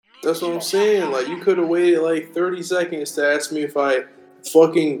That's what I'm saying. Like, you could have waited like 30 seconds to ask me if I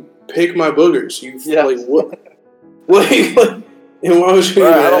fucking pick my boogers. Like, what? Like, and why was you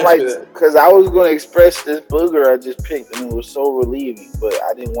even I don't ask me that? because I was going to express this booger I just picked, and it was so relieving, but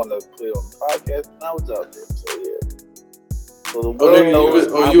I didn't want to put it on the podcast when I was out there. So yeah. So the world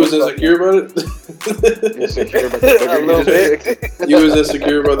knows. You was insecure about it? Insecure about the booger A little bit. You was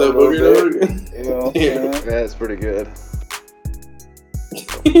insecure about that booger? You know what I'm saying? That's pretty good.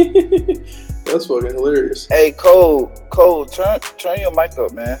 That's fucking hilarious. Hey, Cole, turn your mic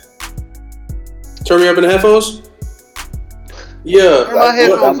up, man. Turn me up in the headphones? Yeah. Turn my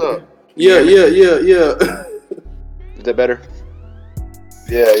headphones up. Yeah. Is that better?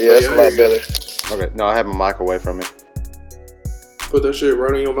 Yeah, it's a lot better. Okay. No, I have my mic away from me. Put that shit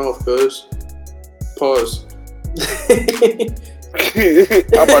right in your mouth, cuz. Pause. I'm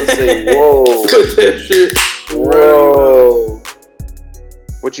about to say, whoa. Put that shit right in your mouth. Whoa.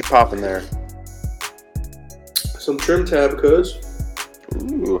 What you popping there? Some trim tab, cuz.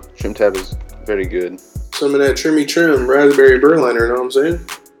 Ooh, trim tab is very good. Some of that trimmy trim raspberry Berliner, know what I'm saying?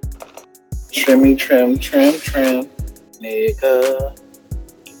 Trim, nigga.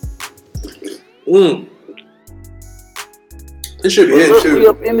 This should be it too. We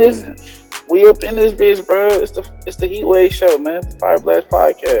up in this bitch, bro. It's the Heatwave show, man. The Fire Blast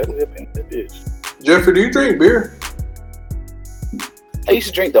podcast. We up in this bitch. Jeffrey, do you drink beer? I used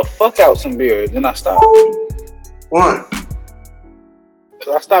to drink the fuck out some beer, then I stopped. Why?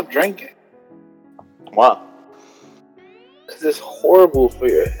 Cause I stopped drinking. Wow. Cause it's horrible for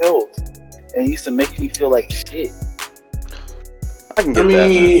your health, and it used to make me feel like shit. I can get I mean,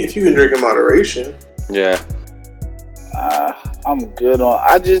 that. if you can drink in moderation. Yeah. I'm good on.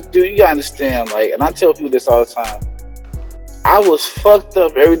 I just do. You gotta understand, like, and I tell people this all the time. I was fucked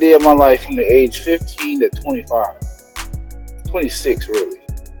up every day of my life from the age 15 to 25, 26, really.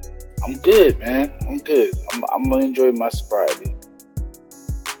 I'm good, man. I'm good. I'm gonna enjoy my sobriety.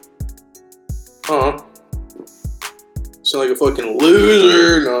 Sound like a fucking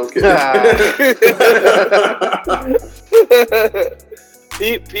loser. No, I'm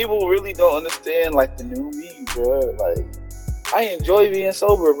kidding. People really don't understand, like, the new me, bro. Like, I enjoy being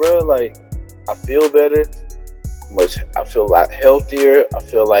sober, bro. Like, I feel better. I feel a lot healthier. I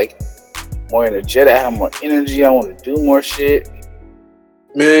feel like more energetic. I have more energy. I want to do more shit.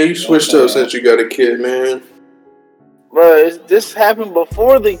 Man, you switched up since you got a kid, man. Bro, this happened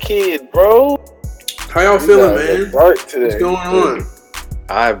before the kid, bro. How y'all feeling, man? Dark today. What's going on?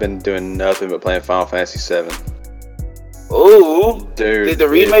 I've been doing nothing but playing Final Fantasy VII. Ooh. Dude. Did the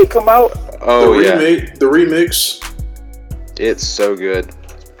remake come out? Oh, The remix. It's so good.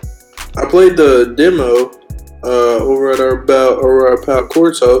 I played the demo over at our pal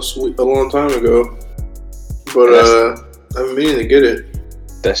Court's house a long time ago. But I've been meaning to get it.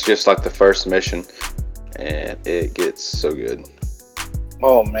 That's just like the first mission, and it gets so good.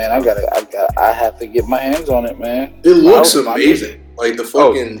 Oh man, I have to get my hands on it, man. It looks amazing. Like the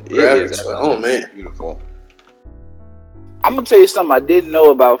fucking graphics. Oh man, beautiful. I'm gonna tell you something I didn't know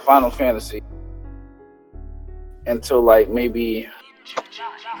about Final Fantasy until like maybe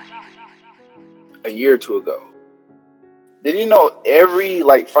a year or two ago. Did you know every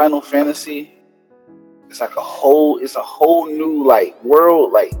like Final Fantasy? It's a whole new like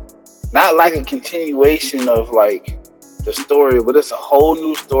world, like not like a continuation of like the story, but it's a whole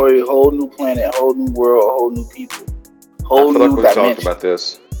new story, a whole new planet, a whole new world, a whole new people, whole new we've dimension. talked about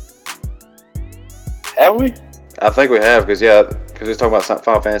this. Have we? I think we have, because we was talking about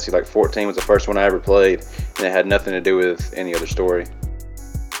Final Fantasy like 14 was the first one I ever played, and it had nothing to do with any other story.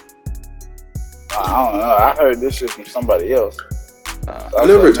 I don't know. I heard this shit from somebody else. I've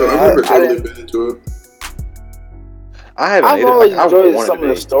never totally been into it. I've always enjoyed some of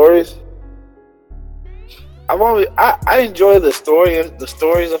the stories. I enjoy the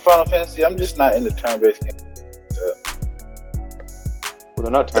stories of Final Fantasy. I'm just not into turn-based games. Well,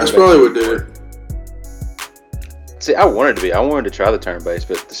 they're not turn-based. That's probably what did it. See, I wanted to try the turn-based,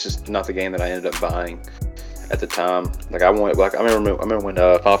 but it's just not the game that I ended up buying at the time. Like I remember when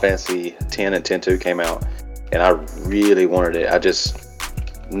Final Fantasy 10 and 10-2 came out, and I really wanted it. I just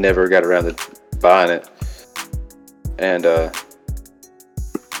never got around to buying it. And the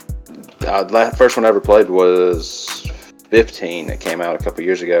first one I ever played was 15. It came out a couple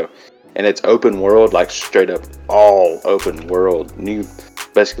years ago, and it's open world, like straight up all open world. And you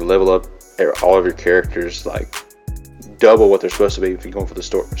basically level up all of your characters, like double what they're supposed to be if you're going for the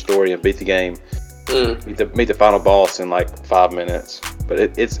story and beat the game. Meet the final boss in like 5 minutes. But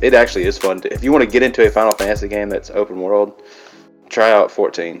it actually is fun. If you want to get into a Final Fantasy game that's open world, try out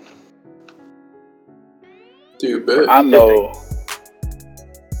 14. Dude, bet. I know.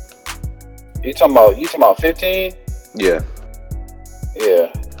 You talking about 15? Yeah.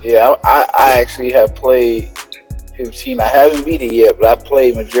 Yeah. I actually have played 15. I haven't beat it yet, but I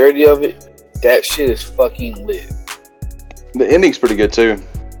played majority of it. That shit is fucking lit. The ending's pretty good too.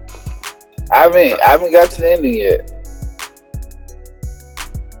 I haven't got to the ending yet.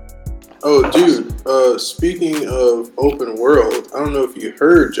 Oh, dude. Speaking of open world, I don't know if you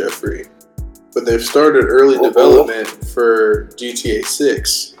heard, Jeffrey, but they've started early development for GTA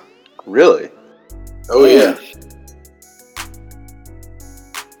 6. Really? Oh yeah.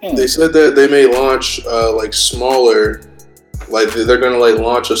 They said that they may launch like smaller, like they're gonna like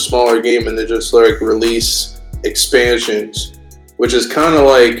launch a smaller game and they just like release expansions, which is kind of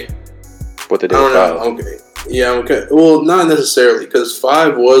like what they did. I don't know. Okay, yeah, okay. Well, not necessarily, because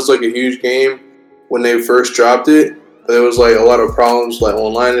 5 was like a huge game when they first dropped it, but there was like a lot of problems like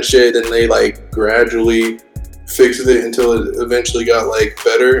online and shit. Then they like gradually fixed it until it eventually got like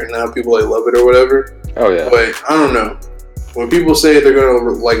better, and now people like love it or whatever. Oh yeah. But I don't know. When people say they're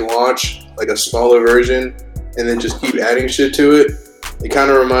gonna like launch like a smaller version and then just keep adding shit to it, it kind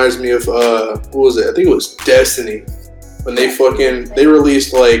of reminds me of what was it? I think it was Destiny, when they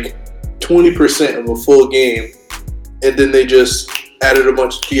released like 20% of a full game, and then they just added a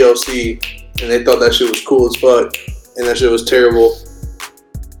bunch of DLC, and they thought that shit was cool as fuck, and that shit was terrible.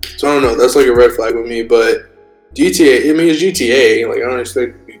 So I don't know. That's like a red flag with me. But GTA, I mean, it's GTA. Like I don't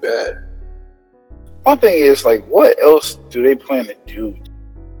expect it to be bad. One thing is, like, what else do they plan to do?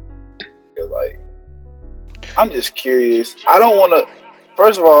 Like, I'm just curious. I don't want to.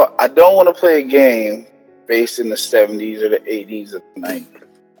 First of all, I don't want to play a game based in the 70s or the 80s or the 90s.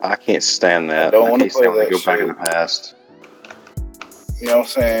 I can't stand that. I don't want to play that. Go back in the past. You know what I'm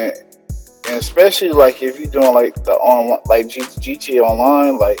saying? And especially like if you're doing like the online, like GTA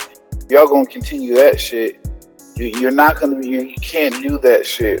Online, like y'all gonna continue that shit. You're not gonna be. You can't do that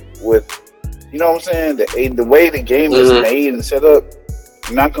shit with. You know what I'm saying? The way the game is made and set up,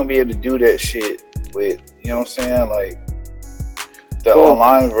 you're not gonna be able to do that shit with, you know what I'm saying, like the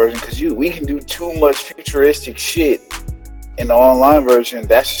online version, because we can do too much futuristic shit in the online version.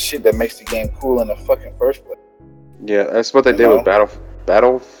 That's the shit that makes the game cool in the fucking first place. Yeah, that's what they did with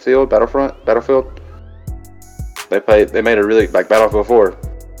Battlefield. They made a really like Battlefield 4,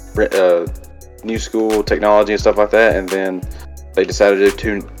 new school technology and stuff like that, and then they decided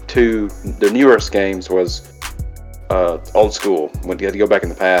to do their newest games was old school, when you had to go back in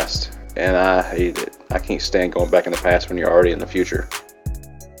the past, and I hate it. I can't stand going back in the past when you're already in the future.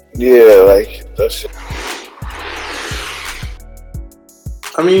 Yeah, like that shit.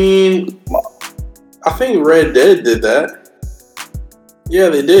 I mean, I think Red Dead did that. Yeah,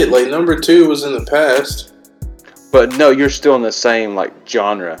 they did. Like number 2 was in the past. But no, you're still in the same like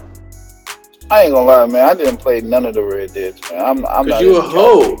genre. I ain't gonna lie, man. I didn't play none of the Red Deads, man. I'm not. You a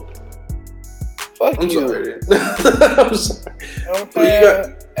hoe. Fuck I'm you. sorry. I'm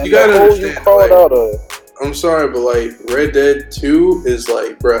sorry. You gotta understand. You crawled out of. I'm sorry, but like Red Dead 2 is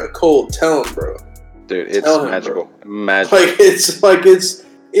like, bro, Cole, tell him, bro. Dude, it's magical. Bro. Magical. Like it's fuck.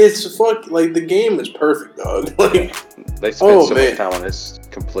 Like the game is perfect, dog. Like they spent so much time on it. It's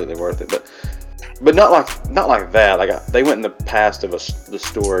completely worth it, but not like that. Like they went in the past of the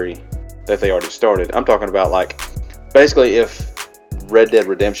story that they already started. I'm talking about like basically if Red Dead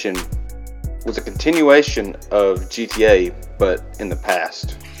Redemption was a continuation of GTA but in the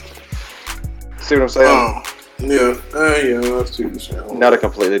past. See what I'm saying? Oh, yeah, that's too much. Not a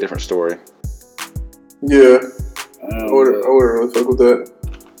completely different story. Yeah, I would really fuck with that.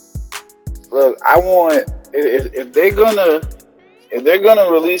 Look, I want if they're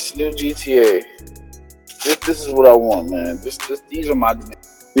gonna release a new GTA, this is what I want, man. These are my demands.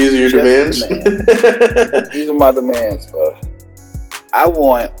 These are your demands? These are my demands, bro. I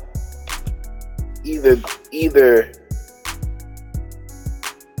want either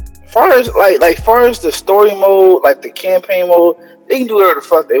far as the story mode, like the campaign mode, they can do whatever the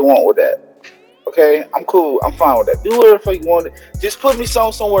fuck they want with that. Okay, I'm cool. I'm fine with that. Do whatever the fuck you want. Just put me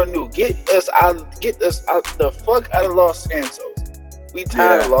somewhere new. Get us out the fuck out of Los Santos. We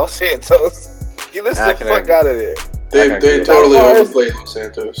tired of Los Santos. Get us the fuck out of there. They totally overplayed Los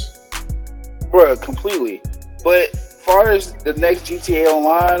Santos, bro, completely. But far as the next GTA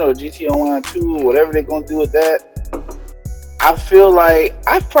Online or GTA Online 2 or whatever they're gonna do with that, I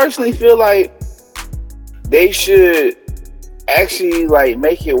personally feel like they should actually like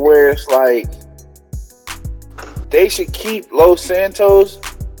make it where it's like they should keep Los Santos,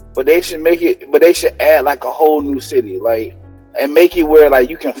 but they should add like a whole new city, like, and make it where like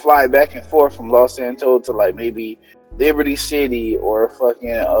you can fly back and forth from Los Santos to like maybe Liberty City or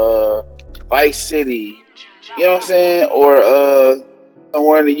fucking Vice City, you know what I'm saying, or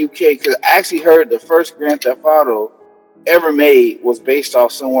somewhere in the UK, because I actually heard the first Grand Theft Auto ever made was based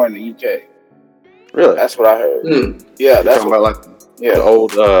off somewhere in the UK. Really? That's what I heard. Yeah, You're that's talking about like yeah. the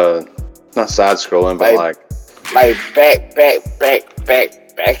old, not side scrolling, but like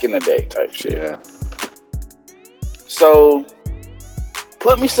back in the day type shit. Yeah. So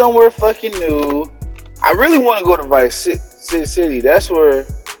put me somewhere fucking new. I really want to go to Vice City. That's where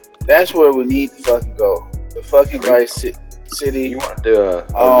we need to fucking go. The fucking Vice City. You want to do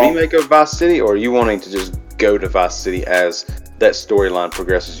a remake of Vice City, or are you wanting to just go to Vice City as that storyline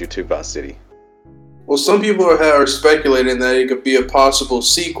progresses you to Vice City? Well, some people are speculating that it could be a possible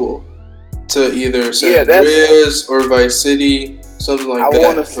sequel to either San Andreas or Vice City, something like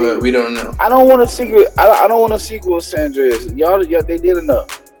that. But we don't know. I don't want a sequel. I don't want a sequel to San Andreas. Y'all, they did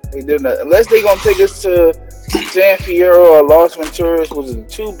enough. They did enough. Unless they gonna take us to San Fierro or Las Venturas, which is the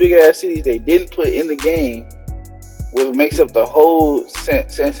two big ass cities they didn't put in the game, which makes up the whole San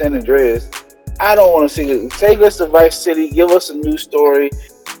Andreas. I don't want to see it. Take us to Vice City. Give us a new story.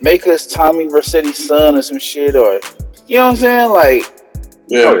 Make us Tommy Vercetti's son or some shit, or you know what I'm saying? Like,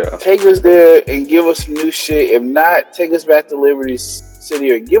 take us there and give us some new shit. If not, take us back to Liberty City,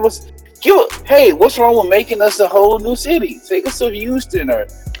 or give us. Hey, what's wrong with making us a whole new city? Take us to Houston or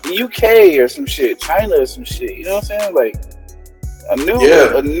the UK or some shit, China or some shit. You know what I'm saying? Like a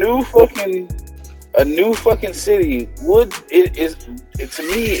new fucking city to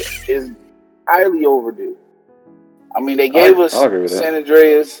me is highly overdue. I mean, they gave us San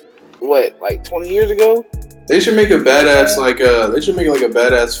Andreas, like 20 years ago? They should make a badass, they should make like a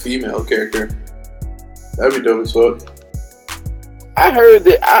badass female character. That'd be dope as fuck.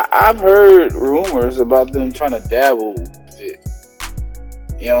 I've heard rumors about them trying to dabble with it.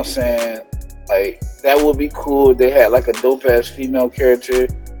 You know what I'm saying? Like, that would be cool if they had like a dope ass female character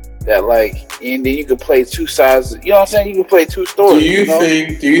that and then you could play two sides. You know what I'm saying? You can play two stories. Do you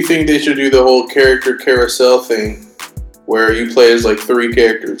think they should do the whole character carousel thing where you play as like 3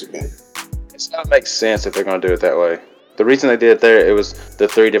 characters again? It's not make sense if they're going to do it that way. The reason they did it there, it was the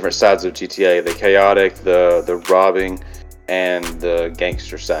 3 different sides of GTA: the chaotic, the robbing, and the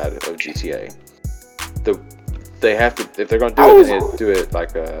gangster side of GTA. They have to, if they're going to do it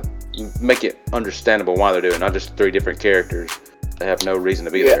like make it understandable why they're doing it, not just 3 different characters. They have no reason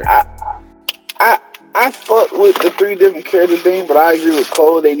to be there. I fuck with the 3 different character thing, but I agree with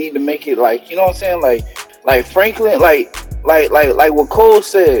Cole. They need to make it like, you know what I'm saying? Like Franklin, like what Cole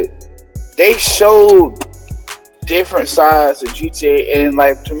said. They showed different sides of GTA, and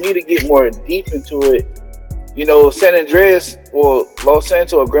like to me to get more deep into it, you know, San Andreas or Los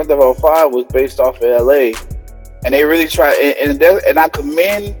Santos or Grand Theft Auto 5 was based off of LA, and they really tried. And I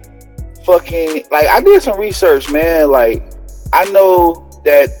commend fucking I did some research, man. Like, I know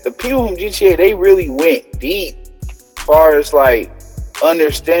that the people from GTA, they really went deep as far as like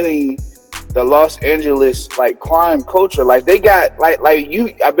understanding the Los Angeles crime culture. Like, they got I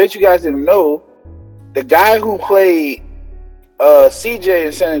bet you guys didn't know, the guy who played CJ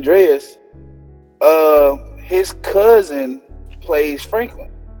in San Andreas, his cousin plays Franklin.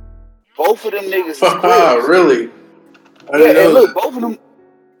 Both of them niggas is Crips. Really? I didn't know. And look,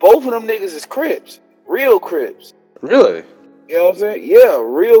 both of them niggas is Crips. Real Crips. Really? You know what I'm saying? Yeah,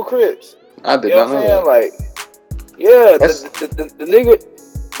 real Crips. I did not know that. Like, yeah, the nigga,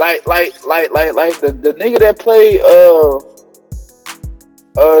 the nigga that played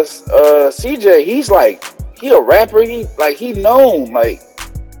CJ, he a rapper. He known, as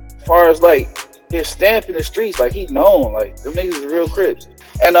far as his stamp in the streets, he known. Them niggas is real Crips.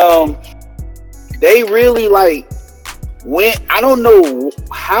 And they really went. I don't know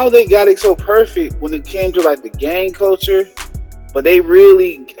how they got it so perfect when it came to the gang culture, but they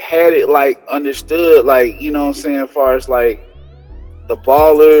really had it understood, you know what I'm saying, as far as the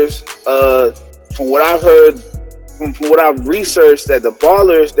ballers. From what I've heard, from what I've researched, that the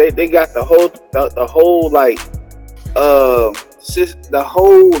ballers they got the whole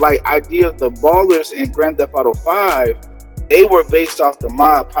idea of the ballers in Grand Theft Auto 5. They were based off the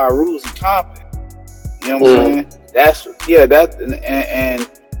mob Pyrus and Compton. You know what I'm saying? And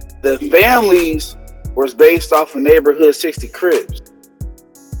the families was based off of Neighborhood 60 Crips.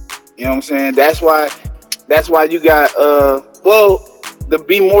 You know what I'm saying? That's why you got to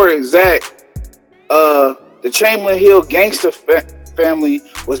be more exact, the Chamberlain Hill gangster family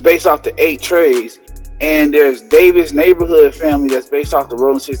was based off the 8 Trays, and there's Davis Neighborhood family that's based off the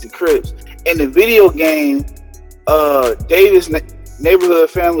Rolling 60 Crips. In the video game, Davis Neighborhood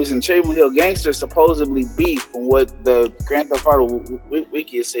families and Chamberlain Hill gangsters supposedly beef, from what the Grand Theft Auto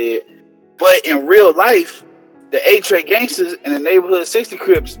Wiki said. But in real life, the 8 Tray gangsters and the Neighborhood 60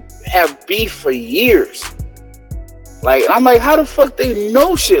 Crips have beef for years. Like, I'm like, how the fuck they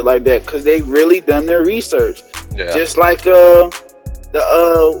know shit like that? Because they really done their research. Yeah. Just like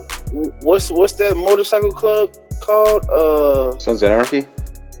what's that motorcycle club called? Sons of Anarchy.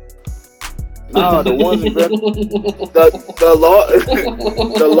 No, the ones that the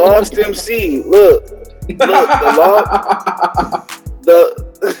Lost MC. Look,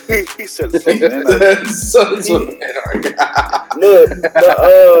 he said Sons of Anarchy. Look,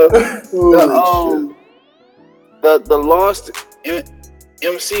 the Lost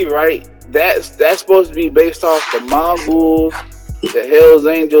MC, right? That's supposed to be based off the Mongols, the Hells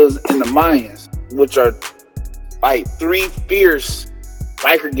Angels, and the Mayans, which are like 3 fierce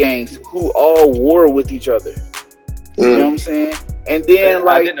biker gangs who all war with each other. You know what I'm saying? And then,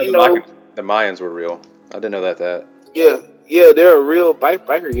 like, the Mayans were real. I didn't know that. Yeah, they're a real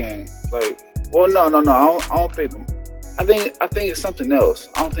biker gang. Like, well, no, I don't think them. I think it's something else.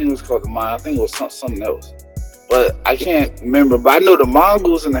 I don't think it was called the Mayans. I think it was something else. But I can't remember. But I know the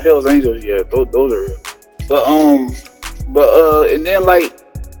Mongols and the Hells Angels. Yeah, those are real. But and then, like,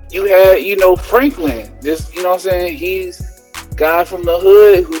 you had, Franklin. Just, you know what I'm saying? He's a guy from the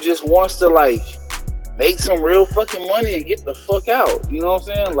hood who just wants to, like, make some real fucking money and get the fuck out. You know what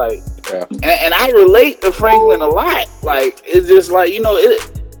I'm saying? Like, Yeah. And I relate to Franklin a lot. Like, it's just like,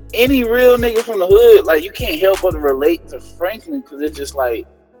 any real nigga from the hood, like, you can't help but relate to Franklin, because it's just like,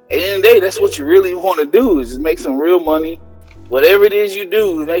 at the end of the day, that's what you really want to do, is just make some real money. Whatever it is you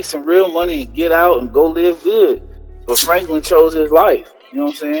do, make some real money and get out and go live good. But Franklin chose his life. You know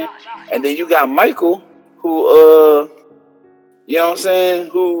what I'm saying? And then you got Michael, who, you know what I'm saying,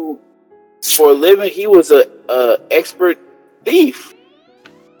 who, for a living, he was a expert thief.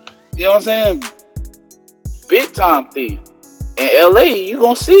 You know what I'm saying? Big time thief. In LA, you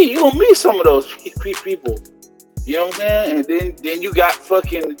gonna meet some of those people. You know what I'm saying? And then you got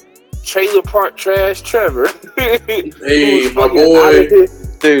fucking trailer park trash Trevor. Hey, my boy.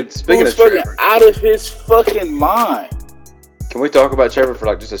 Dude, speaking of Trevor, out of his fucking mind. Can we talk about Trevor for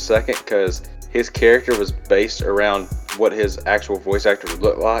like just a second? Because his character was based around what his actual voice actor would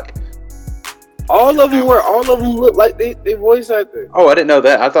look like. All of them look like they voice actor. Oh, I didn't know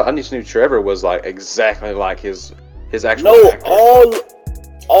that. I just knew Trevor was like exactly like his actual actor.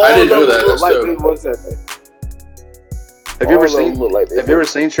 all I didn't know that. Look like they voice actor. Have you ever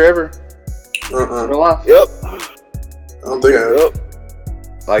seen Trevor? In real life? Yep. I don't think I have. Yep.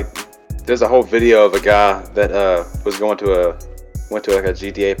 Like, there's a whole video of a guy that went to like a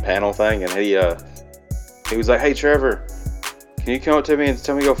GTA panel thing, and he was like, "Hey Trevor, can you come up to me and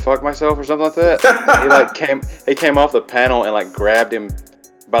tell me to go fuck myself or something like that?" he came off the panel and like grabbed him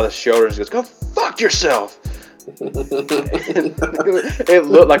by the shoulders and goes, "Go fuck yourself." It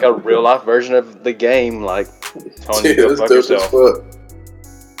looked like a real life version of the game, like telling you to go fuck yourself.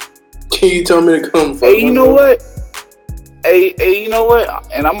 Can you tell me to come fuck myself? You know what? Hey, you know what?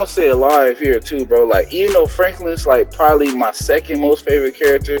 And I'm gonna say it live here too, bro. Like, even though Franklin's like probably my second most favorite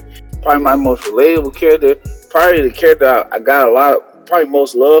character, probably my most relatable character, probably the character I got probably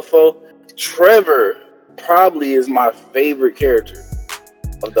most love for, Trevor probably is my favorite character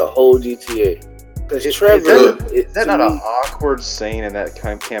of the whole GTA. Because Trevor, is that not an awkward scene in that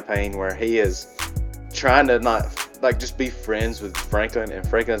campaign where he is trying to not like just be friends with Franklin, and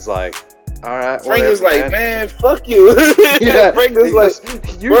Franklin's like, "All right." Franklin's whatever, like, man, fuck you. Yeah, Franklin's like,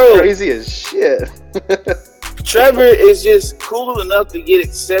 you're crazy as shit. Trevor is just cool enough to get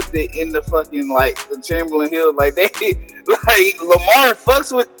accepted in the fucking like the Chamberlain Hill. Like they, like Lamar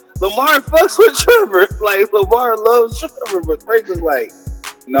fucks with Trevor. Like Lamar loves Trevor, but Franklin's like,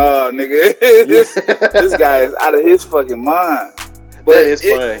 nah, nigga, this guy is out of his fucking mind. But that is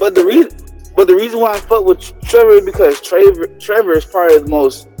funny. But the reason why I fuck with Trevor is because Trevor is probably the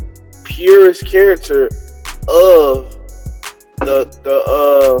most purest character of the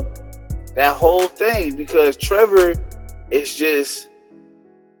that whole thing, because Trevor is just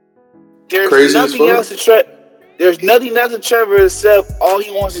there's nothing else to Trevor except all he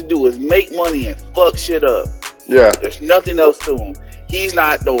wants to do is make money and fuck shit up. Yeah. There's nothing else to him. He's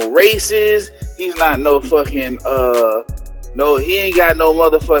not no racist. He's not no fucking no. He ain't got no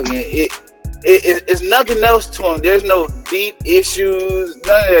motherfucking it's nothing else to him. There's no deep issues.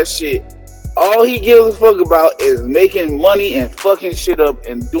 None of that shit. All he gives a fuck about is making money and fucking shit up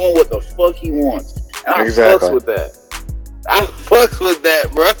and doing what the fuck he wants. And exactly. I fucks with that. I fucks with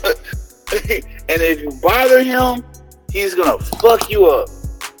that, bro. And if you bother him, he's gonna fuck you up.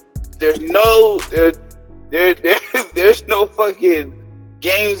 There's no there's no fucking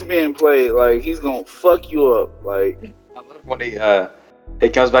games being played. Like, he's gonna fuck you up. Like, I love when he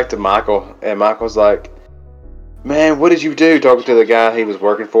comes back to Michael, and Michael's like, "Man, what did you do?" Talking to the guy he was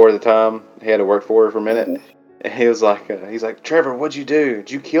working for at the time. He had to work for a minute. And he's like, Trevor, what'd you do?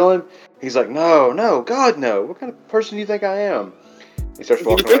 Did you kill him? He's like, no, God, no. What kind of person do you think I am? He starts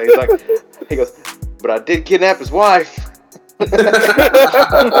walking away. He goes, but I did kidnap his wife.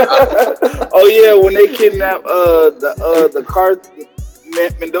 Oh yeah, when they kidnap the car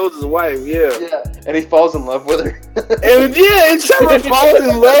Mendoza's wife, yeah. And he falls in love with her. And Trevor falls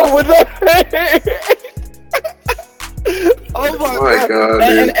in love with her. Oh my god,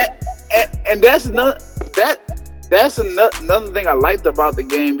 dude. And that's another thing I liked about the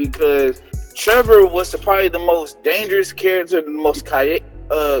game, because Trevor was probably the most dangerous character, the most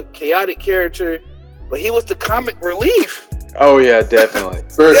chaotic character, but he was the comic relief. Oh yeah, definitely.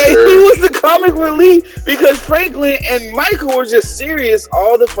 For sure. He was the comic relief, because Franklin and Michael were just serious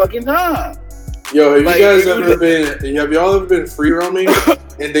all the fucking time. Yo, have y'all ever been free roaming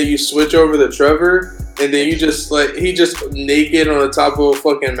and then you switch over to Trevor and then you just he just naked on the top of a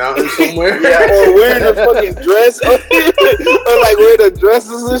fucking mountain somewhere? Yeah, or wearing a fucking dress, or like wearing the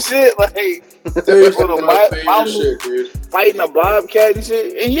dresses and shit, like Dude, on a mountain, shit, dude. Fighting a bobcat and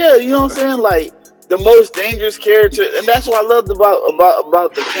shit. And yeah, you know what I'm saying, like the most dangerous character, and that's what I loved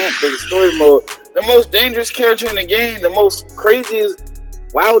about the story mode. The most dangerous character in the game, the most craziest,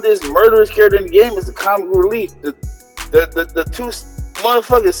 wildest, murderous character in the game is the comic relief. The two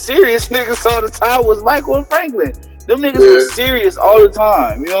motherfucking serious niggas all the time was Michael and Franklin. Them niggas were serious all the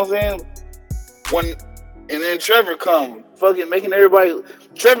time. You know what I'm saying? And then Trevor come, fucking making everybody.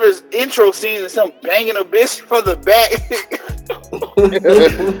 Trevor's intro scene is him banging a bitch from the back.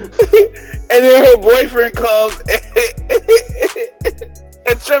 And then her boyfriend comes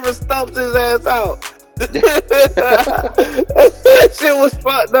and Trevor stomps his ass out. That shit was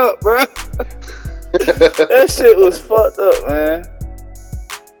fucked up, bro. That shit was fucked up, man.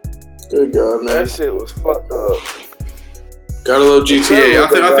 Good God, man. That shit was fucked up. Gotta love GTA. I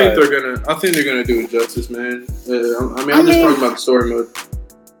think they're gonna do it justice, man. I'm just talking about the story mode.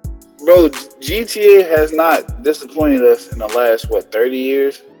 Bro, GTA has not disappointed us in the last 30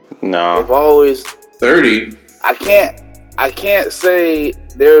 years. No, they've always 30. I can't say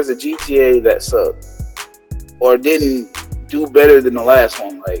there's a GTA that sucked or didn't do better than the last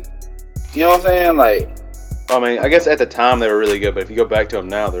one. Like, you know what I'm saying? Like, I mean, I guess at the time they were really good, but if you go back to them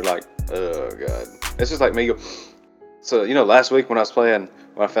now, they're like, oh god. It's just like me. So last week when I found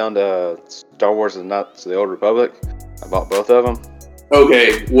Star Wars and Knights of the Old Republic, I bought both of them.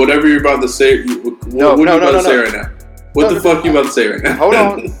 Okay, whatever you're about to say, what are you about to say right now? What the fuck you about to say right now? Hold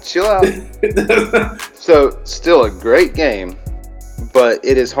on, chill out. So, still a great game, but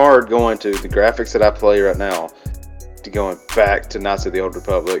it is hard going to the graphics that I play right now to going back to Knights of the Old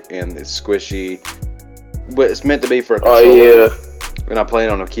Republic, and it's squishy. But it's meant to be for a controller. Oh yeah. And I'm playing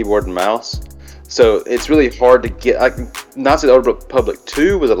on a keyboard and mouse, so it's really hard to get. Knights of the Old Republic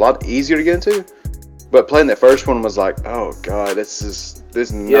 2 was a lot easier to get into. But playing that first one was like, oh god, this is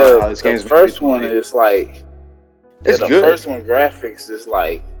not how this game's. The first one is like, it's the good. First one graphics is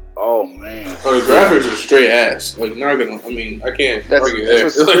like, oh man. Oh, the graphics are straight ass. Like, not gonna. I mean, I can't argue there.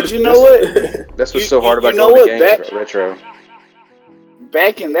 But you know what? That's what's so hard about going to games retro.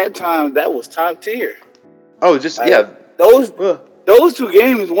 Back in that time, that was top tier. Oh, just Those two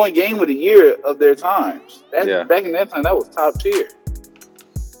games won Game of the Year of their times. Back in that time, that was top tier.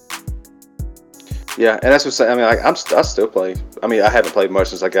 Yeah, and that's what I mean. I still play. I mean, I haven't played much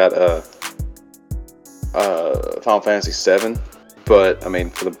since I got Final Fantasy VII, but I mean,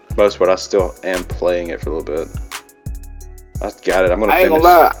 for the most part, I still am playing it for a little bit. I got it. I ain't gonna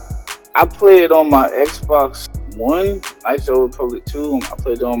lie. I played it on my Xbox One. Knights of the Old Republic 2. I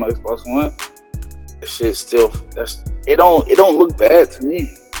played it on my Xbox One. That shit still. It don't look bad to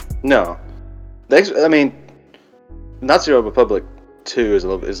me. No, I mean, Knights of the Old Republic 2 is a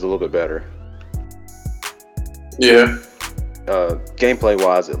little bit better. Yeah. Gameplay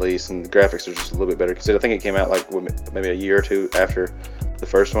wise, at least, and the graphics are just a little bit better because I think it came out like maybe a year or two after the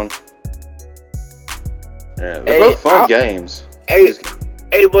first one. Yeah, they're both fun games. But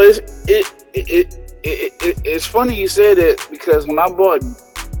it's funny you said it, because when I bought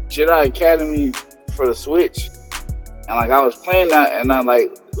Jedi Academy for the Switch, and like I was playing that, and I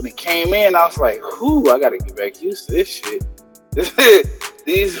like when it came in, I was like, "Whoo, I gotta get back used to this shit."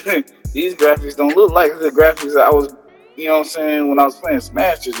 These graphics don't look like the graphics that I was, you know what I'm saying, when I was playing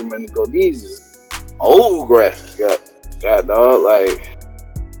Smash just a minute ago. These is old graphics got dog, like,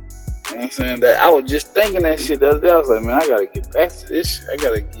 you know what I'm saying? That I was just thinking that shit the other day. I was like, man, I gotta get back to this shit. I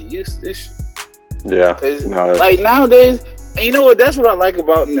gotta get used to this shit. Yeah. Like nowadays, and you know what? That's what I like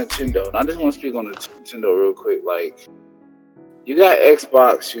about Nintendo. And I just want to speak on the Nintendo real quick. Like, you got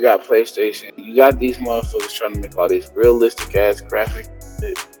Xbox, you got PlayStation, you got these motherfuckers trying to make all these realistic ass graphics.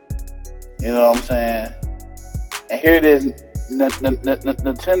 You know what I'm saying? And here it is.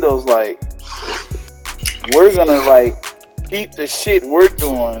 Nintendo's like, we're gonna like keep the shit we're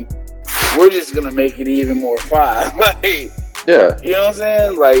doing. We're just gonna make it even more fun. Like, yeah, you know what I'm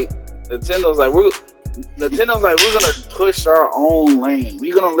saying? Like Nintendo's like we're gonna push our own lane.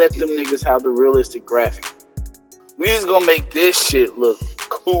 We're gonna let them niggas have the realistic graphics. We just gonna make this shit look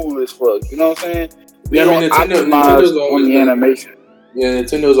cool as fuck. You know what I'm saying? Yeah, I mean, Nintendo's always the animation. Yeah,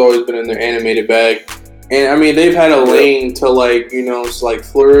 Nintendo's always been in their animated bag, and I mean they've had a lane to like it's like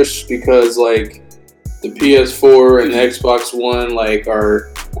flourish because like the PS4 and the Xbox One like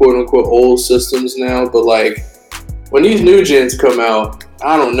are quote unquote old systems now, but like when these new gens come out,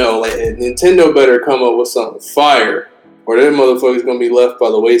 I don't know, like Nintendo better come up with something fire, or them motherfuckers gonna be left by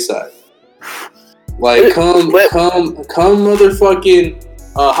the wayside. Like come motherfucking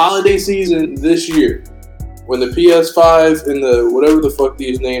holiday season this year, when the PS5 and the whatever the fuck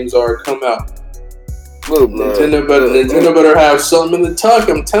these names are come out. Nintendo better have something in the tuck.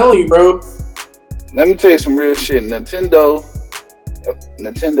 I'm telling you, bro. Let me tell you some real shit. Nintendo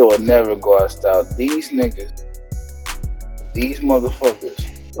will never go out of style. These niggas, these motherfuckers.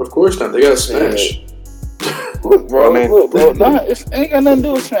 Of course not. They got Smash. Look, bro. Look, bro. Nah, it ain't got nothing to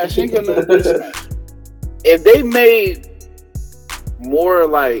do with Smash. If they made more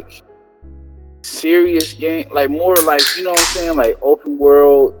like serious game, like more like, you know what I'm saying, like open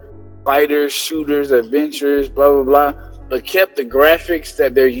world fighters, shooters, adventures, blah blah blah, but kept the graphics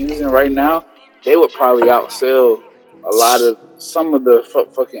that they're using right now, they would probably outsell some of the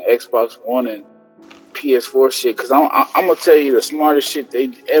fucking Xbox One and PS4 shit. Because I'm gonna tell you the smartest shit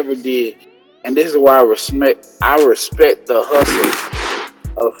they ever did, and this is why I respect the hustle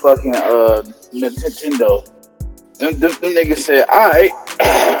of fucking Nintendo. Them niggas said, alright,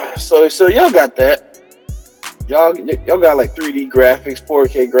 so y'all got that. Y'all got like 3D graphics,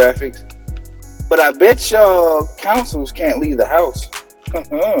 4K graphics. But I bet y'all consoles can't leave the house.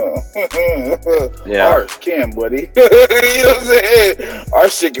 Yeah. Ours can, buddy. You know what I'm saying? Our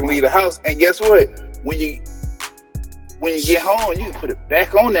shit can leave the house. And guess what? When you get home, you can put it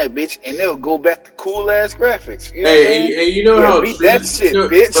back on that bitch and it'll go back to cool ass graphics. You know hey, you know how true that shit,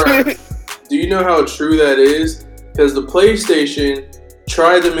 bitch. Bro, do you know how true that is? Because the PlayStation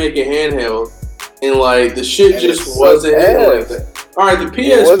tried to make a handheld, and like the shit just wasn't like that. All right, the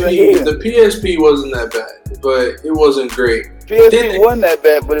PSP wasn't that bad, but it wasn't great. PSP wasn't that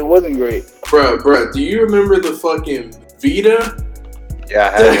bad, but it wasn't great. Bruh, do you remember the fucking Vita? Yeah, I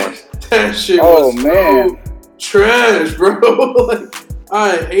had one. That shit was so trash, bro. Like,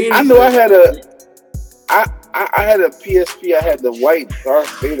 I hated. I know I had a PSP. I had the white Darth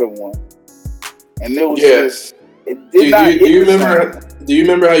Vader one, and it was just. It did not. Do you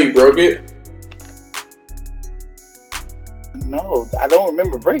remember how you broke it? No, I don't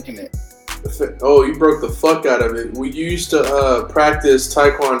remember breaking it. Oh, you broke the fuck out of it. We used to practice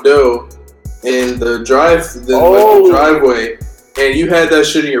Taekwondo in the driveway, and you had that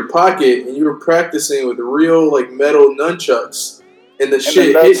shit in your pocket, and you were practicing with real like metal nunchucks, and the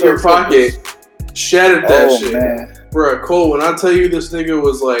shit hit your pocket, shattered that shit. Man. Bro, Cole, when I tell you this nigga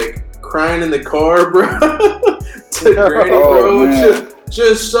was like crying in the car, bro, to Granny, bro,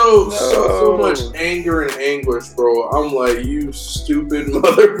 just so much anger and anguish, bro. I'm like, you stupid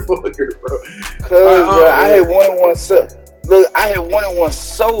motherfucker, bro. I had one-on-one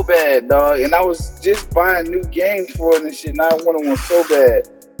so bad, dog, and I was just buying new games for it and shit, and I had one-on-one so bad,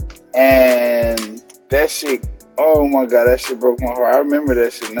 and that shit, oh my god, that shit broke my heart. I remember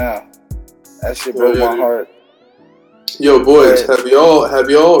that shit now. That shit broke my heart. Yo, boys, have y'all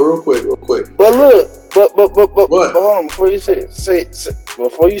real quick. But look, but hold on, before you say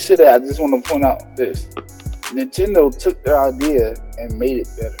that, I just want to point out this. Nintendo took their idea and made it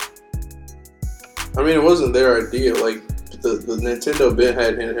better. I mean, it wasn't their idea. Like the Nintendo bit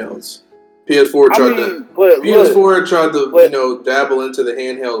had handhelds. PS4 tried to dabble into the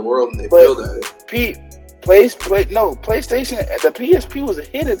handheld world, and they failed at it. PlayStation. The PSP was a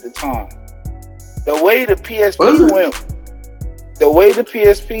hit at the time. The way the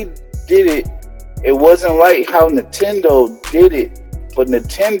PSP did it, it wasn't like how Nintendo did it. But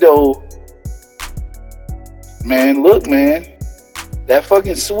Nintendo, man, that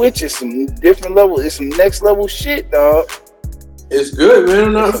fucking Switch is some different level. It's some next level shit, dog. It's good, man.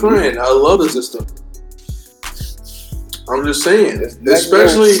 I'm not fronting. I love the system. I'm just saying,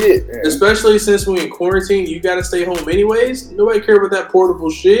 especially since we in quarantine, you gotta stay home anyways. Nobody care about that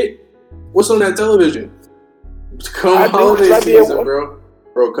portable shit. What's on that television? Come holiday season, bro.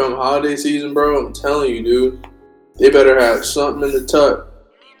 Bro, come holiday season, bro. I'm telling you, dude. They better have something in the tuck.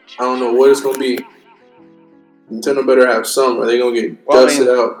 I don't know what it's gonna be. Nintendo better have something, or they gonna get dusted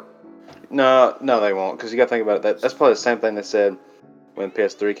out. No, they won't. Because you got to think about it. That's probably the same thing they said when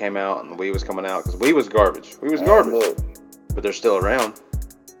PS3 came out and the Wii was coming out. Because Wii was garbage. But they're still around.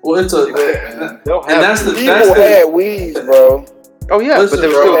 Well, it's a. They'll have. And that's the. People had Wii's, bro. Oh yeah, listen, but they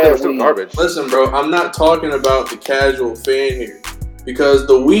were still garbage. Listen, bro, I'm not talking about the casual fan here, because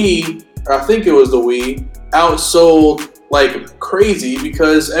the Wii, I think it was the Wii, outsold like crazy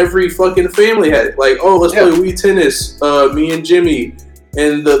because every fucking family had it. Like, oh, let's play Wii tennis. Me and Jimmy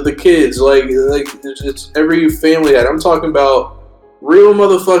and the kids. Like it's every family had it. I'm talking about real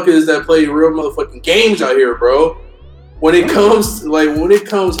motherfuckers that play real motherfucking games out here, bro. When it comes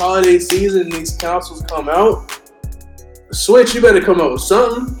holiday season and these consoles come out, Switch, you better come up with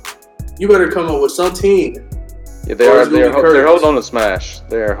something. You better come up with something. Yeah, they're holding on to Smash.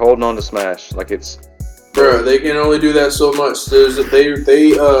 They're holding on to Smash like it's. Bro, they can only do that so much. They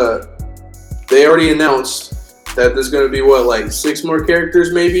already announced that there's gonna be like 6 more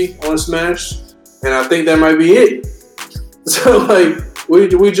characters maybe on Smash, and I think that might be it. So like we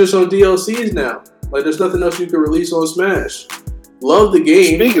just on DLCs now. Like there's nothing else you can release on Smash. Love the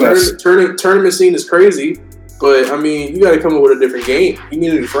game. Tournament scene is crazy. But, I mean, you got to come up with a different game. You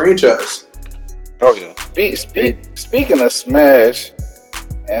need a new franchise. Oh, yeah. Speaking of Smash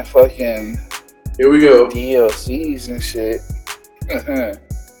and fucking... Here we go. DLCs and shit.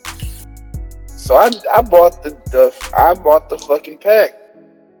 So I bought the fucking pack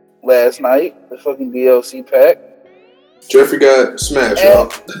last night. The fucking DLC pack. Jeffrey got Smash,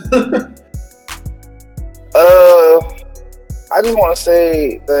 y'all. I just want to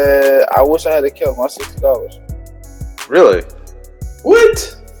say that I wish I had kept my $60. Really?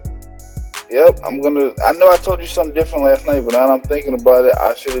 What? Yep, I know I told you something different last night, but now I'm thinking about it.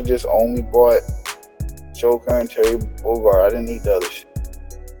 I should have just only bought Joker and Terry Bogard. I didn't need the other shit.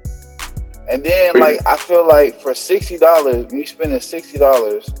 And then, like, I feel like for $60, me spending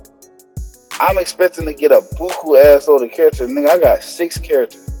 $60, I'm expecting to get a buku ass load of characters. Nigga, I got 6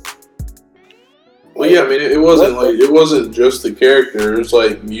 characters. Well, yeah, I mean, it wasn't just the character. It was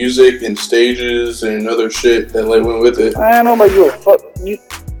like music and stages and other shit that like went with it. I don't know about you,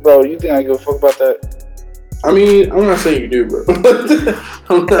 bro. You think I give a fuck about that? I mean, I'm not saying you do, bro.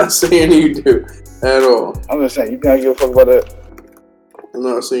 I'm not saying you do at all. I'm just saying, you think I give a fuck about that? I'm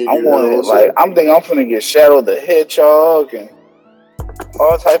not saying you do. I'm thinking I'm finna get Shadow the Hedgehog and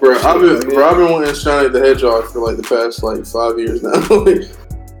all type of shit. I've been wanting Shadow the Hedgehog for like the past like 5 years now.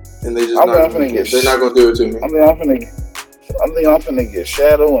 And they just they're not gonna do it to me. I'm thinking I'm finna get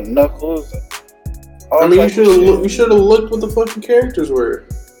Shadow and Knuckles. And you should have looked what the fucking characters were.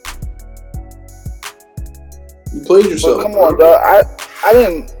 You played yourself. But come on, dog. I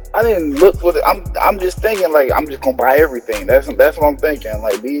didn't look with it. I'm just thinking like I'm just gonna buy everything. That's what I'm thinking.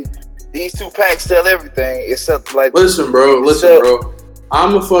 Like these 2 packs sell everything except like. Listen, bro.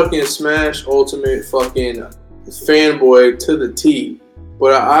 I'm a fucking Smash Ultimate fucking fanboy to the T.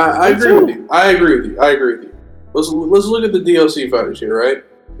 But I agree with you. I agree with you. Let's look at the DLC fighters here, right?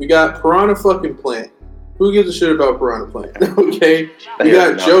 We got Piranha fucking Plant. Who gives a shit about Piranha Plant? Okay. We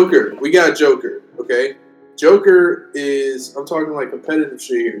got Joker. Okay. Joker is, I'm talking like competitive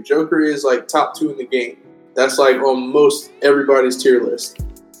shit here. Joker is like top 2 in the game. That's like on most everybody's tier list.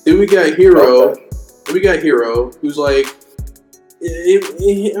 Then we got Hero. Who's like, I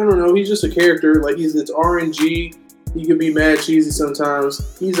don't know. He's just a character. Like it's RNG. He could be mad cheesy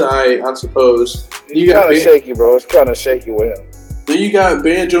sometimes. He's alright, I suppose. He's kind of shaky, bro. It's kind of shaky with him. Then you got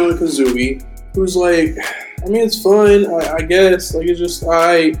Banjo and Kazooie, who's like, I mean, it's fun, I guess. Like, it's just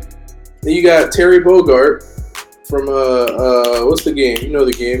alright. Then you got Terry Bogard from what's the game? You know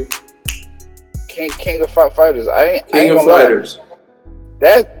the game. King of Fighters. King of Fighters.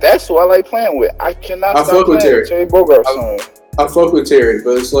 That's who I like playing with. I cannot stop playing with Terry Bogard. I fuck with Terry,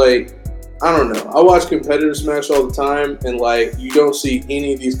 but it's like, I don't know. I watch competitive Smash all the time, and like you don't see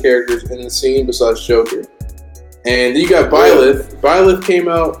any of these characters in the scene besides Joker. And then you got Byleth. Byleth came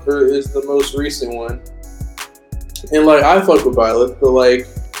out, or is the most recent one. And like I fuck with Byleth, but like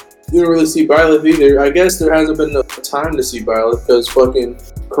you don't really see Byleth either. I guess there hasn't been enough time to see Byleth because fucking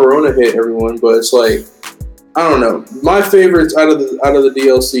Corona hit everyone. But it's like I don't know. My favorites out of the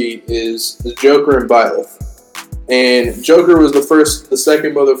DLC is the Joker and Byleth. And Joker was the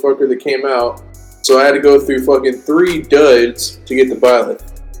second motherfucker that came out, so I had to go through fucking 3 duds to get the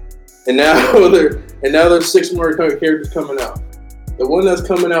Byleth. And now there's 6 more characters coming out. The one that's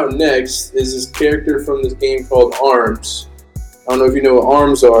coming out next is this character from this game called ARMS. I don't know if you know what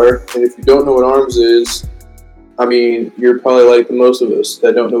ARMS are, and if you don't know what ARMS is, I mean, you're probably like the most of us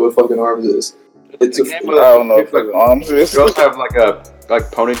that don't know what fucking ARMS is. I don't know what fucking ARMS is. Girls have like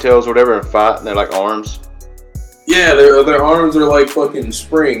ponytails or whatever and fight, and they're like arms. Yeah, their arms are like fucking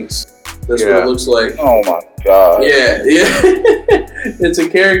springs. That's what it looks like. Oh my god. Yeah. It's a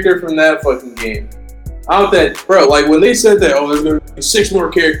character from that fucking game. Bro, like when they said that, there's gonna be 6 more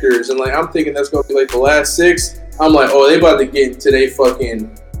characters, and like I'm thinking that's gonna be like the last 6. I'm like, they about to get into their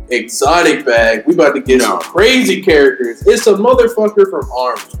fucking exotic bag. We about to get some crazy characters. It's a motherfucker from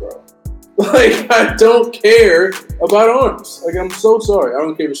ARMS, bro. Like, I don't care about ARMS. Like, I'm so sorry. I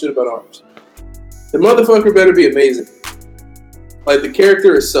don't give a shit about ARMS. The motherfucker better be amazing. Like, the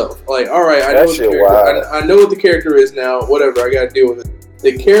character itself. Like, alright, I know what the character, I know what the character is now. Whatever, I gotta deal with it.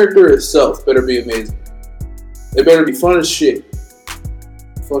 The character itself better be amazing. It better be fun as shit.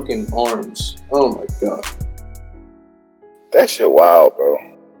 Fucking ARMS. Oh my god. That shit wild, bro.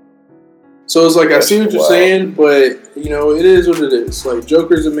 So it's like, I see what you're saying, but, it is what it is. Like,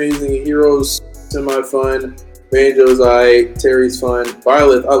 Joker's amazing, Hero's semi-fun, Banjo's aight, Terry's fun.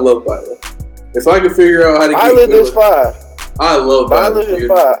 Violet, I love Violet. If I could figure out how to Violet is fine. I love Violet. Violet is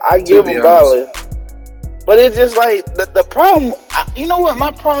fine. I give him Violet. But it's just like, the problem, you know what?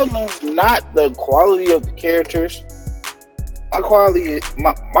 My problem is not the quality of the characters. My problem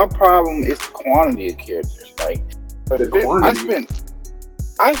is the quantity of characters. Like,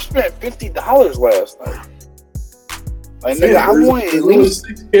 I spent $50 last night. Like, nigga, I wanted at least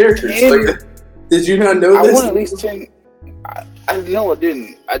 6 characters. 10, like, did you not know this? I wanted at least 10. I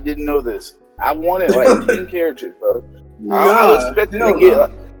didn't. I didn't know this. I wanted like 10 characters, bro. I was expecting to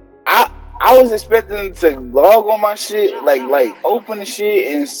get. I was expecting to log on my shit, like open the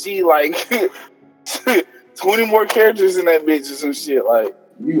shit and see like 20 more characters in that bitch or some shit. Like,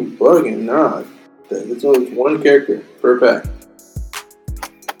 you bugging? Nah, it's only 1 character per pack.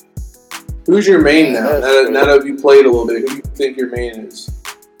 Who's your main now? Now that you played a little bit, who do you think your main is?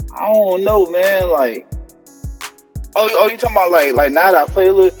 I don't know, man. Like, you talking about like now that I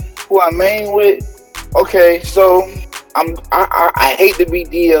play with who I main with? Okay, so I hate to be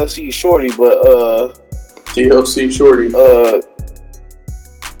DLC Shorty, but DLC Shorty.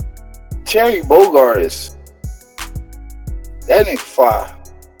 Terry Bogard is that ain't fire.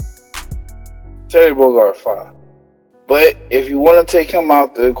 Terry Bogard fire. But if you want to take him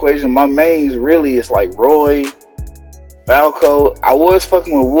out the equation, my mains really is like Roy, Falco. I was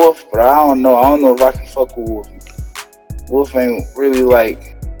fucking with Wolf, but I don't know. I don't know if I can fuck with Wolf. Wolf ain't really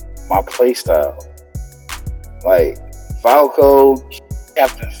like my play style. Like Falco,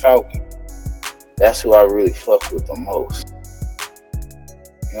 Captain Falcon. That's who I really fuck with the most.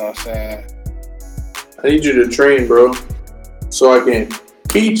 You know what I'm saying? I need you to train, bro, so I can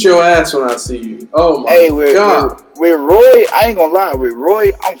beat your ass when I see you. Oh my god. With Roy, I ain't gonna lie. With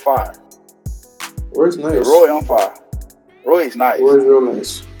Roy, I'm fire. Roy's nice. With Roy, I'm fire. Roy's nice. Roy's real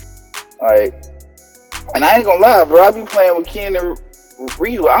nice. Like, and I ain't gonna lie, bro. I be playing with Ken and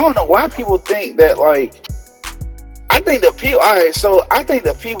Ryu. I don't know why people think that, like, I think the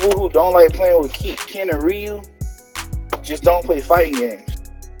people who don't like playing with Ken and Ryu just don't play fighting games.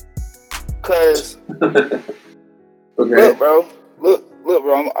 Cause, okay. Look, bro.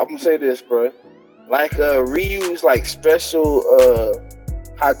 I'm gonna say this, bro. Like, Ryu's like special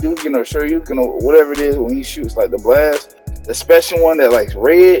Hadouken or Shoryuken or whatever it is when he shoots like the blast, the special one that like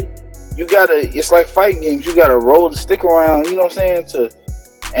red. It's like fighting games. You gotta roll the stick around. You know what I'm saying?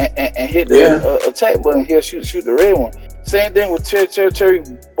 And hit the attack button. He'll shoot the red one. Same thing with Terry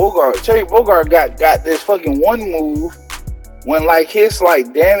Bogard. Terry Bogard got this fucking one move when like his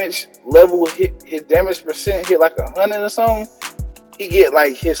like damage level his damage percent hit like 100 or something. He get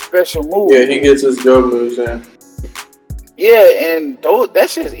like his special move. Yeah, he gets his go moves. Yeah, and that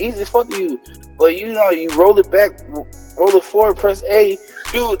shit's easy as fuck to use. But you roll it back, roll it forward, press A.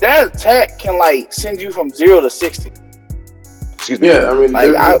 Dude, that attack can like send you from 0 to 60. Excuse me. Yeah, I mean,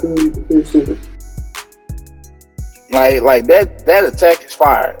 like that attack is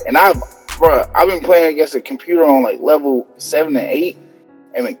fire. And I've been playing against a computer on like level 7 and 8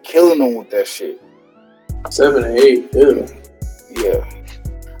 and been killing them with that shit. 7 and 8, yeah. Yeah,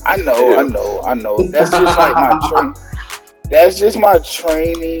 I know. That's just like my That's just my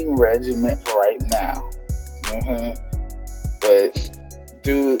training regimen for right now. But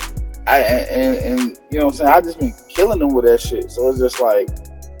dude, and you know what I'm saying. I just been killing them with that shit. So it's just like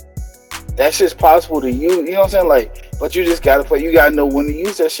that's just possible to use. You know what I'm saying? Like, but you just gotta play. You gotta know when to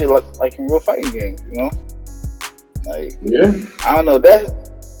use that shit, like in real fighting games. You know, like I don't know.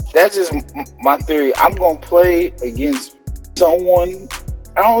 That's just my theory. I'm gonna play against someone.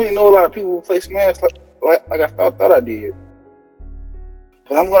 I don't really know a lot of people who play Smash like I thought I did.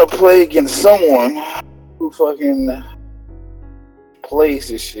 But I'm gonna play against someone who fucking plays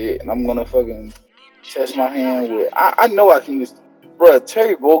this shit, and I'm gonna fucking test my hand with. I know I can use. Bro,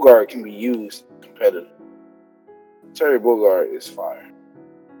 Terry Bogard can be used competitive. Terry Bogard is fire.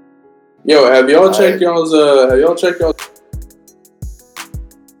 Yo, have y'all checked y'all's? Have y'all checked y'all?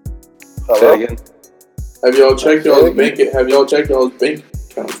 Hello? Say again? Have y'all checked y'all's bank? Have y'all checked y'all's bank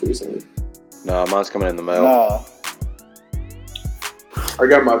accounts recently? No, mine's coming in the mail. No. I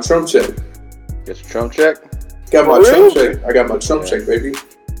got my Trump check. Get your Trump check? Got my Trump check. I got my Trump check, baby.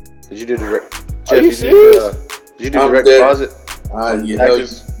 Did you do direct? Are you serious? Did you do direct deposit? Yeah,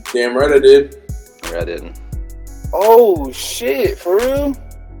 damn right I did. Or I didn't. Oh shit! For real?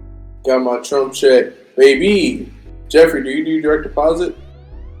 Got my Trump check, baby. Jeffrey, do you do direct deposit?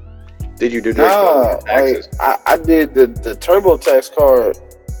 Did you do direct deposit? Taxes? I did the TurboTax card.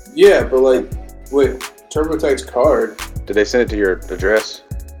 Yeah, but like, wait, TurboTax card? Did they send it to your address?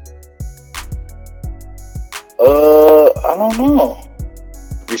 I don't know.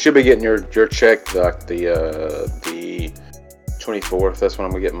 You should be getting your check like the 24th. That's when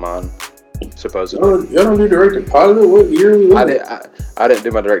I'm gonna get mine. Supposedly. Y'all don't do direct deposit? What year? I didn't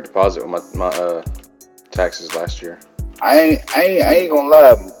do my direct deposit with my taxes last year. I ain't gonna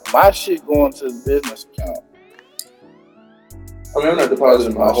lie. My shit going to the business account. I mean, I'm not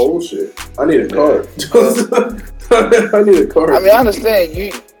depositing my whole shit. I need a card. I need a card. I mean, I understand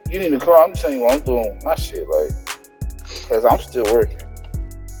you need a card. I'm just telling you what I'm doing with my shit, like, because I'm still working. You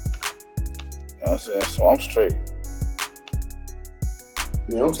know what I'm saying? So I'm straight.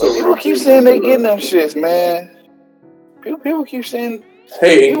 Yeah, people keep saying they getting them shits, man. People keep saying.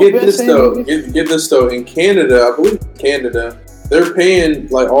 Hey, and get this though. Get this though. In Canada, I believe in Canada, they're paying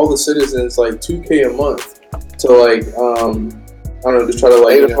like all the citizens like $2,000 a month to like I don't know, just try to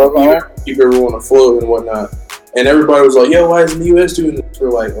like keep everyone afloat and whatnot. And everybody was like, "Yo, why isn't the U.S. doing this?" For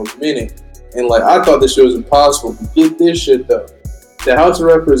like a minute, and like I thought this shit was impossible. But get this shit though, the House of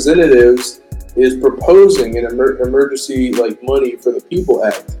Representatives is proposing an emergency like money for the People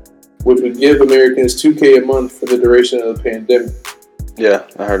Act, which would give Americans $2,000 a month for the duration of the pandemic. Yeah,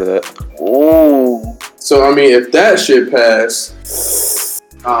 I heard of that. Ooh. So I mean, if that shit passed,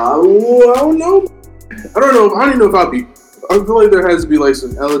 I don't know. I don't even know if I'd be. I feel like there has to be like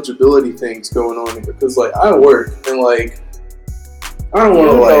some eligibility things going on here because like I work and like I don't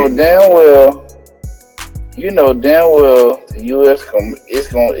want to like. You know damn well the U.S.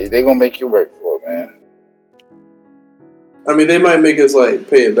 they're gonna make you work for it, man. I mean, they might make us like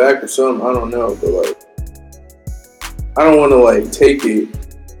pay it back or something. I don't know, but like I don't want to like take it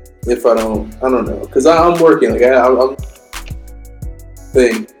if I don't know because I'm working like I'm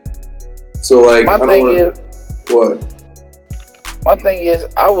thing. So like my thing is what. My thing is,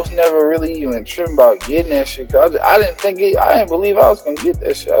 I was never really even tripping about getting that shit. Cause I didn't believe I was gonna get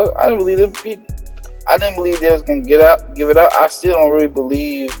that shit. I didn't believe they was gonna give it out. I still don't really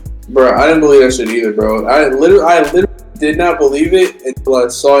believe. Bro, I didn't believe that shit either, bro. I literally did not believe it until I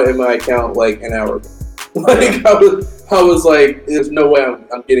saw it in my account like an hour ago. Like I was like, there's no way I'm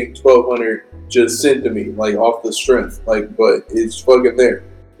getting $1,200 just sent to me like off the strength. Like, but it's fucking there.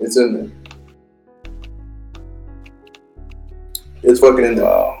 It's in there. It's fucking in there.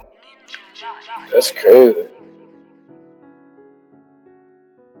 Wow. That's crazy.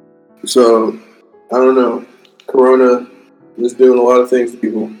 So, I don't know. Corona is doing a lot of things to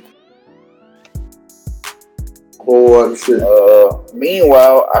people. A whole lot of shit.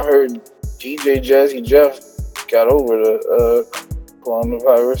 Meanwhile, I heard DJ Jazzy Jeff got over the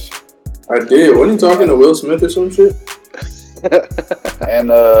coronavirus. I did. Wasn't he talking to Will Smith or some shit?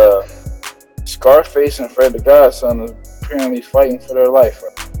 And Scarface and Fred the Godson are apparently fighting for their life.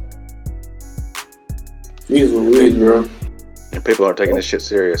 Jeez Louise, bro. And people aren't taking this shit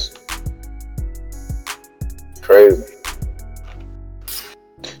serious. Crazy.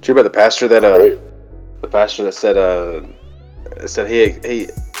 Did you hear about the pastor that said he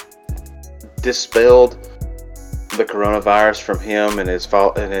dispelled the coronavirus from him and his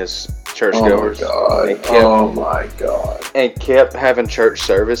churchgoers? Oh my god! And kept having church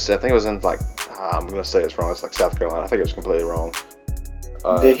service. I think it was in like I'm gonna say it's wrong. It's like South Carolina. I think it was completely wrong.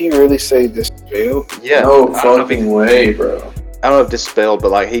 Did he really say dispelled? Yeah. No fucking way, bro. I don't know if dispelled,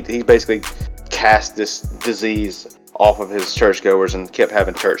 but like he basically cast this disease off of his churchgoers and kept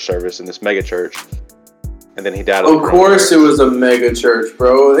having church service in this mega church. And then he died. Of course, it was a mega church,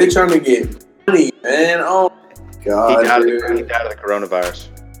 bro. They trying to get money, man. Oh my god, he died of the coronavirus.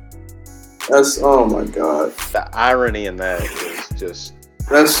 Oh my god. The irony in that is just.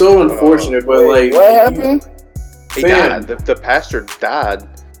 That's so unfortunate, but like, what happened? He died. The pastor died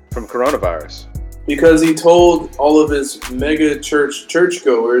from coronavirus because he told all of his mega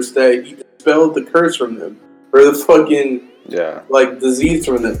churchgoers that he dispelled the curse from them or the fucking like disease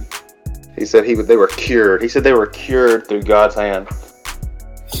from them. He said they were cured. He said they were cured through God's hand.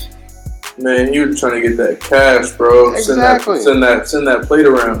 Man, he was trying to get that cash, bro. Exactly. Send that plate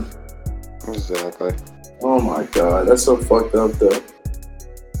around. Exactly. Oh my god, that's so fucked up though.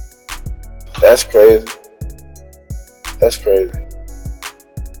 That's crazy. That's crazy.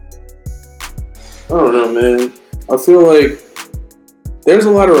 I don't know, man. I feel like there's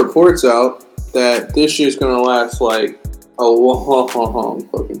a lot of reports out that this shit's gonna last like a long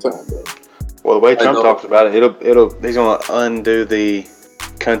fucking time, bro. Well, the way Trump talks about it, he's gonna undo the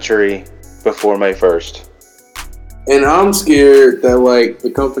country before May 1st. And I'm scared that like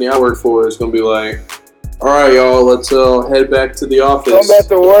the company I work for is gonna be like, all right, y'all, let's head back to the office. Come back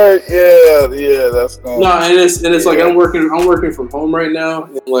to work, yeah, that's going. No, and it's like I'm working from home right now,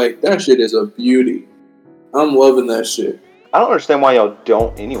 and like that shit is a beauty. I'm loving that shit. I don't understand why y'all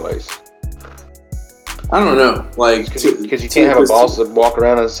don't, anyways. I don't know, like because you can't have a boss that walk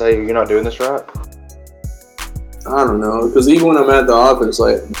around and say you're not doing this right. I don't know, because even when I'm at the office,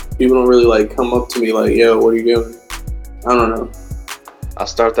 like people don't really like come up to me like, "Yo, what are you doing?" I don't know. I'll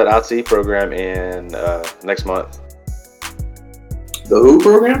start that IT program in next month. The who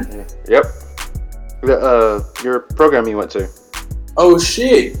program? Yep. Your program you went to. Oh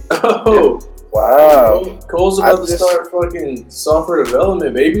shit! Oh wow. Cole's about to start fucking software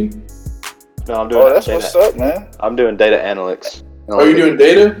development, baby. No, I'm doing. Oh, that's what's up, man. I'm doing data analytics. Oh, you doing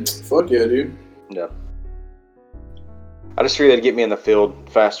data? Fuck yeah, dude. Yeah. I just figured it'd get me in the field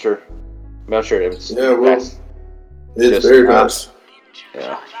faster. I mean, I'm sure it's it's very fast.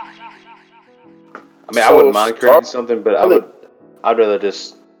 Yeah. I mean, I wouldn't mind creating something, but I'd rather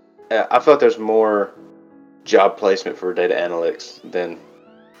just. I feel like there's more job placement for data analytics than.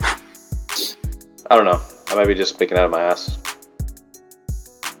 I don't know. I might be just speaking out of my ass.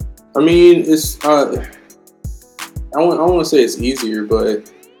 I mean, it's. I want to say it's easier, but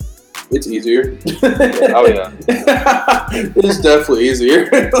it's easier. Oh yeah. It's definitely easier.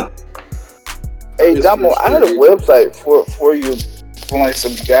 Hey, Damo, I had a website for you, from like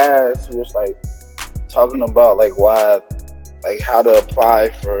some guys who was like talking about like why, like how to apply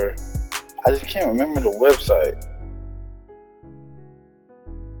for. I just can't remember the website.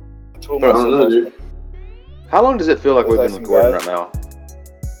 I told I don't know, dude. How long does it feel like we've been recording right now?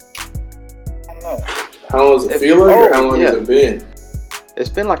 I don't know. How long does it feel like, or how long has it been? It's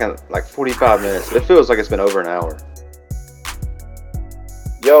been like 45 minutes, but it feels like it's been over an hour.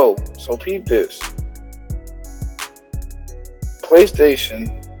 Yo, so peep this. PlayStation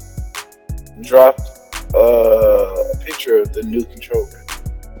dropped a picture of the new controller.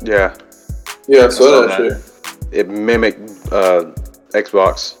 Yeah. Yeah, I saw that shit. It mimicked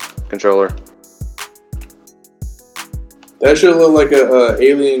Xbox controller. That should look like a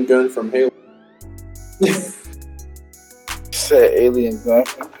alien gun from Halo. Said alien gun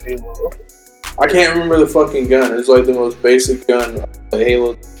from Halo. I can't remember the fucking gun. It's like the most basic gun of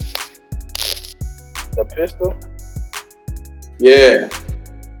Halo. The pistol? Yeah.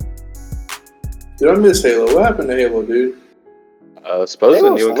 Dude, I miss Halo. What happened to Halo, dude? Supposedly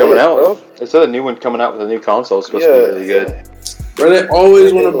a new one coming out. Bro. They said a new one coming out with a new console is supposed to be really good. Bro, they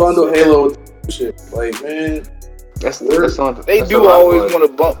always want to bundle Halo with shit. Like, man. They do always want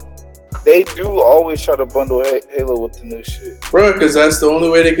to bump. They do always try to bundle Halo with the new shit. Bro, because that's the only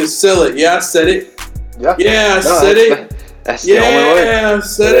way they can sell it. Yeah, I said it. Yeah. Yeah, I said it. That's the only way. Yeah, I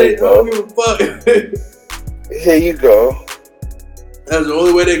said it. I don't give a fuck. Here you go. That's the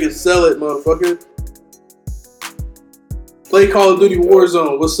only way they can sell it, motherfucker. Play Call of Duty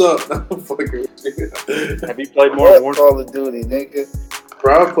Warzone. What's up? I'm fucking. Have you played more Warzone? Call of Duty, nigga.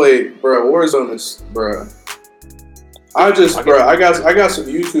 Bro, I played. Bro, Warzone is. Bro. I got some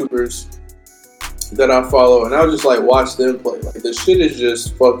YouTubers that I follow, and I'll just like watch them play. Like this shit is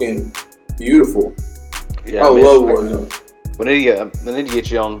just fucking beautiful. Yeah, I love Warzone. We need to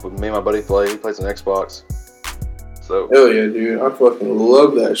get you on with me and my buddy play. He plays on Xbox. So hell yeah, dude! I fucking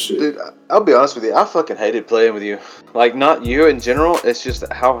love that shit. Dude, I'll be honest with you. I fucking hated playing with you. Like not you in general. It's just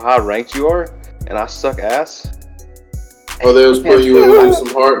how high ranked you are, and I suck ass. Oh, they was putting you with some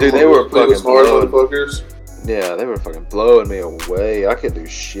hard. Dude, they were fucking hard motherfuckers. Yeah, they were fucking blowing me away. I couldn't do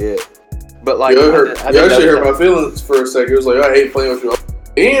shit. But like, I actually hurt my feelings for a second. It was like, I hate playing with you.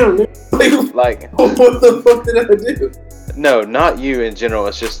 Damn, dude. Like, what the fuck did I do? No, not you in general.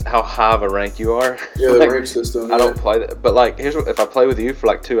 It's just how high of a rank you are. Yeah, like, the rank system. I don't play that. But like, here's what: if I play with you for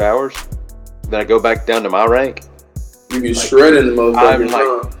like 2 hours, then I go back down to my rank. You be shredding the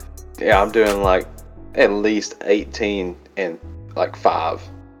motherfuckers. I'm doing like at least 18 and like 5.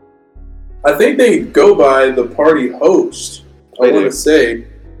 I think they go by the party host. I want to say.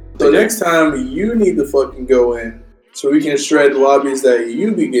 So next time you need to fucking go in, so we can shred the lobbies that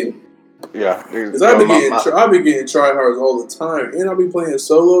you be getting. Yeah, because I be getting tryhards all the time, and I'll be playing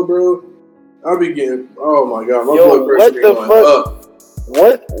solo, bro. I'll be getting. Oh my god, my blood pressure be going up.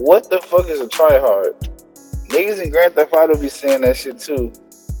 What the fuck is a tryhard? Niggas in Grand Theft Auto be saying that shit too.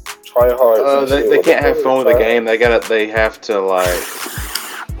 Tryhard. They can't have fun with the game. They have to like.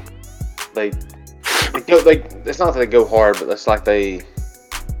 They go. It's not that they go hard, but it's like they.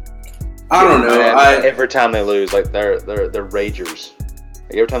 I don't know. Every time they lose, like they're ragers.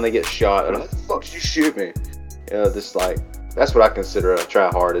 Like every time they get shot, they're like, "The fuck did you shoot me?" You know, just like that's what I consider a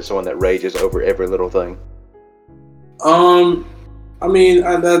tryhard, is someone that rages over every little thing. I mean,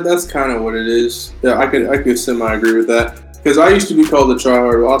 that's kind of what it is. Yeah, I could semi-agree with that. Because I used to be called a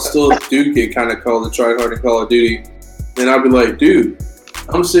tryhard. Well, I still do get kind of called a tryhard in Call of Duty. And I'd be like, dude,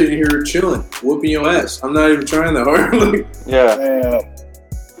 I'm sitting here chilling, whooping your ass. I'm not even trying that hard. Like, yeah.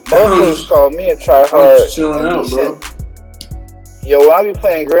 Man, most call me a tryhard. I'm just chilling out, bro. Yo, when I be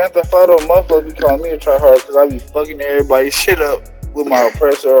playing Grand Theft Auto, motherfuckers be calling me a tryhard because I be fucking everybody's shit up with my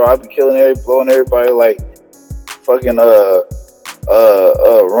oppressor, or I be blowing everybody like fucking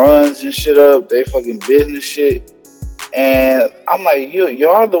runs and shit up. They fucking business shit. And I'm like,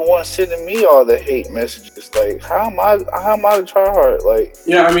 y'all the ones sending me all the hate messages. Like, how am I to try hard? Like,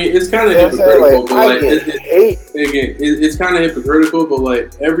 yeah, I mean, it's kind of hypocritical, but like, it's kind of hypocritical. But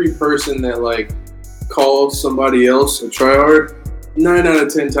like, every person that like calls somebody else a tryhard, 9 out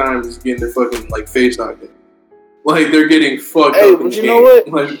of 10 times is getting their fucking like face knocked in. Like, they're getting fucked up. But you know what?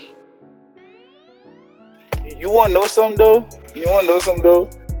 Like, you want to know something though?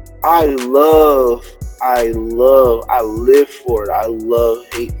 I live for it. I love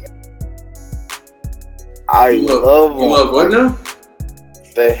hate. You love what now?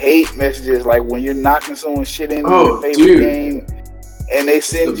 The hate messages, like when you're knocking someone's shit in your favorite game, and they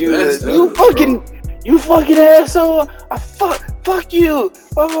send you you fucking asshole. Fuck you.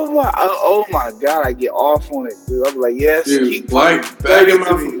 Blah, blah, blah. Oh my god, I get off on it, dude. I'm like, yes, dude. Back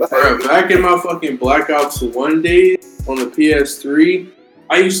in my fucking Black Ops 1 days on the PS3.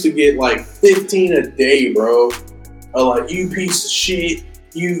 I used to get like 15 a day, bro. Like, you piece of shit.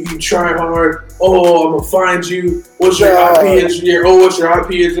 You try hard. Oh, I'm gonna find you. What's your IP engineer? Oh, what's your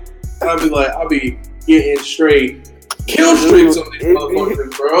IP engineer? I'll be getting straight kill streaks on these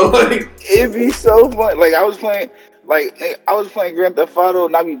motherfuckers, bro. Like, it'd be so fun. Like, I was playing Grand Theft Auto,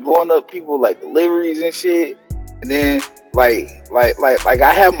 and I be blowing up people like deliveries and shit. And then like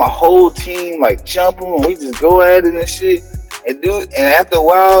I have my whole team like jumping, and we just go at it and shit. And after a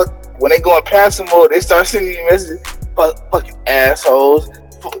while, when they go in passive mode, they start sending me messages. Fucking assholes.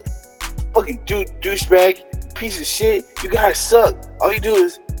 Fucking douchebag. Piece of shit. You guys suck. All you do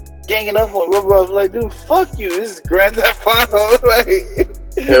is ganging up on rubber. I was like, dude, fuck you. This is Grand Theft Auto. Like,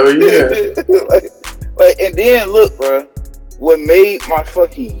 hell yeah. And then, look, bro. What made my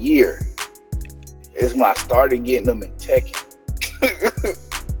fucking year is when I started getting them in Tekken.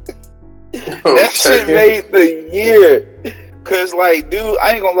 That shit made the year. Cause like, dude,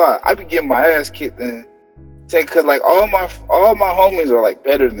 I ain't gonna lie, I be getting my ass kicked in. Cause like all my homies are like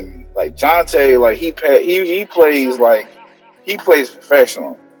better than me. Like Jonte, like he plays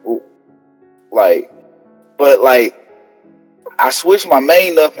professional. Like, but like I switched my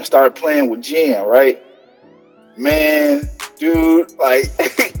main up and started playing with Jen, right? Man, dude, like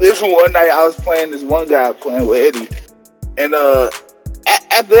this one night I was playing this one guy playing with Eddie, and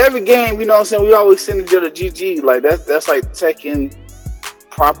after every game, you know what I'm saying, we always send each other GG. Like that's like Tekken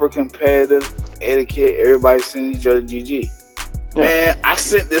proper competitive etiquette. Everybody sends each other GG. Yeah. Man, I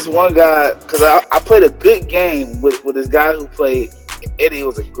sent this one guy because I played a good game with this guy who played Eddie. It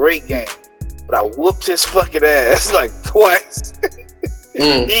was a great game, but I whooped his fucking ass like twice.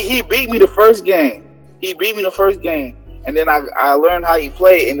 He beat me the first game. And then I learned how he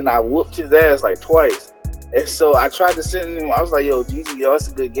played, and then I whooped his ass like twice. And so I tried to send him. I was like, "Yo, GG, it's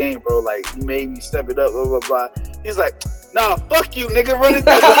a good game, bro. Like, you made me step it up, blah blah blah." He's like, "Nah, fuck you, nigga, run it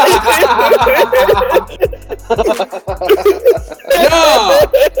back."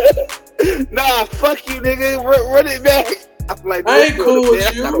 Nah, fuck you, nigga, run it back. I'm like, I ain't cool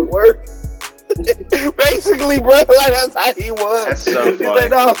with you. Gotta work. Basically, bro, like that's how he was. That's so funny. He's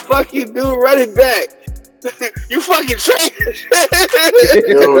like, "Nah, fuck you, dude, run it back." You fucking trash.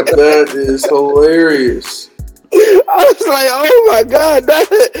 Yo, that is hilarious. I was like, oh my god,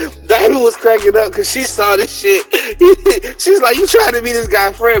 Diamond was cracking up because she saw this shit. She's like, you trying to be this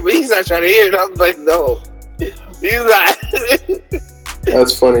guy's friend, but he's not trying to hear it. I was like, no. He's like,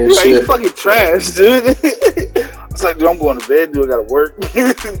 that's funny as shit. You fucking trash, dude. I was like, dude, I'm going to bed, dude. I gotta work. I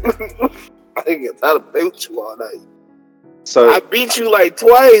ain't get tired of play with you all night. So I beat you like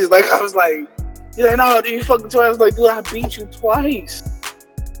twice. Like, I was like, yeah, no, dude, you fucking twice. I was like, dude, I beat you twice.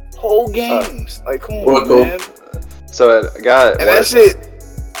 Whole games. Like, come on, man. So, and that shit.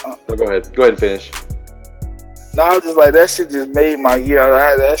 Go ahead and finish. No, I was just like, that shit just made my year.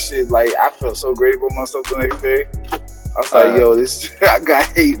 That shit, like, I felt so great about myself the next day. I was like, yo, this, I got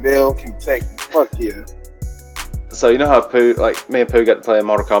Heatwave, Kentucky. Fuck yeah. So, you know how Pooh, like, me and Pooh got to play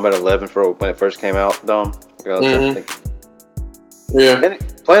Mortal Kombat 11 for when it first came out, Dom? Mm-hmm. Yeah. And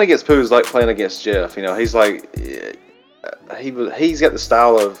playing against Pooh is like playing against Jeff. You know, he's like, he's got the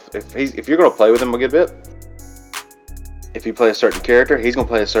style of, if you're going to play with him a good bit, if you play a certain character, he's going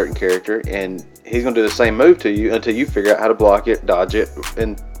to play a certain character, and he's going to do the same move to you until you figure out how to block it, dodge it,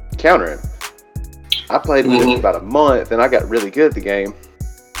 and counter him. I played with him for about a month, and I got really good at the game.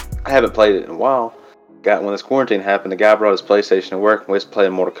 I haven't played it in a while. When this quarantine happened, the guy brought his PlayStation to work, and we was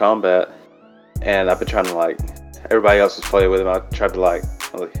playing Mortal Kombat, and I've been trying to, like, everybody else was playing with him. I tried to, like,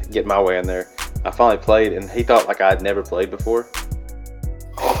 get my way in there. I finally played, and he thought, like, I had never played before.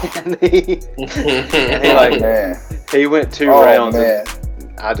 and he he went 2 rounds, and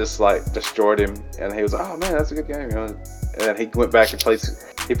I just, like, destroyed him, and he was like, oh, man, that's a good game, you know? And then he went back and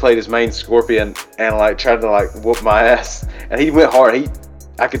played his main Scorpion, and, like, tried to, like, whoop my ass, and he went hard.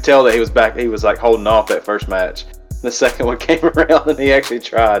 I could tell that he was back. He was, like, holding off that first match. The second one came around, and he actually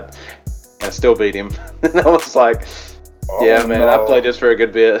tried, and I still beat him. And I was like, yeah, man, I played this for a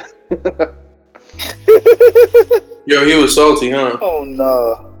good bit. Yo, he was salty, huh? Oh,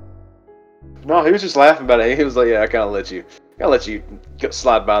 no. No, he was just laughing about it. He was like, yeah, I kind of let you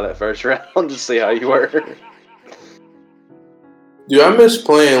slide by that first round to see how you were. Dude, I miss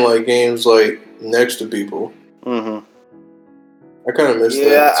playing, like, games, like, next to people. Mm-hmm. I kind of miss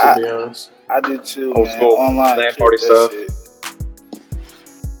that, to be honest. I did too, Old man. school Online LAN party stuff. shit.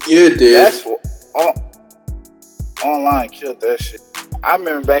 Yeah, it did. That's online killed that shit. I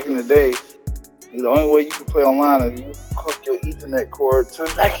remember back in the day, the only way you could play online is you hook your Ethernet cord to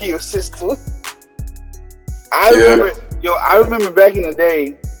the back of your system. I remember back in the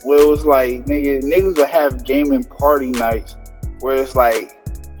day where it was like niggas would have gaming party nights where it's like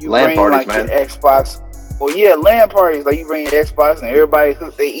you LAN bring parties, like man. your Xbox. Well, yeah, LAN parties. Like you bring your Xbox and everybody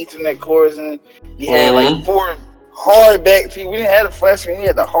hooked their Ethernet cords in. You had like 4 hardback TV. We didn't have the flat screen. We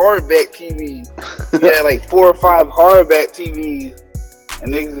had the hardback TV. We had like 4 or 5 hardback TVs.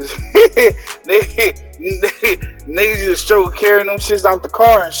 And niggas just struggle carrying them shits out the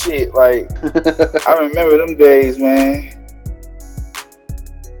car and shit. Like, I remember them days, man.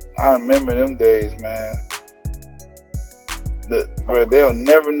 Bro, they'll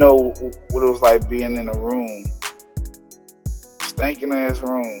never know what it was like being in a room, stinking ass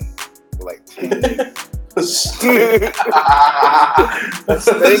room, with like 10 niggas.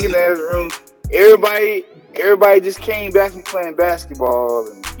 Stinking ass room. Everybody just came back from playing basketball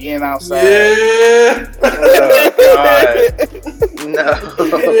and being outside. Yeah. Oh, God. No.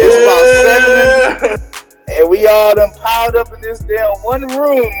 It's about 7, and we all done piled up in this damn one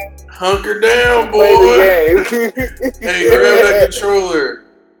room. Hunker down, boy. Play the game. Hey, grab that controller.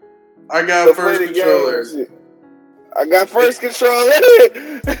 I got first controller. I got first controller.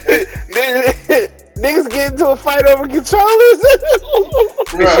 Niggas get into a fight over controllers.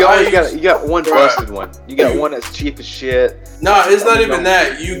 You got one busted one. You got one that's cheap as shit. No, it's not even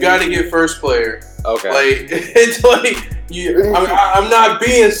that. You gotta get first player. Okay. Like it's like I'm not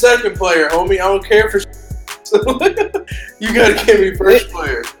being second player, homie. I don't care for. You gotta give me first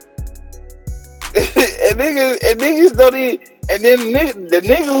player. and niggas don't even. And then the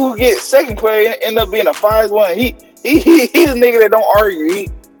nigga who gets second player end up being a 5-1. He's the nigga that don't argue.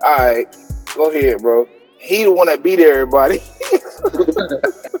 Alright, go ahead, bro. He the one that beat everybody.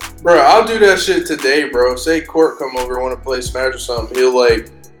 Bro, I'll do that shit today, bro. Say Court come over and want to play Smash or something. He'll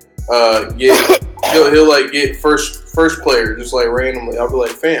like get first player just like randomly. I'll be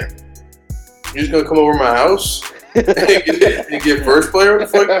like, fam, you just gonna come over my house and get first player?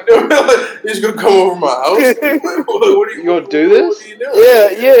 What the fuck you doing? Like, you just gonna come over my house? What are you gonna do this?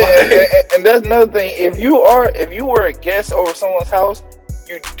 Yeah. And that's another thing. If you were a guest over someone's house,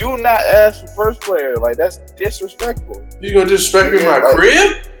 you do not ask for first player. Like, that's disrespectful. You gonna disrespect me in my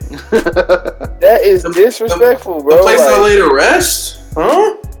crib? That is disrespectful, bro. The place I lay to rest?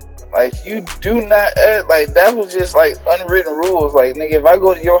 Huh? Like, you do not ask. Like, that was just like unwritten rules. Like, nigga, if I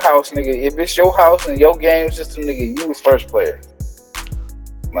go to your house, nigga, if it's your house and your game system, nigga, you was first player.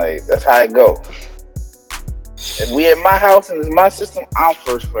 Like, that's how it go. If we at my house and it's my system, I'm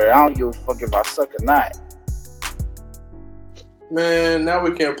first player. I don't give a fuck if I suck or not. Man, now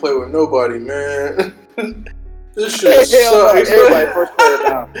we can't play with nobody, man. This shit sucks. Everybody first player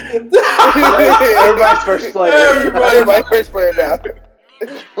now. Everybody's first player. Everybody first player now. You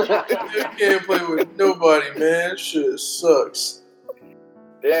can't play with nobody, man. Shit sucks.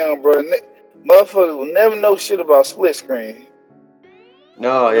 Damn, bro. Motherfuckers will never know shit about split screen.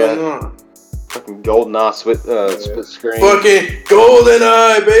 No, yeah. Fucking GoldenEye split screen. Fucking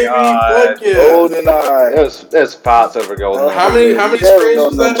GoldenEye, baby. God. Fuck yeah. GoldenEye. There's fights over GoldenEye. How many screens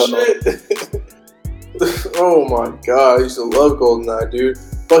was that shit? Oh my god, I used to love GoldenEye, dude.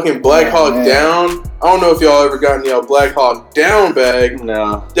 Fucking Black Hawk Down. I don't know if y'all ever gotten y'all Black Hawk Down bag.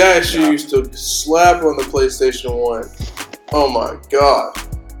 No. That shit used to slap on the PlayStation 1. Oh my god.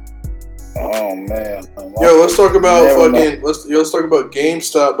 Oh man. Yo, let's talk about let's talk about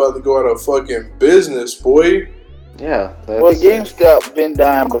GameStop about to go out of fucking business, boy. Yeah. Well, GameStop been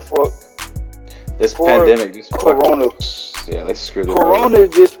dying before. This pandemic just Corona. Yeah, they screwed it. Corona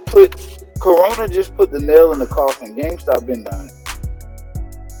just put the nail in the coffin. GameStop been dying.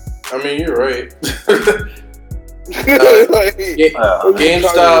 I mean, you're right.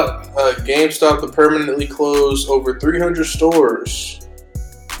 GameStop to permanently close over 300 stores.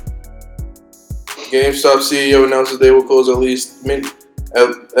 GameStop CEO announces they will close at least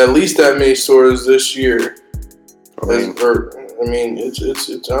that many stores this year. I mean,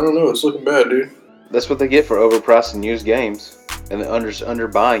 it's I don't know. It's looking bad, dude. That's what they get for overpricing used games and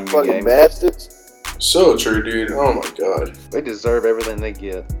underbuying new Fucking games. bastards. So true, dude. Oh my god. They deserve everything they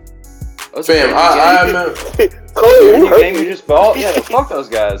get. Fam, I remember. The game you just bought? Yeah, fuck those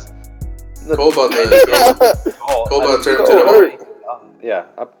guys. Cole about that. Cole about to turn to the Yeah,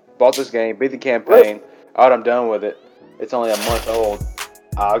 I bought this game, beat the campaign. Alright, I'm done with it. It's only a month old.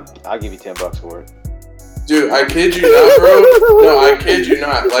 I'll give you $10 for it. Dude, I kid you not, bro. No, I kid you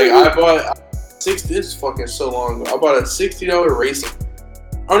not. Like, I bought this is fucking so long ago. I bought a $60 racing.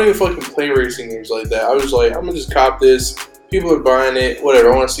 I don't even fucking play racing games like that. I was like, I'm gonna just cop this. People are buying it.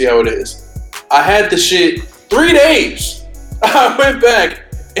 Whatever. I want to see how it is. I had the shit 3 days. I went back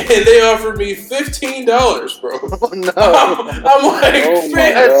and they offered me $15, bro. Oh no! I'm like,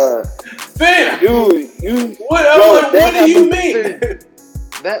 fam, dude, what do you mean?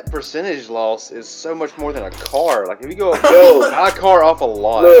 That percentage loss is so much more than a car. Like if you go buy a car off a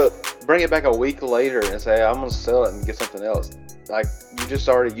lot, bring it back a week later and say I'm gonna sell it and get something else. Like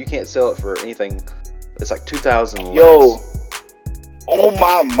you can't sell it for anything. It's like 2,000 less. Yo, oh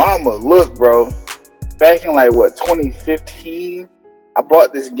my mama, look, bro. Back in like 2015, I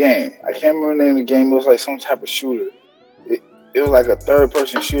bought this game. I can't remember the name of the game. It was like some type of shooter. It was like a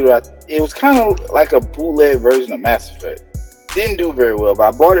third-person shooter. It was kind of like a bootleg version of Mass Effect. Didn't do very well,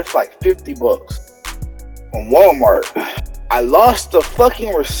 but I bought it for like $50 from Walmart. I lost the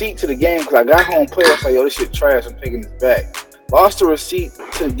fucking receipt to the game because I got home, played. I was like, yo, this shit trash. I'm taking this back. Lost the receipt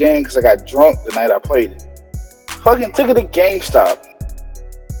to the game because I got drunk the night I played it. Fucking took it to GameStop.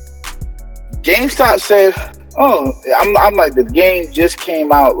 GameStop said, oh, I'm like, the game just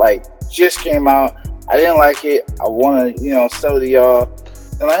came out. I didn't like it. I want to, sell it to y'all.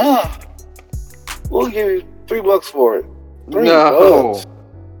 They're like, we'll give you $3 for it. $3.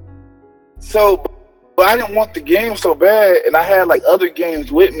 So, but I didn't want the game so bad, and I had like other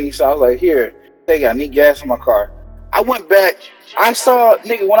games with me, so I was like, here, I need gas in my car. I went back. I saw,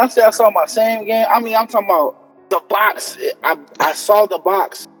 when I say I saw my same game, I mean, I'm talking about the box. I saw the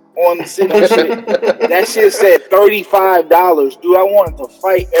box on the city shit. That shit said $35. Dude, I wanted to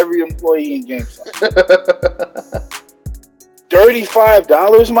fight every employee in GameStop.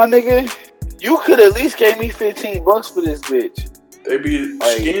 $35, my nigga? You could at least gave me $15 for this bitch. They be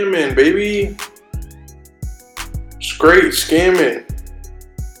scamming, baby. Straight scamming.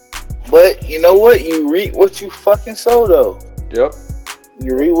 But you know what? You reap what you fucking sow, though. Yep.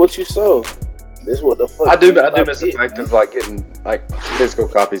 You reap what you sow. This is what the fuck. I do miss the fact of like getting like physical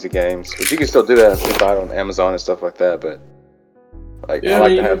copies of games, but you can still do that if you buy it on Amazon and stuff like that. But like, I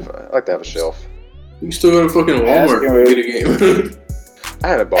like to have a shelf. You can still go to fucking Walmart and get a game. I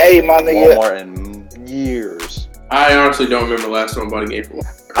haven't bought Walmart in years. I honestly don't remember the last time I bought a game from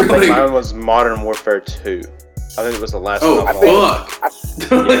Walmart. I think mine was Modern Warfare 2. I think it was the last one I bought. I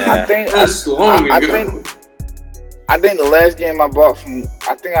think that's long ago. I think the last game I bought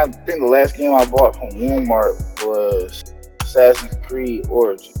from Walmart was Assassin's Creed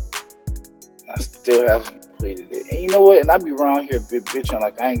Origin. I still haven't completed it. And you know what? And I be around here bitching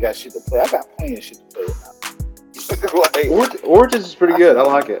like I ain't got shit to play. I got plenty of shit to play now. Origins is pretty good. I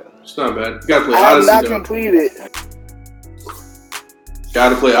like it. It's not bad. You gotta play Odyssey. I have not completed.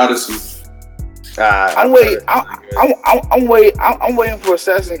 Gotta play Odyssey. I'm waiting for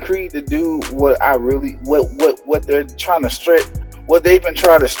Assassin's Creed to do what they're trying to stray, what they've been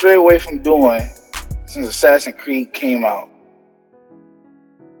trying to stray away from doing since Assassin's Creed came out,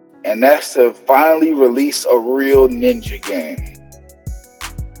 and that's to finally release a real ninja game.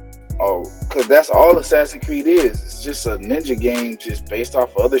 Oh, because that's all Assassin's Creed is. It's just a ninja game, just based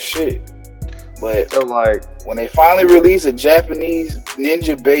off of other shit. But so, like, when they finally release a Japanese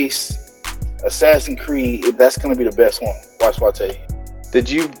ninja-based Assassin's Creed, that's gonna be the best one. Watch what I tell you. Did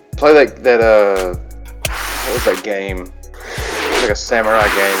you play that what was that game? It was like a samurai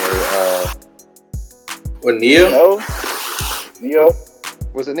game What, Neo? Neo?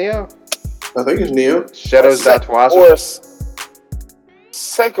 Was it Neo? I think it's Neo. Shadows Die Twice? Or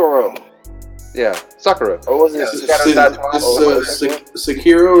Sekiro. Yeah, Sakura. Or was it Shadows Die Twice?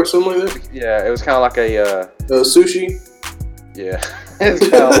 Sekiro or something like that? Yeah, it was kind of like a... sushi? Yeah, it's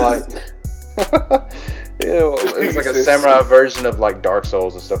kind of like... yeah, it was like a samurai version of like Dark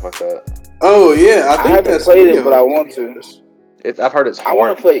Souls and stuff like that. Oh, yeah. I think haven't played it, but I want to. I've heard it's hard. I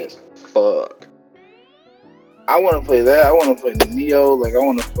want to play... Fuck. I want to play that. I want to play Neo. Like, I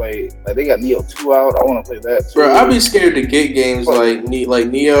want to play... Like, they got Neo 2 out. I want to play that too. Bro, I'd be scared to get games like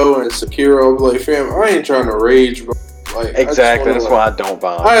Neo and Sekiro. Like, fam, I ain't trying to rage, bro. Like, exactly. That's why I don't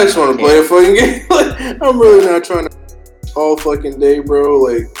buy them. I just want to play a fucking game. Like, I'm really not trying to all fucking day, bro.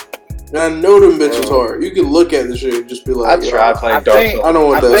 Like, I know them bitches hard. You can look at the shit and just be like, I tried playing Dark Souls. I don't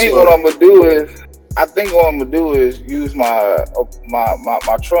want that. I think what I'm gonna do is use my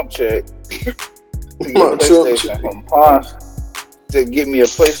Trump check from Pons to get me a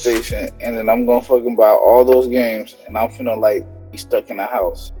PlayStation, and then I'm gonna fucking buy all those games, and I'm finna like be stuck in the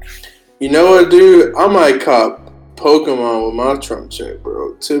house. You know what, dude? I might cop Pokemon with my Trump check,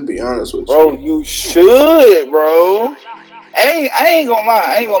 bro. To be honest with you, bro, you should, bro. I ain't gonna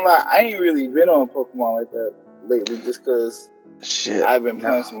lie. I ain't really been on Pokemon like that lately, just cause I've been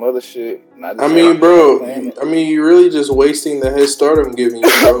playing some other shit. I mean, bro. I mean, you're really just wasting the head start I'm giving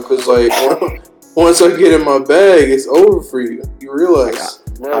you, bro. Cause like once I get in my bag, it's over for you. You realize,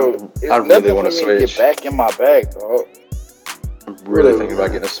 bro? I really want to switch. Get back in my bag, dog. I'm really thinking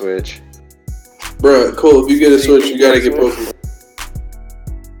about getting a Switch. Bro, Cole, if you get a Switch, you gotta get Pokemon.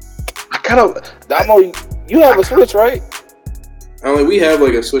 I kind of... Damo, you have a Switch, right? I mean, we have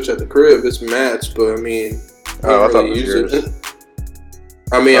like a Switch at the crib. It's Matt's, but I mean, I don't really use it.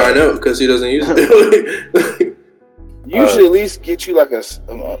 I mean, I know, because he doesn't use it. You should at least get you like a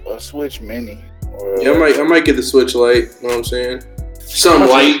Switch Mini. Yeah, I might get the Switch Lite. You know what I'm saying? Some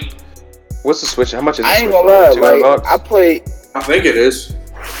light. What's the Switch? How much is it? I ain't gonna lie. Like, I think it is.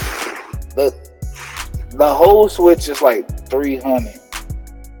 The whole Switch is like $300.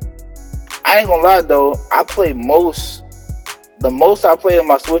 I ain't gonna lie though. The most I play on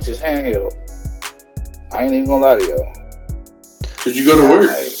my Switch is handheld. I ain't even gonna lie to y'all. Did you go to work?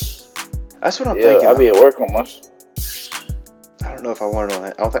 That's what I'm thinking. I'll be at work on my. I don't know if I want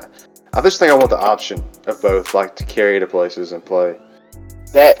to. I just think I want the option of both, like to carry to places and play.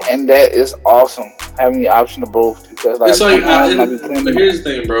 That is awesome, having the option of both, because like, it's like but here's the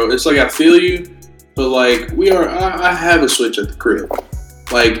thing, bro. It's like I feel you, but like I have a Switch at the crib.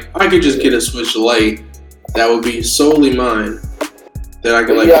 Like I could just get a Switch Lite that would be solely mine, that I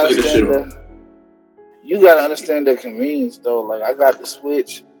could like play the shit on. You gotta understand the convenience though. Like I got the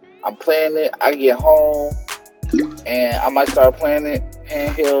Switch, I'm playing it. I get home and I might start playing it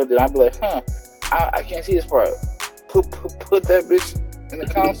handheld, and I'll be like, I can't see this part. Put that bitch in the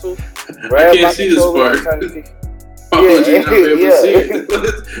console. I can't see this part. Why would you not be able to see it?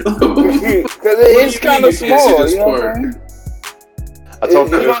 Because it's kind of small, you know what I'm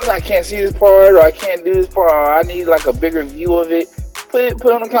saying? I can't see this part, or I can't do this part, or I need like a bigger view of it. Put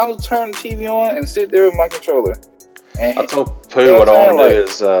on the console, turn the TV on, and sit there with my controller. And I told Pooh what I want to do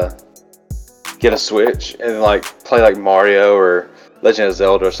is get a Switch and like play like Mario or Legend of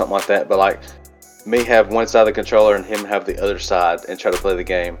Zelda or something like that. But like me have one side of the controller and him have the other side and try to play the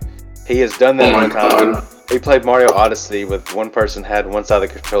game. He has done that one time. He played Mario Odyssey with one person had one side of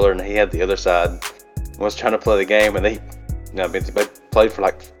the controller and he had the other side. And was trying to play the game, and they played for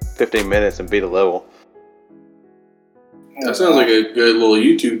like 15 minutes and beat a level. That sounds like a good little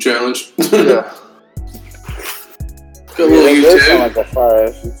YouTube challenge. Yeah. Good little YouTube. That sound like a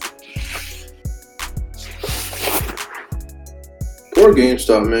fire-ass YouTube. Poor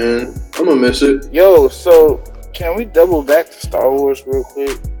GameStop, man. I'm gonna miss it. Yo, so can we double back to Star Wars real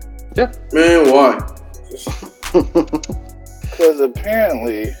quick? Yeah. Man, why? Because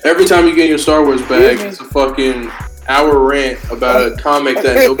apparently... Every time you get your Star Wars bag, it's a fucking hour rant about a comic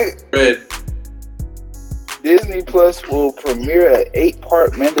that nobody read. Disney Plus will premiere an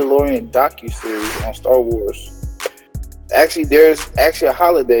 8-part Mandalorian docuseries on Star Wars. Actually, there's a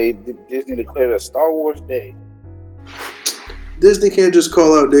holiday. Disney declared a Star Wars Day. Disney can't just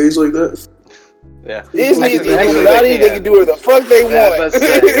call out days like that. Yeah. Disney they can do whatever the fuck they want.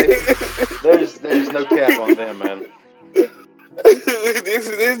 There's no cap on them, man.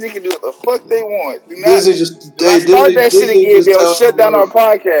 Disney can do what the fuck they want. Disney just start that shit again. They'll shut down our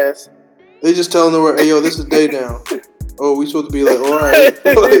podcast. They just telling the world, hey, yo, this is day down. Oh, we supposed to be like, all right.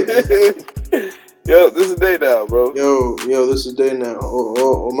 Yo, this is day now, bro. Yo, this is day now.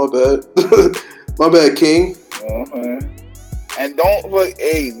 Oh, my bad. My bad, King. And don't look.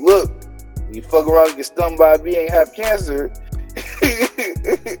 Hey, look. You fuck around and get stung by a bee and have cancer. You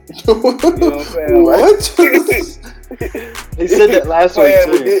know what I'm saying? What? He said that last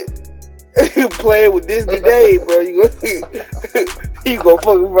week too. Playing with Disney Day, bro. You go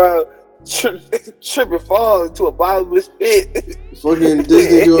fuck around, trip and fall into a bottomless pit. Fucking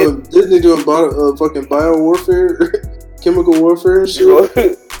Disney doing fucking bio warfare, chemical warfare and shit.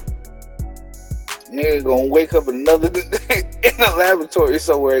 Nigga gonna wake up in a laboratory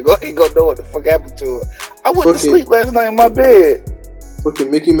somewhere and he gonna know what the fuck happened to her. I went to sleep last night in my bed. Fucking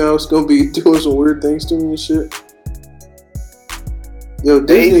Mickey Mouse gonna be doing some weird things to me and shit. Yo,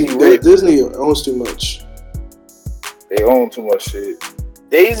 Disney owns too much. They own too much shit.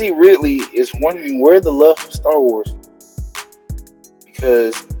 Daisy Ridley is wondering where the love for Star Wars.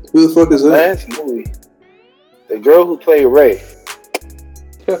 Because who the fuck is that? Last movie, the girl who played Rey.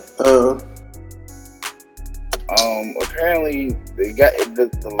 Apparently they got the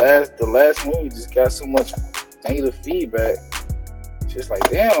last movie just got so much negative feedback. Just like,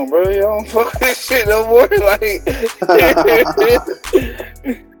 damn, bro, you don't fuck this shit no more. Like,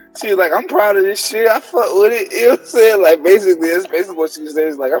 she's like, I'm proud of this shit. I fuck with it. You know what I'm saying? Like, that's basically what she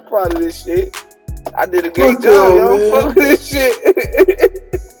says. Like, I'm proud of this shit. I did a good job. Y'all fuck with this shit.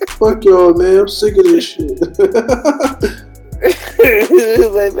 Fuck y'all, man. I'm sick of this shit.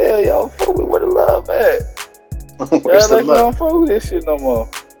 Like, man, y'all fuck with where the love at. Where's the love? Don't fuck with this shit no more.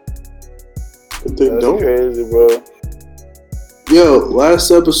 That's crazy, bro. Yo,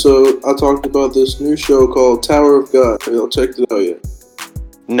 last episode I talked about this new show called Tower of God. Have y'all checked it out yet?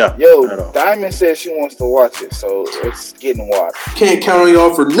 No. Yo, Diamond says she wants to watch it, so it's getting watched. Can't count on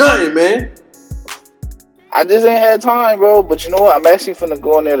y'all for nothing, man. I just ain't had time, bro. But you know what? I'm actually finna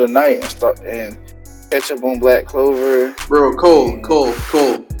go in there tonight and start and catch up on Black Clover. Bro, Cole.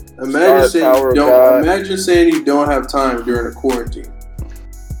 Imagine saying you don't have time during a quarantine.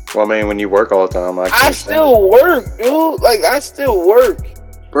 Well, I mean, when you work all the time, I still work, dude. Like, I still work.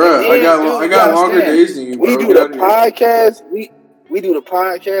 Bro, I got longer days than you, bro. We do the podcast. We do the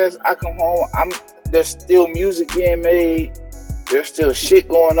podcast. I come home. There's still music being made. There's still shit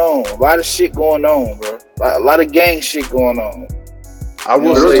going on. A lot of shit going on, bro. A lot of gang shit going on. I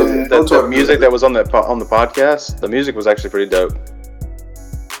will say that the music that was on the podcast, the music was actually pretty dope.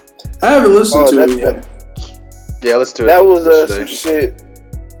 I haven't listened to it yet. Yeah, let's do it. That was some shit.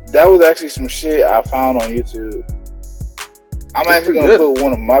 That was actually some shit I found on YouTube. I'm actually gonna put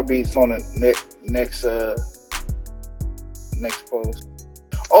one of my beats on the next post.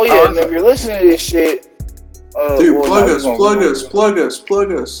 Oh yeah, and if you're listening to this shit, dude, plug us,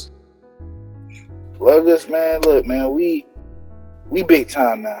 man. Look, man, we big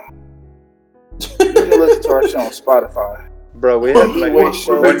time now. You can listen to our show on Spotify. Bro, we have like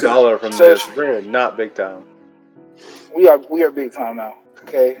 $1 from this. We're not big time. We are big time now.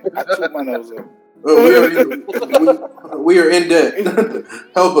 Okay, I took my nose up. We are in debt.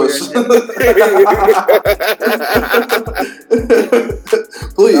 Help us,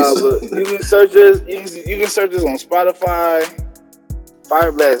 please. You can search us. You can search us on Spotify,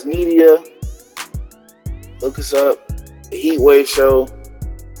 Fireblast Media. Look us up, the Heatwave Show,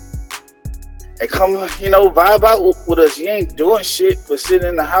 and come, vibe out with us. You ain't doing shit but sitting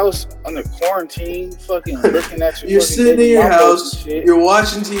in the house under quarantine, fucking looking at your. You're sitting in your house. You're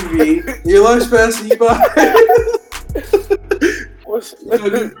watching TV. Your life's passing you by.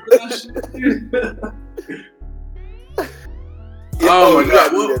 Oh my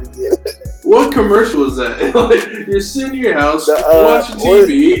god! What commercial is that? Like, you're sitting in your house, watching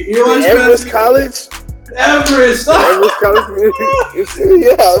TV. Your life's Everest College. Everest College. You're sitting in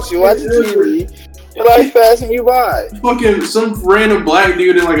your house. You're watching TV. Your life passing you by. Fucking some random black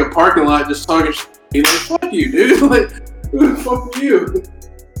dude in like a parking lot just talking shit. Like, fuck you, dude. Like, who the fuck are you?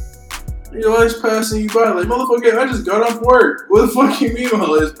 Your life's passing you by. Like, motherfucker, I just got off work. What the fuck you mean my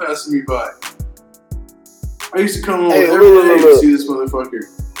life's passing me by? I used to come home every day to see this motherfucker.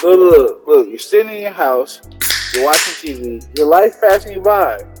 Look, you're sitting in your house, you're watching TV, your life passing you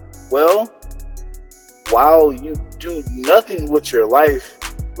by. Well, while you do nothing with your life,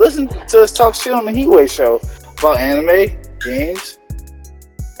 listen to us talk shit on the Heatwave Show about anime, games,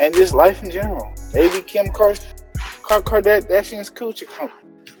 and just life in general. Maybe Kim Kardashian's coochie come.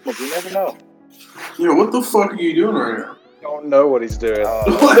 But you never know. Yo, what the fuck are you doing right now? Don't know what he's doing.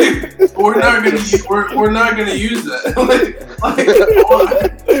 We're not gonna use that.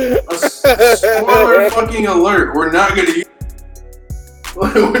 A spoiler fucking alert. We're not gonna use.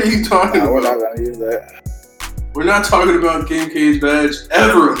 What are you talking about? We're not gonna use that. We're not talking about Kim K's badge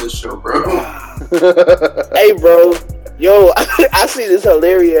ever on this show, bro. Hey, bro. Yo, I see this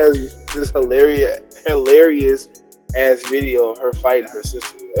hilarious ass video of her fighting her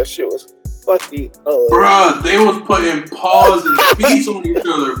sister. That shit was fucking Bruh, they was putting paws and feet on each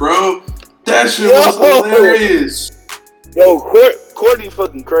other, bro. That shit was hilarious. Yo, Courtney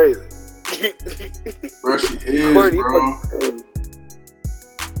fucking crazy. Bro, she is, Courtney bro. crazy.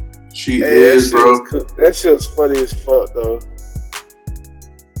 She is, bro. That shit's funny as fuck, though.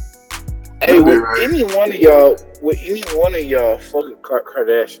 Hey, would any one of y'all fucking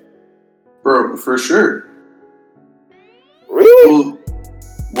Kardashian? Bro, for sure. Really? Well,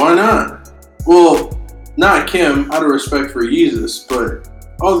 why not? Well, not Kim, out of respect for Yeezus, but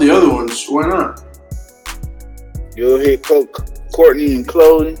all the other ones, why not? You'll hit Courtney and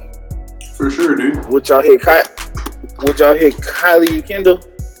Chloe? For sure, dude. Would y'all hit Kylie and Kendall?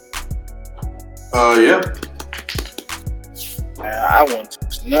 Yeah. Man, I want to.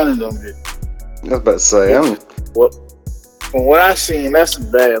 None of them did. I was about to say, From what I seen, that's some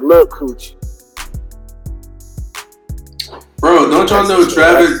bad luck, coochie. Bro, don't y'all know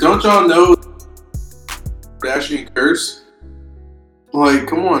Travis? Don't y'all know Kardashian curse? Like,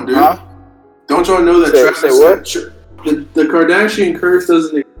 come on, dude. Huh? Don't y'all know that Say what? The Kardashian curse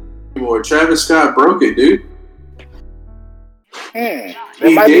doesn't exist anymore. Travis Scott broke it, dude. There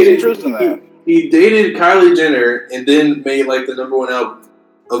might be some truth in that. He dated Kylie Jenner and then made like the #1 album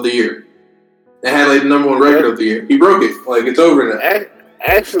of the year. And had like the #1 record of the year. He broke it. Like, it's over now.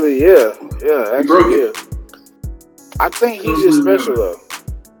 Actually, yeah. He broke it. I think he's just special though.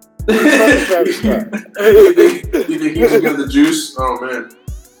 Travis Scott. You think he just got the juice? Oh man.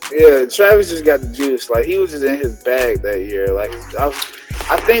 Yeah, Travis just got the juice. Like, he was just in his bag that year. Like, I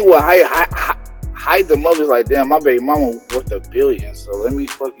think what hyped them up is like, damn, my baby mama worth $1 billion. So let me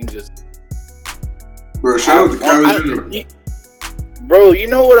fucking just. Bro, shout out to Kylie Jenner. Bro, you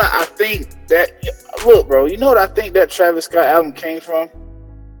know what I think that. Look, bro, you know what I think that Travis Scott album came from?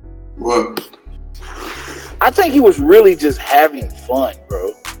 What? I think he was really just having fun,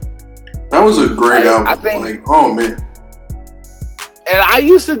 bro. That was a great album. I think, like, oh man. And I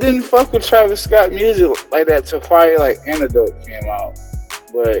used to didn't fuck with Travis Scott music like that till probably like Antidote came out.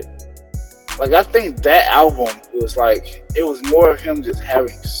 But like, I think that album was like, it was more of him just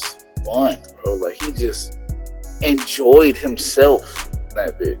having fun, bro. Like, he just enjoyed himself,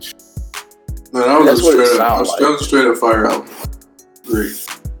 that bitch. No, that was a straight up fire album. Great.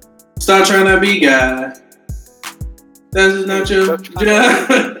 Stop trying to be guy. That's not your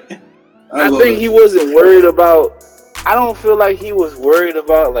job. I think he wasn't worried about. I don't feel like he was worried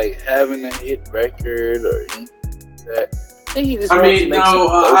about like having a hit record or anything like that. I think he just.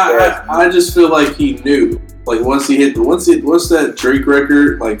 I just feel like he knew. Like, once that Drake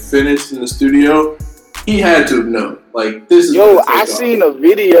record like finished in the studio, he had to have known. Like, this is. I've seen the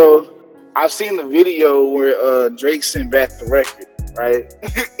video where Drake sent back the record, right?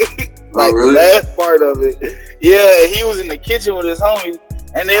 Like, really? Last part of it. Yeah, he was in the kitchen with his homies,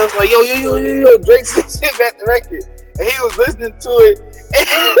 and they was like, yo, Drake sent back the record. And he was listening to it, and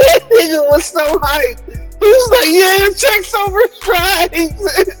that nigga was so hyped. He was like, yeah, checks over strikes.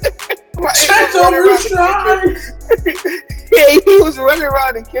 Checks over strikes. Yeah, he was running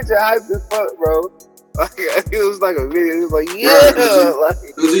around the kitchen hyped as fuck, bro. Like, it was like a video. He was like, yeah.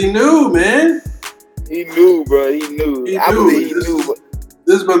 Because he knew, man. He knew, bro. He knew. I believe he knew.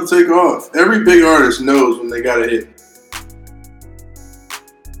 This is about to take off. Every big artist knows when they got a hit.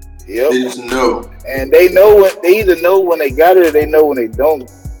 Yep. They just know. And they either know when they got it or they know when they don't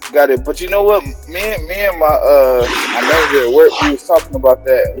got it. But you know what? Me and my manager at work, we was talking about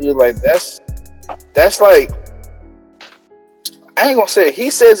that. We were like, that's like, I ain't gonna say it. He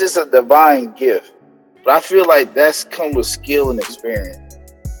says it's a divine gift, but I feel like that's come with skill and experience.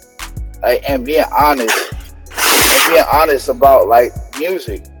 Like, and being honest about like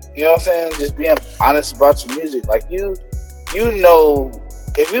music. You know what I'm saying? Just being honest about your music. Like, you know,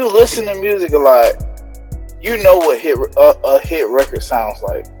 if you listen to music a lot, you know what a hit record sounds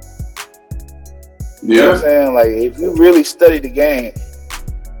like. You know what I'm saying? Like, if you really study the game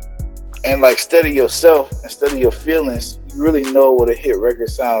and like study yourself and study your feelings, you really know what a hit record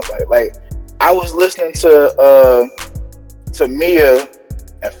sounds like. Like, I was listening to Mia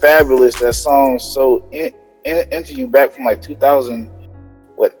and Fabulous, that song So Into You, back from like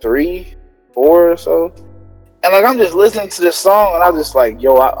 2003, 4 or so. And like, I'm just listening to this song and I'm just like,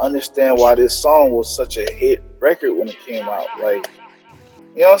 yo, I understand why this song was such a hit record when it came out. Like,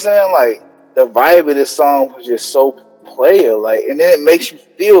 you know what I'm saying? Like, the vibe of this song was just so player, like, and then it makes you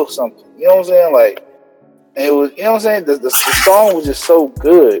feel something. You know what I'm saying? Like, and it was, you know what I'm saying? The song was just so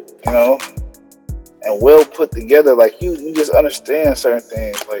good, you know? and well put together. Like you just understand certain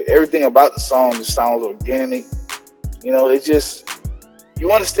things. Like everything about the song just sounds organic. You know, it just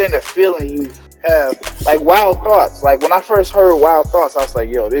you understand the feeling you have. Like Wild Thoughts. Like when I first heard Wild Thoughts, I was like,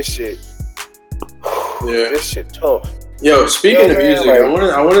 yo, this shit. Yeah. This shit tough. Yo, speaking of music, like,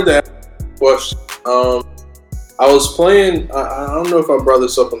 I wanted to ask a question. I was playing. I don't know if I brought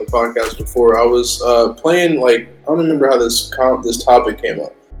this up on the podcast before. I was playing like I don't remember how this topic came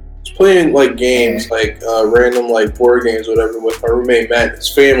up. I was playing like games, like random like board games, whatever, with my roommate Matt and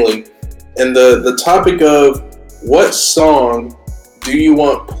his family, and the topic of what song do you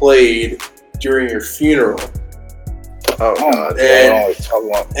want played during your funeral? Oh God! And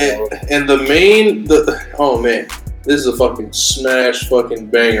oh man, this is a fucking smash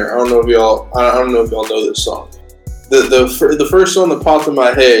fucking banger. I don't know if y'all know this song. The first song that popped in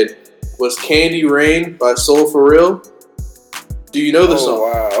my head was "Candy Rain" by Soul For Real. Do you know the song?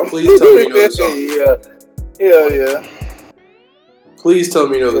 Wow. Please tell me you know the song. Yeah. Please tell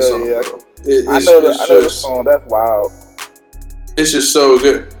me you know the song. Yeah. Bro. I know the song. That's wild. It's just so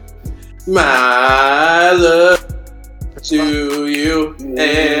good. My love. Do you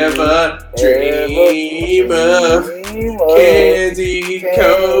ever dream of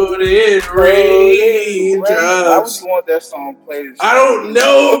candy-coated raindrops? Why would you want that song played? I don't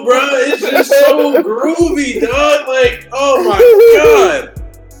know, bro. It's just so groovy, dog. Like, oh my God.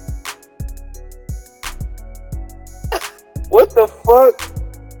 What the fuck?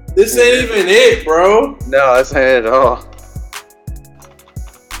 This ain't even it, bro. No, that's ain't it at all.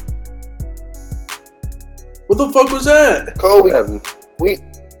 What the fuck was that? Kobe, we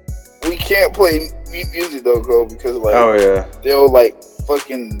can't play music though, Kobe, because like they'll like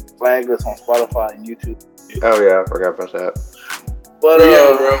fucking flag us on Spotify and YouTube. Oh yeah, I forgot about that. But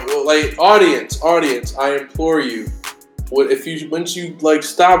yeah, bro. Well, like audience, I implore you, once you like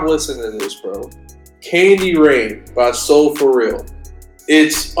stop listening to this, bro. Candy Rain by Soul For Real.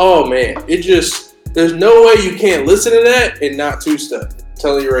 It's it just there's no way you can't listen to that and not two-step.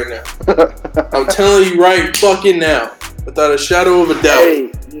 Telling you right now. I'm telling you right fucking now. Without a shadow of a doubt.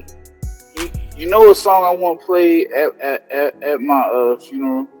 Hey, you know what song I want played at my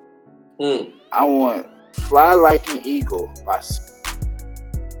funeral? I want Fly Like an Eagle by Seal?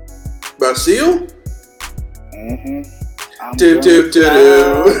 Mm-hmm.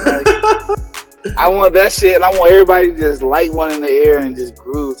 I want that shit, and I want everybody to just light one in the air and just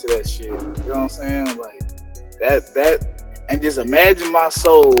groove to that shit. You know what I'm saying? Like that. And just imagine my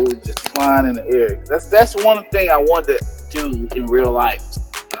soul just flying in the air. That's one thing I want to do in real life.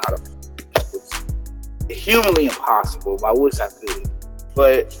 It's humanly impossible, but I wish I could.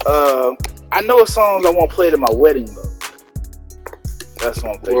 But I know songs I want played at my wedding, though. That's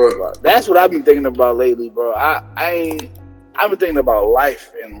what I'm thinking about. That's what I've been thinking about lately, bro. I've been thinking about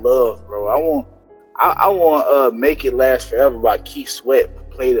life and love, bro. I want Make It Last Forever by Keith Sweat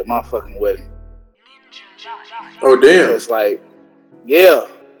played at my fucking wedding. Oh damn! It's like, yeah,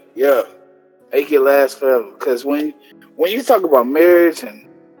 make it last forever. Because when you talk about marriage and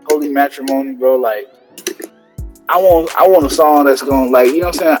holy matrimony, bro, like, I want a song that's gonna, like, you know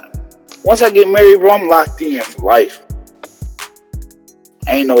what I'm saying? Once I get married, bro, I'm locked in for life.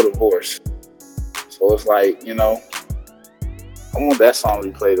 Ain't no divorce. So it's like, you know, I want that song to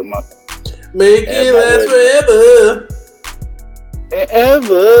be played a month. Make it last forever and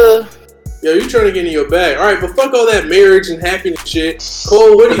ever. Yo, you trying to get in your bag. All right, but fuck all that marriage and happiness shit.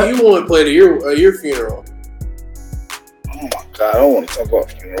 Cole, what do you want to play to your funeral? Oh my God, I don't want to talk about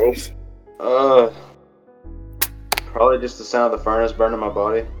funerals. Probably just the sound of the furnace burning my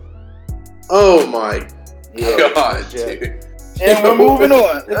body. Oh my God, dude. And we're moving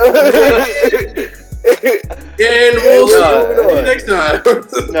on. And we'll see you next time.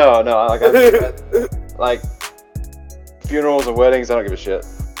 No, like funerals and weddings, I don't give a shit.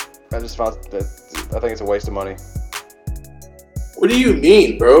 I just found that I think it's a waste of money. What do you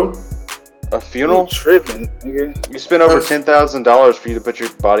mean, bro? A funeral? Tripping, nigga. You spend over $10,000 for you to put your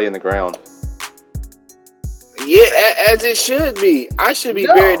body in the ground. Yeah, as it should be. I should be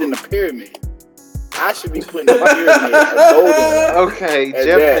buried in a pyramid. I should be putting a pyramid, a golden. Okay,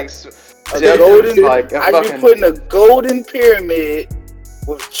 Jeff thinks I should be putting a golden pyramid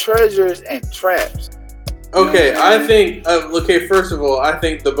with treasures and traps. Okay, I think. First of all, I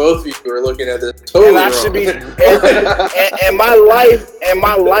think the both of you are looking at this totally and I wrong. should be, and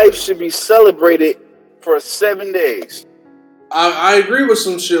my life should be celebrated for 7 days. I agree with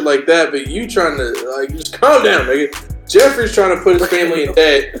some shit like that, but you trying to just calm down, nigga. Jeffrey's trying to put his family in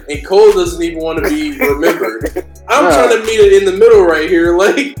debt, and Cole doesn't even want to be remembered. I'm trying to meet it in the middle right here.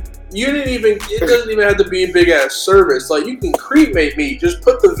 Like, you didn't even. It doesn't even have to be a big ass service. Like you can cremate me. Just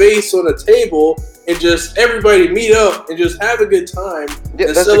put the vase on a table and just everybody meet up and just have a good time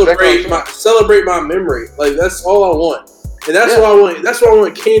and celebrate my memory. Like that's all I want, and that's why I want. That's why I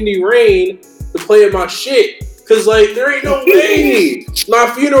want Candy Rain to play at my shit. Cause like there ain't no way my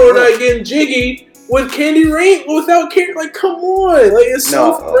funeral not getting jiggy with Candy Rain without Candy. Like come on, like it's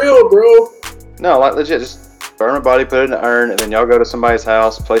so for real, bro. No, like legit, just burn my body, put it in an urn, and then y'all go to somebody's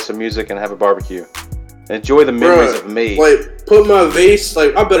house, play some music, and have a barbecue. And enjoy the memories of me. Like put my vase.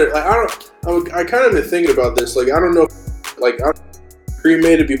 Like I better. Like I kind of been thinking about this. Like I don't know. Like I'm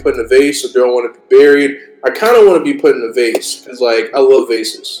cremated, be put in a vase, or do I want to be buried? I kind of want to be put in a vase because like I love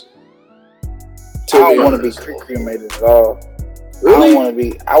vases. I don't want to be cremated at all. Really? I don't want to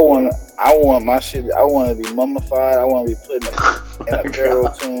be. I want my shit. I want to be mummified. I want to be put in a burial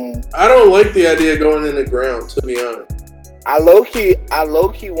tomb. I don't like the idea of going in the ground. To be honest, I low key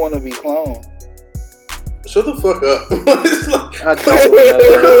want to be cloned. Shut the fuck up.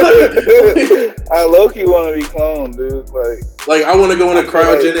 I low key want to be cloned, dude. Like I want to go in a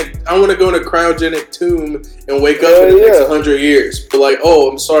cryogenic. I want to go in a cryogenic tomb and wake up in the next 100 years. But like, oh,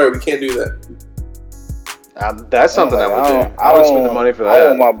 I'm sorry, we can't do that. That's something I would do. I would spend the money for that. I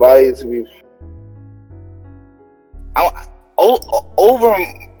want my body to be. Over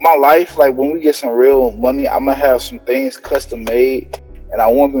my life, like when we get some real money, I'm gonna have some things custom made, and I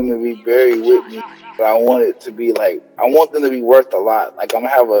want them to be buried with me. But I want it to be like, I want them to be worth a lot. Like I'm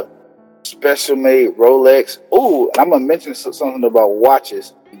gonna have a special made Rolex. Ooh, and I'm gonna mention something about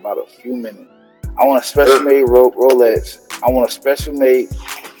watches in about a few minutes. I want a special made Rolex. I want a special made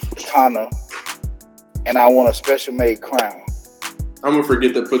katana. And I want a special made crown. I'm gonna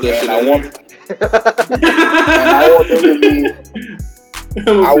forget to put that shit in. And I want them to be.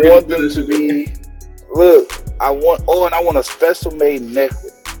 I want them to be. Look, and I want a special made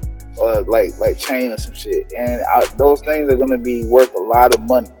necklace, like chain or some shit. And those things are gonna be worth a lot of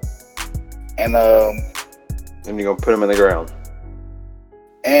money. And you're gonna put them in the ground.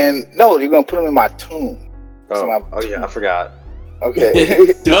 And no, you're gonna put them in my tomb. Yeah, I forgot.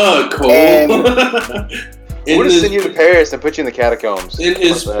 Okay. Duh, Cole. We'll just send you to Paris and put you in the catacombs. In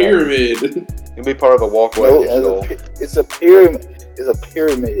his pyramid. You'll be part of the walkway. No, it's a pyramid. It's a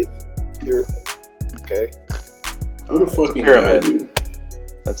pyramid. Okay. What a fucking pyramid, dude.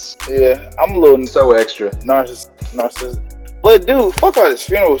 That's I'm a little so extra. Narcissist. But dude, fuck all this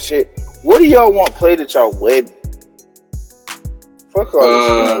funeral shit. What do y'all want played at y'all wedding? Fuck all this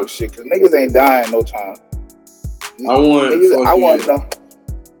funeral shit, cause niggas ain't dying no time. I'll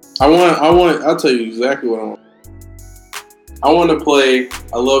tell you exactly what I want. I want to play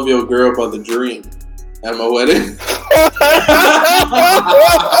I Love Your Girl by The Dream at my wedding.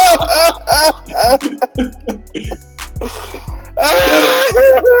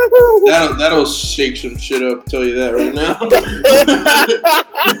 that'll shake some shit up, tell you that right now.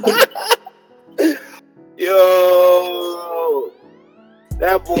 Yo,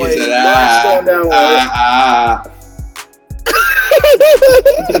 that boy is on that one.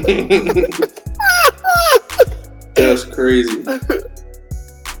 That's crazy.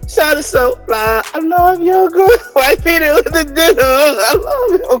 Shout it so fly. I love your girl. I beat it with the dinner. I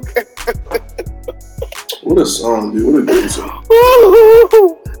love it. Okay. What a song, dude. What a good song.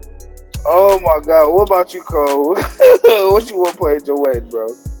 Oh my God. What about you, Cole? What you want to play at your wedding, bro?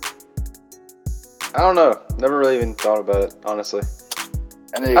 I don't know. Never really even thought about it, honestly.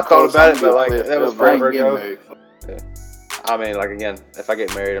 I thought about it, but like that was forever ago. Yeah. I mean, like again, if I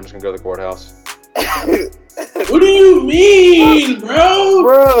get married, I'm just gonna go to the courthouse. What do you mean, bro?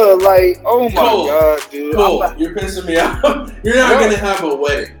 Bro, like, oh my God, dude. Cole, you're pissing me off. You're not gonna have a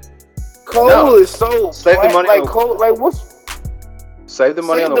wedding. Cole is so save the money. Like Cole, like what's? Save the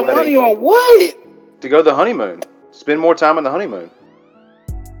money on the wedding. Money on what? To go to the honeymoon. Spend more time on the honeymoon.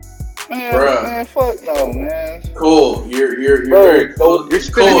 Man, fuck no, man. Cole, you're very cool. You're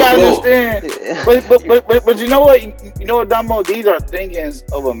Cole. Understand. But you know what? You know what, Damo? These are thinkings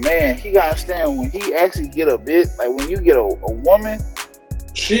of a man. He gotta understand when he actually get a bit, like when you get a woman.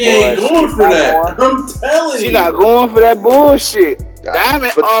 She ain't going for that. I'm telling you. She not going for that bullshit.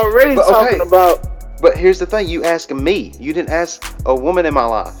 Diamond already talking about. But here's the thing: you asking me. You didn't ask a woman in my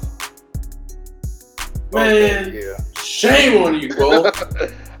life. Man, shame on you, Cole.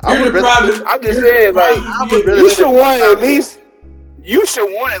 I'm just saying, like, you should want at least. You should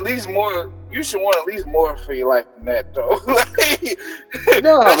want at least more. You should want at least more for your life than that, though.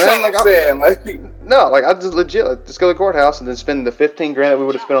 No, man. Like I'm saying, I just legit just go to the courthouse and then spend the $15,000 that we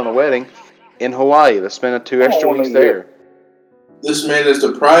would have spent on the wedding in Hawaii. Let's spend 2 extra weeks there. This man is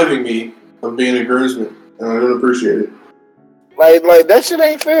depriving me of being a groomsman, and I don't appreciate it. Like that shit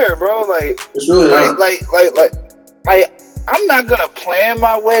ain't fair, bro. Like It's really not. Like I'm not gonna plan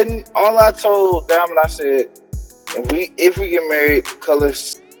my wedding. All I told Diamond, I said, if we get married, the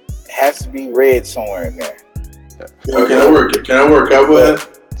colors has to be red somewhere in there. Yeah, can I work it? Can I work out with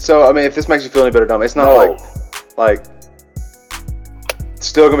that? So I mean, if this makes you feel any better, Dom, it's not like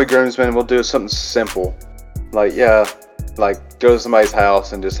still gonna be groomsmen. We'll do something simple, like go to somebody's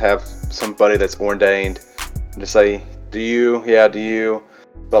house and just have somebody that's ordained and just say, do you? Yeah, do you?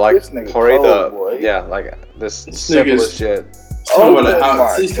 But like hurry up, like this simple as shit. He's talking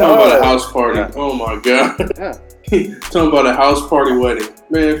about a house party. Yeah. Oh my god. Yeah. Talking about a house party wedding.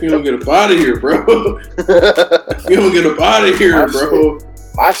 Man, if you don't get up out of here, bro. If you don't get up out of here, bro.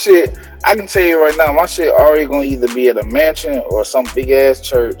 My shit, I can tell you right now, my shit already gonna either be at a mansion or some big ass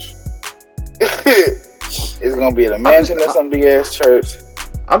church. It's gonna be at a mansion or some big ass church.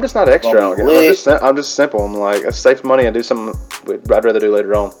 I'm just not extra on it. I'm just simple. I'm like, I save money and do something I'd rather do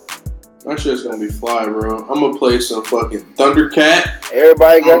later on. My shit's gonna be fly, bro. I'm gonna play some fucking Thundercat.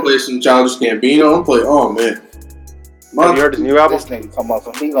 Everybody I'm gonna play some Childish Gambino. I'm gonna play, oh man. Have you heard his new album? This nigga come up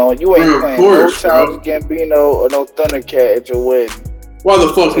and you ain't playing no Childish Gambino or no Thundercat at your wedding. Why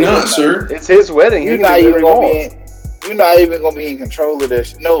the fuck not, sir? It's his wedding. You're not even gonna be in control of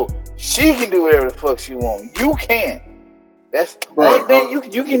this. No, she can do whatever the fuck she want. You can't. That's the only thing you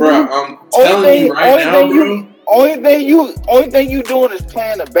can do. I'm telling you right now, bro. Only thing you doing is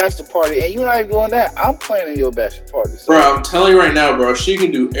planning a bachelor party, and you're not even doing that. I'm planning your bachelor party. So. Bro, I'm telling you right now, bro. She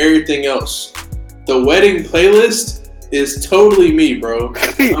can do everything else. The wedding playlist is totally me, bro. No,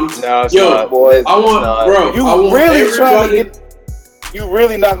 it's not. Boy, I want everybody. You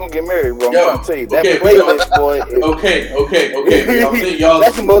really not gonna get married, bro. I'm trying to tell you that playlist, boy. Okay.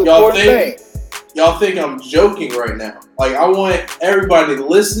 That's the most important thing. Y'all think I'm joking right now? Like, I want everybody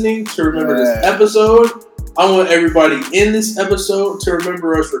listening to remember this episode. I want everybody in this episode to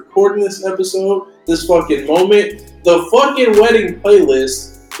remember us recording this episode, this fucking moment. The fucking wedding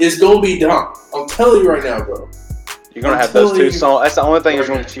playlist is gonna be dumb. I'm telling you right now, bro. You're gonna have those two songs. That's the only thing you're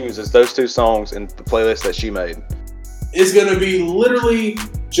gonna choose is those two songs in the playlist that she made. It's gonna be literally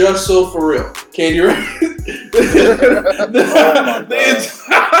Just So For Real. Candy Rain.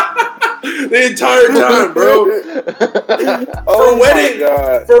 The entire time, bro.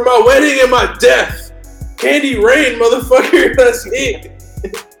 For my wedding and my death. Candy Rain, motherfucker. That's it.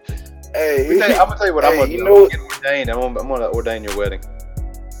 Hey, I'm gonna tell you what I'm gonna do. I'm gonna get ordained. I'm gonna ordain your wedding.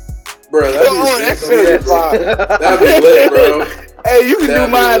 Bro, that'd be lit, bro. Hey, you can do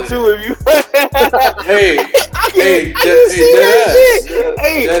mine too if you. Hey,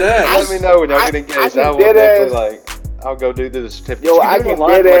 deadass. Let me know when y'all get engaged. I will definitely I'll go do this certificate. Yo, I can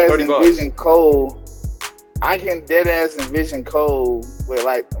deadass envision Cole. I can deadass envision Cole with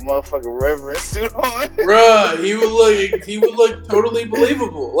like a motherfucking reverend suit on. Bruh, he would look totally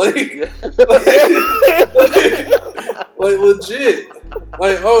believable. Like legit.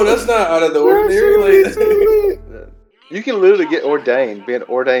 Like, oh, that's not out of the ordinary. Like, you can literally get ordained, being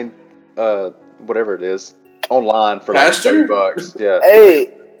ordained, whatever it is, online for Pastor? like $30. Yeah.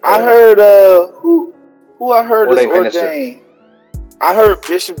 Hey, I heard who I heard is ordained. I heard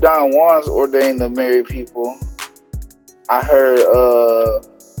Bishop Don Juan's ordained to marry people. I heard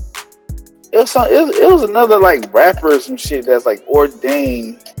it was another like rapper or some shit that's like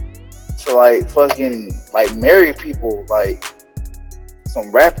ordained to like fucking like marry people, like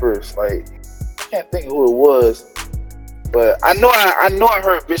some rappers. Like I can't think of who it was, but I know I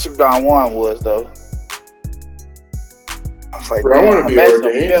heard Bishop Don Juan was though. I was like, bro, I want to be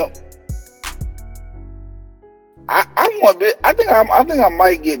ordained. I want. I think I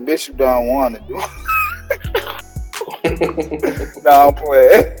might get Bishop Don Juan to do it. Nah, I'm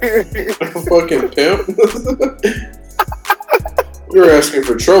playing. Fucking pimp. You're asking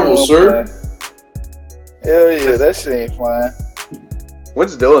for trouble, sir. Hell yeah, that shit ain't flying.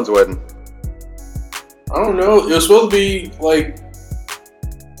 When's Dylan's wedding? I don't know. It was supposed to be like,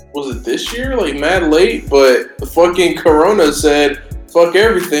 was it this year? Like mad late, but the fucking Corona said fuck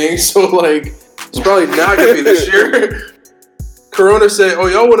everything. So like, it's probably not gonna be this year. Corona said, "Oh,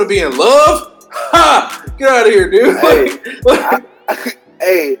 y'all want to be in love? Ha! Get out of here, dude."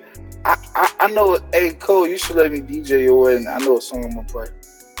 Hey, I know. Hey, Cole, you should let me DJ your wedding. I know a song I'm gonna play.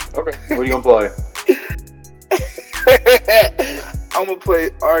 Okay, what are you gonna play? I'm gonna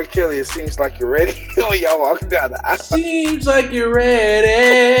play R. Kelly. It seems like you're ready. When y'all walking down the aisle. Seems like you're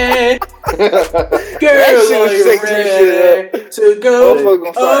ready, girl. Are you ready to go? Motherfuckers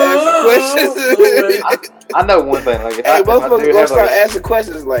gonna start asking questions. I know one thing. Like, motherfuckers gonna start asking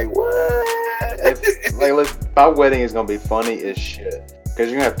questions. Like, what? My wedding is gonna be funny as shit because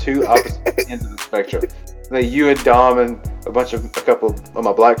you're gonna have two opposite ends of the spectrum. then you and Dom and a couple of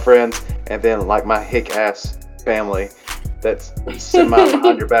my black friends, and then like my hick ass family that's semi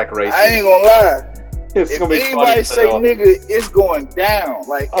behind your back racing. I ain't gonna lie. It's if gonna be anybody say nigga, it's going down.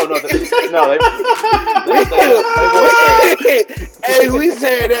 Like, oh no, they hey, we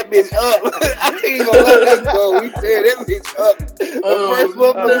tear that bitch up. I ain't gonna let us go. We tear that bitch up. The first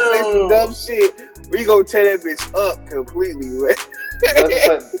motherfucker say some dumb shit, we gonna tear that bitch up completely.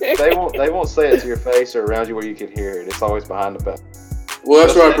 They won't say it to your face or around you where you can hear it. It's always behind the back. Well,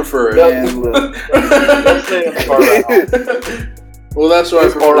 that's why I prefer it. Well, that's why I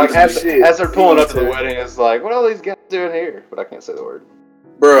prefer it. Like as they're pulling up to the wedding, it's like, what are all these guys doing here? But I can't say the word.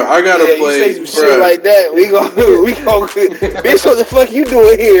 Bro, I gotta play. You say some shit like that, we gonna bitch, what the fuck you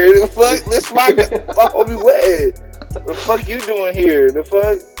doing here? The fuck, let's my homie wedding. The fuck you doing here? The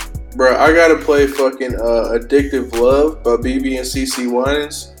fuck. Bro, I gotta play fucking Addictive Love by BB and CC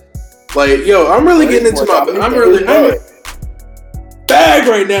Winans. Like, yo, I'm really getting into I'm bag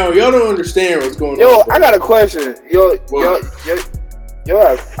right now. Y'all don't understand what's going on. Yo, I got a question. I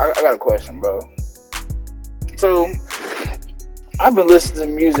got a question, bro. So, I've been listening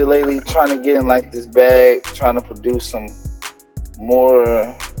to music lately, trying to get in like this bag, trying to produce some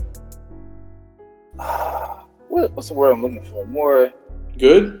more. What's the word I'm looking for? More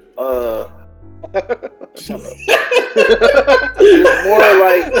good. Shut up. It's more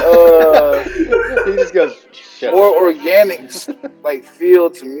like he just goes more organic, like feel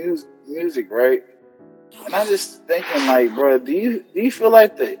to music, right? And I'm just thinking, like, bro, do you feel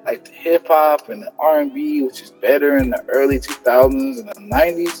like the hip hop and the R&B, which is better in the early 2000s and the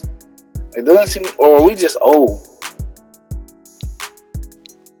 90s, it doesn't seem, or are we just old?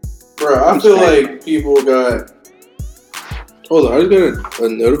 Bro, I feel like people got. Hold on, I just got a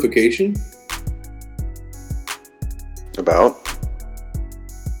notification. About?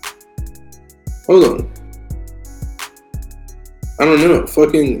 Hold on. I don't know.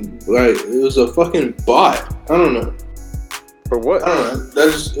 Fucking, like, it was a fucking bot. I don't know. For what? I don't know. It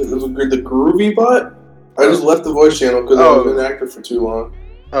was the Groovy bot. I just left the voice channel because I've been active for too long.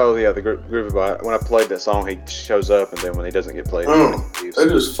 Oh, yeah, the Groovy bot. When I played that song, he shows up, and then when he doesn't get played, that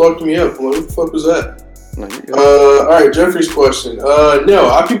just fucked me up. What the fuck was that? No, all right, Jeffrey's question.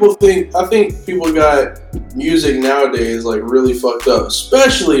 No, I think people got music nowadays like really fucked up,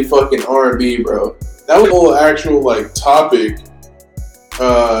 especially fucking R&B, bro. That was a whole actual like topic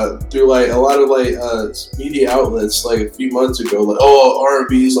through like a lot of like media outlets like a few months ago. Like, oh,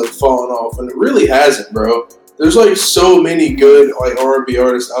 R&B is like falling off, and it really hasn't, bro. There's like so many good like R&B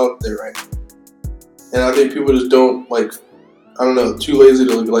artists out there right now, and I think people just don't like. I don't know, too lazy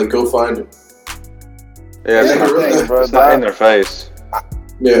to like go find them. Yeah, it's not in their face.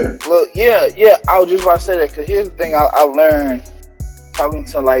 Yeah. Look, yeah. I was just about to say that because here's the thing I learned talking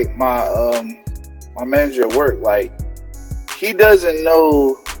to like my manager at work. Like, he doesn't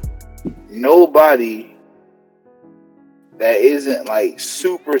know nobody that isn't like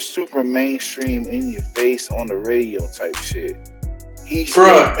super mainstream in your face on the radio type shit. He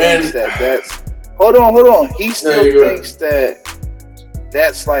still thinks that's. Hold on. He still thinks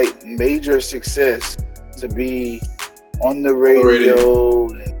that's like major success. To be on the radio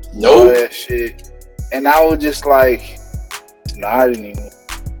and all that shit. And I was just like, not anymore.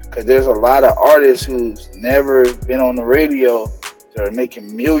 Because there's a lot of artists who's never been on the radio that are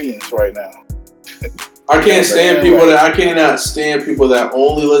making millions right now. I cannot stand people that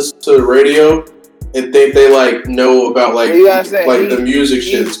only listen to the radio and think they like know about like the music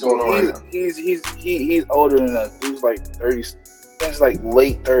shit that's going on right now. He's older than us. He's like 30. He's like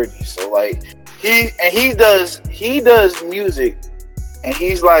late 30s. So like he does music, and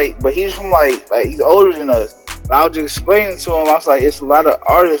he's like, but he's from like he's older than us. But I was just explaining to him, I was like, it's a lot of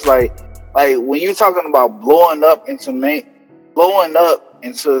artists like when you're talking about blowing up into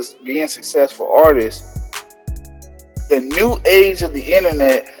being successful artists, the new age of the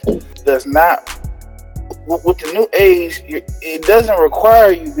internet does not. With the new age, it doesn't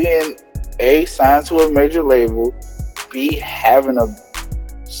require you being signed to a major label, having a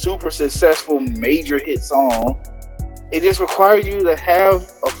super successful major hit song. It just requires you to have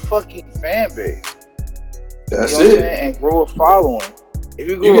a fucking fan base. That's it. And grow a following. If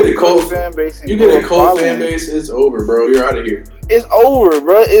you get a cold fan base, it's over, bro. You're out of here. It's over,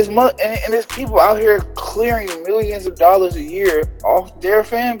 bro. And there's people out here clearing millions of dollars a year off their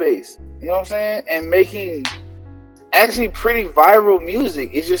fan base. You know what I'm saying? And making actually pretty viral music.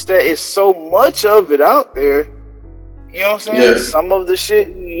 It's just that it's so much of it out there. You know what I'm saying? Yeah. Some of the shit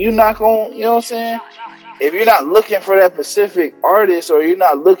you're not going, you know what I'm saying? If you're not looking for that specific artist or you're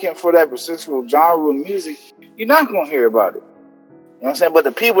not looking for that specific genre of music, you're not going to hear about it. You know what I'm saying? But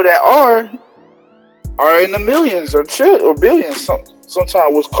the people that are, are in the millions or billions.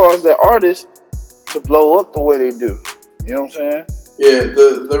 Sometimes which cause that artist to blow up the way they do. You know what I'm saying? Yeah,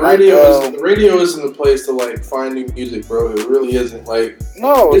 the radio isn't the place to like find new music, bro. It really isn't. Like,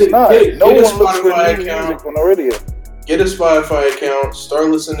 no, it's not. No one looks for new music on the radio. Get a Spotify account. Start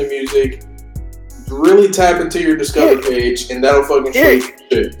listening to music. Really tap into your Discover page, and that'll fucking show you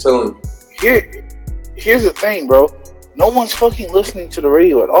shit. Telling you. Here's the thing, bro. No one's fucking listening to the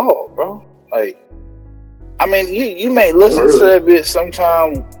radio at all, bro. Like, I mean, you may listen to that bit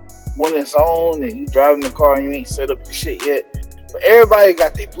sometime when it's on, and you driving the car and you ain't set up your shit yet. But everybody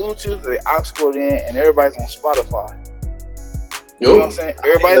got their Bluetooth, their aux cord in, and everybody's on Spotify. You know what I'm saying?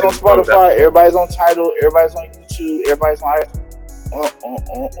 Everybody's on Spotify, everybody's on Tidal, everybody's on YouTube, everybody's on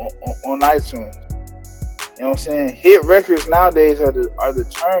iTunes. You know what I'm saying? Hit records nowadays are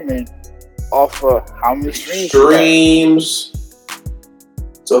determined off of how many streams.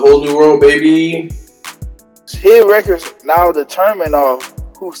 It's a whole new world, baby. Hit records now determine off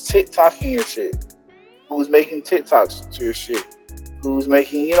who's TikToking your shit, who's making TikToks to your shit, who's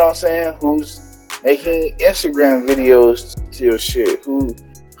making, you know what I'm saying, who's making Instagram videos to your shit,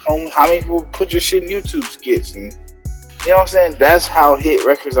 how many people put your shit in YouTube skits, and you know what I'm saying? That's how hit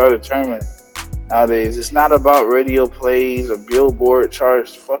records are determined nowadays. It's not about radio plays or Billboard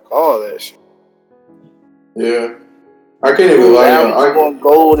charts. Fuck all that shit. Yeah. I can't even lie. I'm going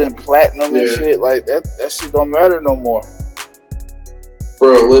gold and platinum and shit like that. That shit don't matter no more.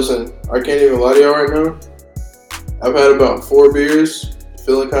 Bro, listen. I can't even lie to y'all right now. I've had about 4 beers.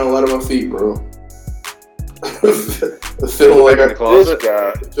 Feeling kind of light on my feet, bro. Feeling like I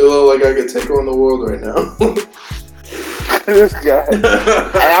could take on the world right now. This guy. And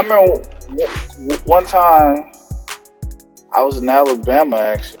I remember one time I was in Alabama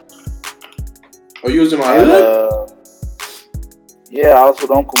actually. Oh, you was in Miami? Yeah, I was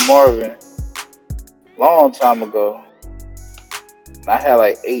with Uncle Marvin. Long time ago. And I had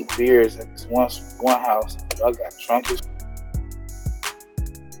like 8 beers at this one house. I got drunk as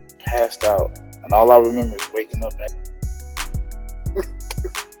passed out. And all I remember is waking up at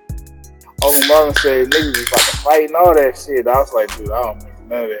Uncle Marvin said niggas was about to fight and all that shit. I was like, dude, I don't remember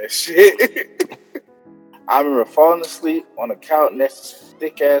none of that shit. I remember falling asleep on the couch next to this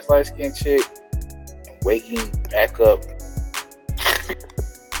thick ass light skinned chick and waking back up.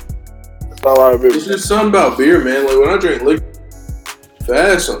 That's all I remember. It's just something about beer, man. Like when I drink liquor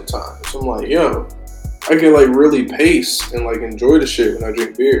fast sometimes, I'm like, yo, I can like really pace and like enjoy the shit when I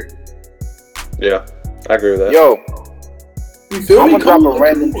drink beer. Yeah, I agree with that. Yo, you feel me? I'm gonna drop a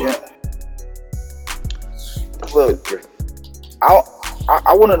random gem. Look, I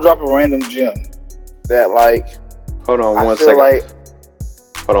want to drop a random gem that like. Hold on one second.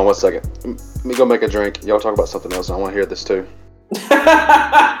 Hold on 1 second. Let me go make a drink. Y'all talk about something else. I want to hear this too.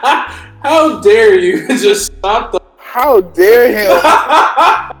 How dare you just stop the... How dare him?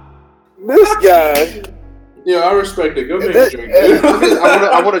 This guy. Yeah, I respect it. Go make a drink.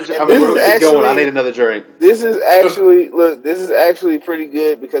 I want to keep going. I need another drink. This is actually pretty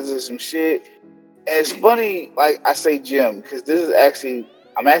good because of some shit. And it's funny, like I say gym, because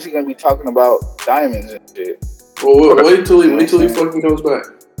I'm actually going to be talking about diamonds and shit. Well, wait till he fucking comes back.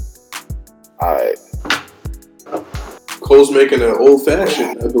 Alright. Cole's making an old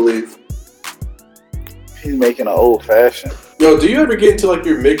fashioned, I believe. He's making an old fashioned. Yo, do you ever get into like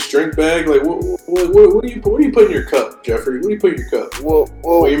your mixed drink bag? Like, what do you put in your cup, Jeffrey? What do you put in your cup? Well,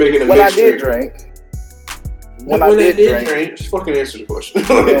 when you're making a when mixed I did drink. When I did drink, just fucking answer the question. You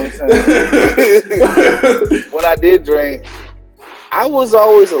know what I'm saying? When I did drink, I was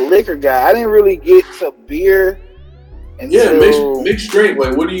always a liquor guy. I didn't really get to beer until... mixed drink.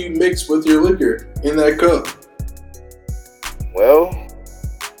 Like, what do you mix with your liquor in that cup? Well,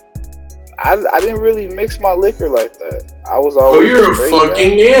 I didn't really mix my liquor like that. I was always... Oh, you're a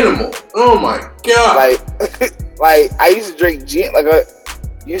fucking animal. Oh my god. Like I used to drink gin.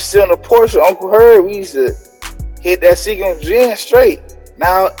 You sit on the porch with Uncle Herb, we used to hit that Seagram gin straight.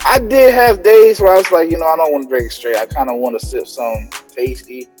 Now, I did have days where I was like, I don't want to drink it straight. I kind of want to sip something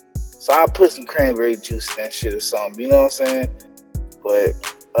tasty. So I put some cranberry juice in that shit or something. You know what I'm saying? But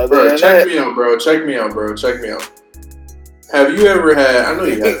other than check me out, bro. Check me out. Have you ever had... I know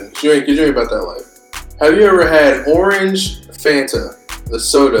you haven't. You ain't about that life. Have you ever had orange Fanta, the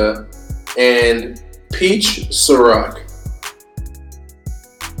soda, and peach Ciroc?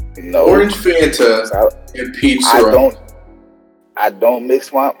 No. Orange Fanta and peach Ciroc. I don't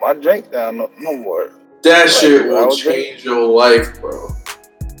mix my drink down no more. That shit will change your life, bro.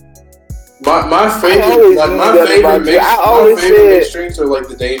 My favorite mixed drinks are like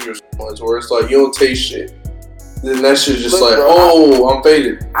the dangerous ones where it's like you don't taste shit. Then that shit's just I'm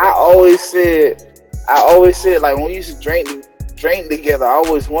faded. I always said I always said, like, when we used to drink together, I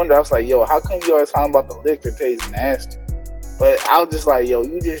always wondered, I was like, yo, how come you always talking about the liquor tastes nasty? But I was just like, yo,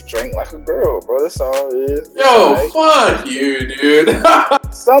 you just drink like a girl, bro. That's all it is. Yo, like, fuck you, dude.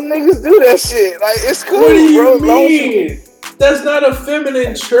 some niggas do that shit. Like, it's cool, What do you bro. mean? That's not a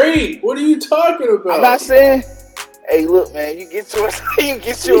feminine trait. What are you talking about? I'm not saying, hey, look, man, you get yours. You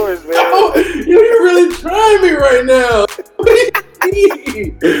get yours, man. Oh, you're really trying me right now. What do you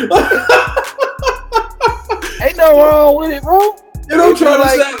mean? Ain't no wrong with it, bro. You don't try to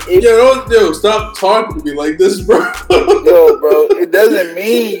say, yo, stop talking to me like this, bro. Yo, bro, it doesn't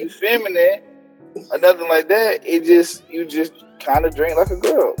mean you feminine or nothing like that. It just, you just kind of drink like a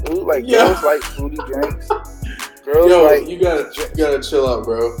girl. Like, girls like fruity drinks. Girls like, you gotta chill out,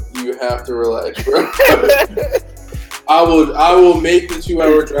 bro. You have to relax, bro. I will make the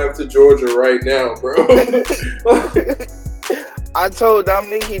 2-hour drive to Georgia right now, bro. I told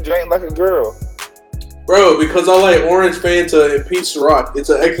Dominique he drank like a girl. Bro, because I like orange Fanta and peach Ciroc. It's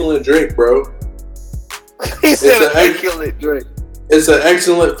an excellent drink, bro. He said an excellent drink. It's an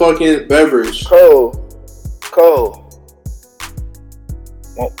excellent fucking beverage. Cole.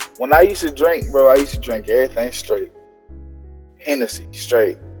 When I used to drink, bro, I used to drink everything straight. Hennessy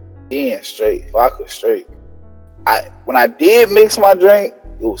straight. Gin straight. Vodka straight. When I did mix my drink,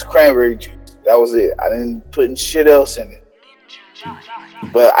 it was cranberry juice. That was it. I didn't put shit else in it.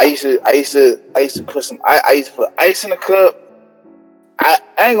 But I used to put ice in the cup. I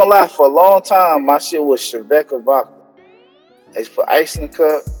ain't gonna lie, for a long time my shit was Chevecca vodka. I used to put ice in the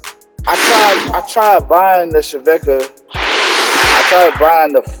cup. I tried buying the Chevecca. I tried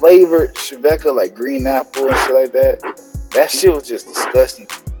buying the flavored Chevecca, like green apple and shit like that. That shit was just disgusting.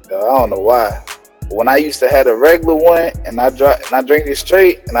 I don't know why. But when I used to have the regular one and I drink it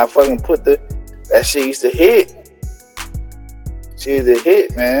straight and I fucking put that shit used to hit. Shit used to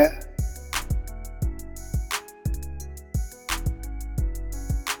hit, man.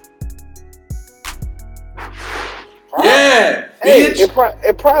 Yeah, hey, bitch.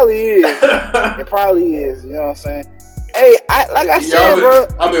 It probably is. It probably is. You know what I'm saying? Hey, like I said, bro.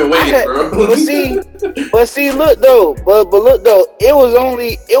 I've been waiting, bro. But see, look though. But look though. It was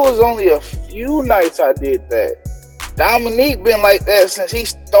only a few nights I did that. Dominique been like that since he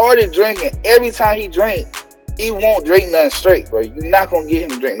started drinking. Every time he drank, he won't drink nothing straight, bro. You're not gonna get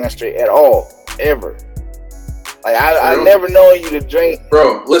him to drink nothing straight at all, ever. Like I never known you to drink,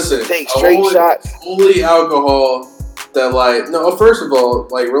 bro. Listen, take straight shots. Only alcohol that, like, no. First of all,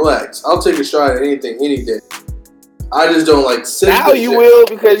 like, relax. I'll take a shot at anything, any day. I just don't like sip. Now you will,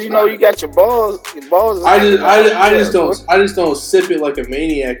 because you know you got your balls. Your balls. I just don't sip it like a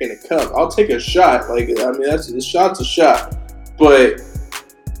maniac in a cup. I'll take a shot. Like, I mean, a shot's a shot, but.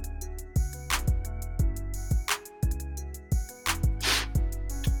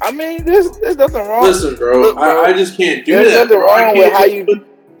 I mean, there's nothing wrong. Listen, bro, look, bro, I just can't do there's that. There's nothing wrong with how you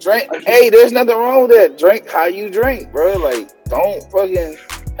drink. Hey, there's nothing wrong with that. Drink how you drink, bro. Like, don't fucking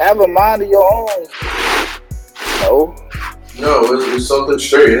have a mind of your own. No, it's something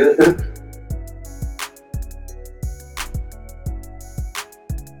straight, isn't it?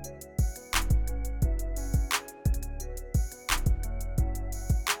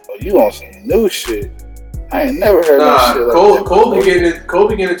 Oh, you on some new shit. I ain't never heard that shit like that. Cole be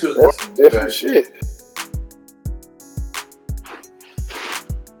getting into his That's some different shit.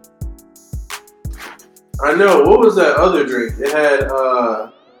 I know. What was that other drink? It had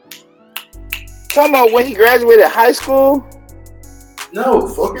Talking about when he graduated high school? No,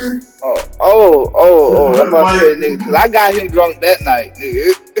 fucker. Oh, I'm about to say, nigga, because I got him drunk that night,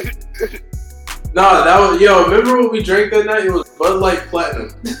 nigga. Nah, that was, remember what we drank that night? It was Bud Light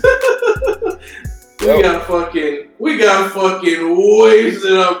Platinum. We got fucking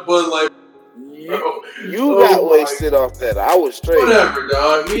wasted up Bud Light. You got wasted off that. I was straight. Whatever,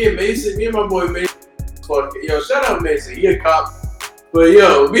 dog. Me and my boy Mason, fucking, shout out Mason. He a cop. But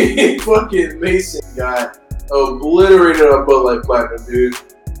me and fucking Mason got obliterated on Bud Light Platinum, dude.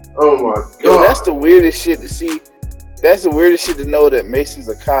 Oh my god. Yo, that's the weirdest shit to see. That's the weirdest shit to know that Mason's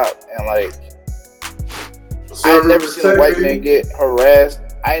a cop and like. I ain't never seen a white man get harassed.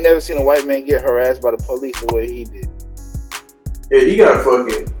 I ain't never seen a white man get harassed by the police the way he did. Yeah, he got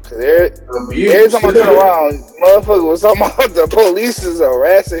fucking. Every time I turn around, motherfucker was talking about the police is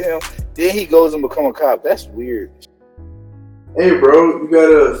harassing him. Then he goes and become a cop. That's weird. Hey, bro, you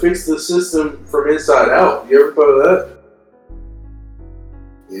gotta fix the system from inside out. You ever thought of that?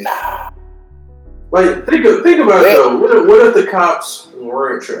 Nah. Like, think about it though. What if the cops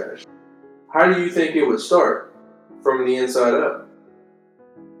weren't trash? How do you think it would start? From the inside up?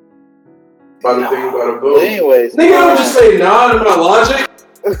 Bada bing, bada boom. Anyways, nigga, I would just say nah to my logic.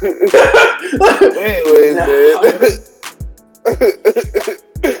 Anyways, man.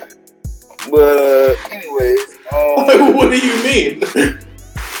 But anyways, what do you mean?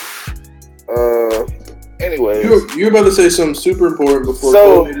 Anyways, you were about to say something super important before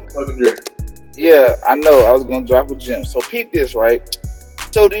so, me to fucking drink. Yeah, I know. I was gonna drop a gem. So peep this, right?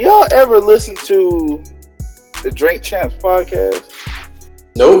 So do y'all ever listen to the Drink Champs podcast?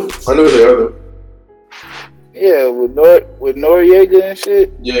 Nope, I know they are though. Yeah, with Noriega and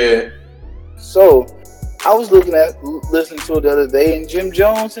shit. Yeah. So I was listening to it the other day, and Jim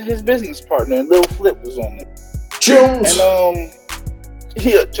Jones and his business partner and Lil Flip was on it. Jones. And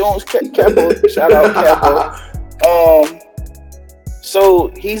yeah, Jones Capo. Shout out Capo. So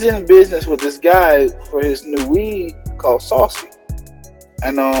he's in business with this guy for his new weed called Saucy.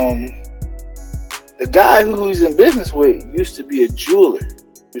 And the guy who he's in business with used to be a jeweler.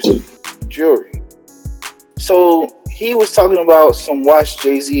 Jewelry. So he was talking about some watch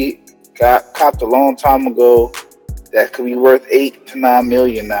Jay-Z copped a long time ago that could be worth $8 to $9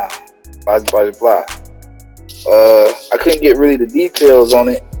 million now. Blah blah blah. I couldn't get really the details on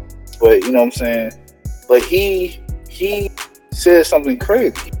it, but you know what I'm saying. But he said something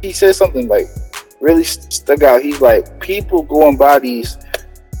crazy. He said something like really stuck out. He's like, people go and buy these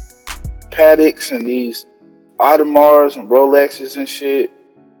Patek's and these Audemars and Rolexes and shit,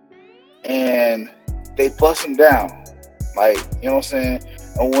 and they bust them down. Like, you know what I'm saying?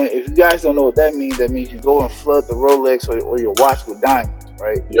 And if you guys don't know what that means you go and flood the Rolex or your watch with diamonds,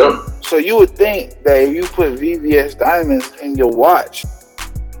 right? Yep. So you would think that if you put VVS diamonds in your watch,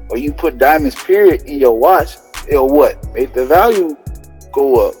 or you put diamonds period in your watch, it'll what? Make the value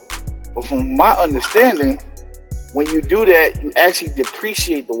go up. But from my understanding, when you do that, you actually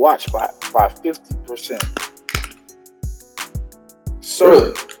depreciate the watch by 50%. So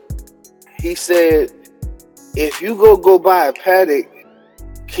really? He said, if you go buy a Patek,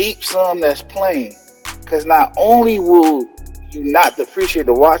 keep some that's plain, because not only will you not depreciate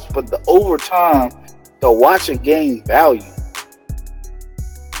the watch, but over time, the watch will gain value.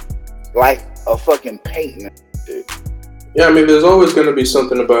 Like a fucking painting. Yeah, I mean, there's always going to be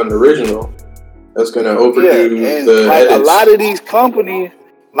something about an original that's going to overdo the like edits. A lot of these companies,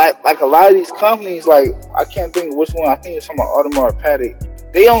 like I can't think of which one. I think it's from Audemars Patek.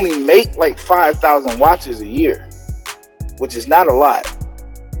 They only make like 5,000 watches a year, which is not a lot.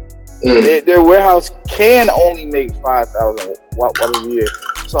 Their warehouse can only make 5,000 watches a year.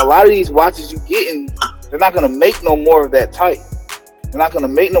 So a lot of these watches you getting, they're not gonna make no more of that type. They're not gonna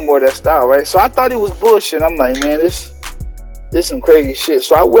make no more of that style, right? So I thought it was bullshit. I'm like, man, this some crazy shit.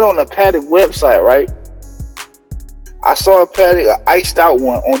 So I went on the Patek website, right? I saw a Patek, an iced out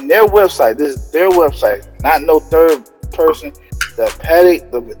one on their website. This is their website, not no third person. The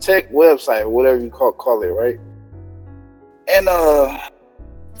Patek website, or whatever you call it, right? And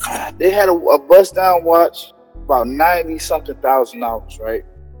they had a bust down watch, about $90,000, right?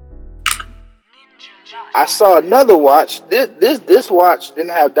 I saw another watch. This watch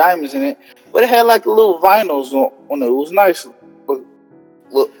didn't have diamonds in it, but it had like little vinyls on it. It was nice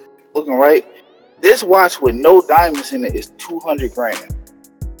looking, right? This watch with no diamonds in it is $200,000.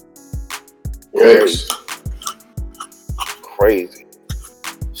 Yes. Crazy.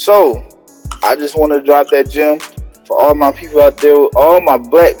 So I just want to drop that gem for all my people out there, all my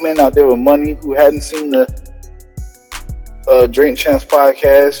black men out there with money who hadn't seen the Drink Champs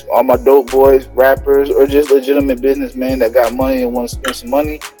podcast, all my dope boys, rappers, or just legitimate businessmen that got money and want to spend some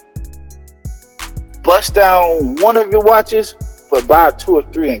money. Bust down one of your watches, but buy 2 or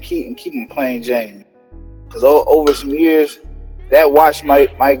 3 and keep them plain Jane. Because over some years, that watch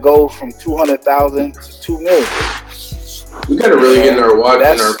might go from 200,000 to $2 million. We gotta really get in our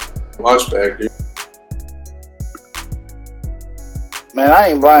watch back, dude. Man, I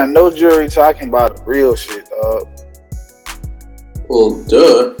ain't buying no jewelry till I can buy the real shit, dog. Well,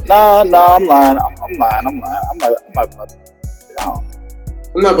 duh. Nah, I'm lying. I'm lying. I'm not about it down.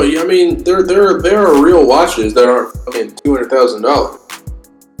 No, but I mean, there are real watches that aren't fucking $200,000.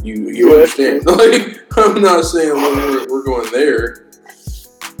 You understand? Like, I'm not saying we're going there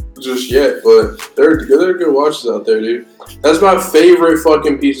just yet, but there are good watches out there, dude. That's my favorite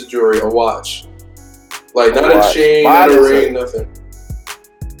fucking piece of jewelry, a watch. Like, not a chain, not a ring, nothing.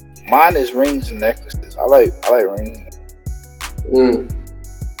 Mine is rings and necklaces. I like rings.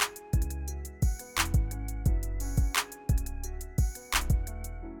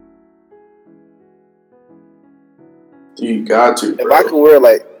 You got to, bro. If I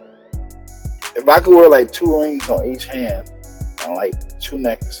could wear like 2 rings on each hand and like 2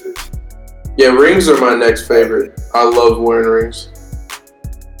 necklaces. Yeah, rings are my next favorite. I love wearing rings.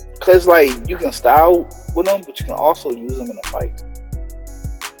 Cause like you can style with them, but you can also use them in a fight.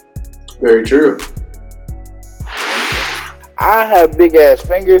 Very true. I have big ass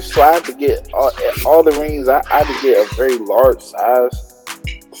fingers, so I have to get all the rings. I have to get a very large size.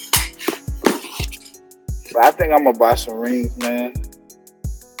 But I think I'm gonna buy some rings, man.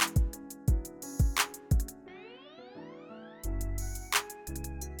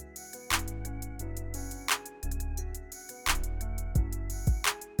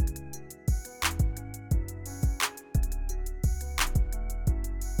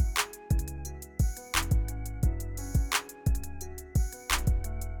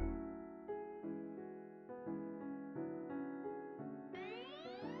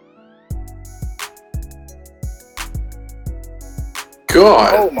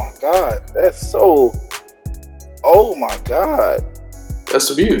 God. Oh my god, that's so. Oh my god. That's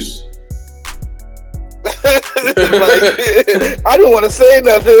abuse. Like, I didn't want to say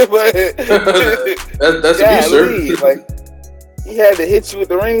nothing, but that's abuse, sir. Like, he had to hit you with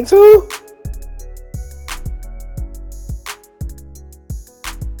the ring too.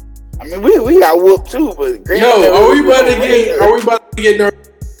 I mean, we got whooped too, but yo, are we about to get in our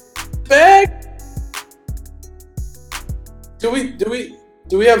bag?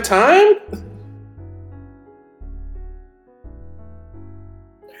 Do we have time?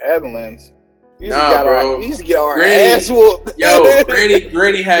 Headlands. Nah, bro. We used to get our ass whooped. Yo,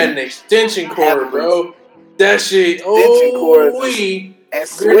 Granny had an extension cord, bro. That shit. And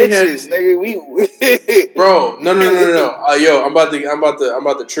switches, nigga. Bro, no. Yo, I'm about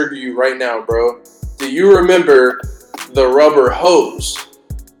to trigger you right now, bro. Do you remember the rubber hose?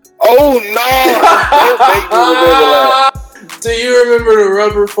 Oh no! Do you remember the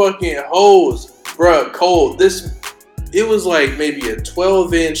rubber fucking hose, bro? Cole, it was like maybe a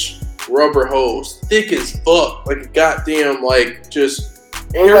 12-inch rubber hose, thick as fuck, like a goddamn just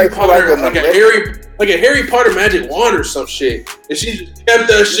Harry Potter, like a Harry Potter magic wand or some shit. And she just kept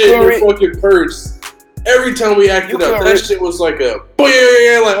that shit in her fucking purse. Every time we acted up, that shit was like a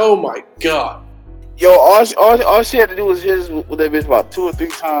like, oh my god. Yo, all she had to do was hit us with that bitch about 2 or 3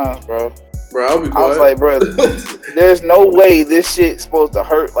 times, bro. Bro, I'll be quiet. I was like, bro, there's no way this shit's supposed to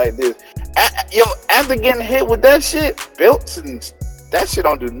hurt like this. After getting hit with that shit, belts and that shit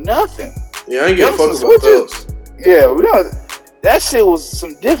don't do nothing. Yeah, I ain't give a fuck about belts. Yeah, we don't. That shit was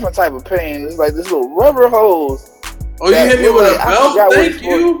some different type of pain. It's like this little rubber hose. Oh, you hit me with a belt? Thank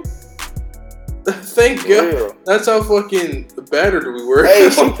you. Thank God. Yeah. That's how fucking battered we were. Hey,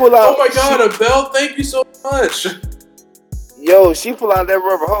 she pulled out. Oh my god, a belt? Thank you so much. Yo, she pulled out that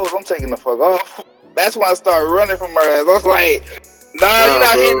rubber hose. I'm taking the fuck off. That's when I started running from her ass. I was like, nah, you're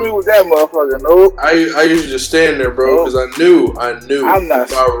not hitting me with that motherfucker. Nope. I used to just stand there, bro, because I knew.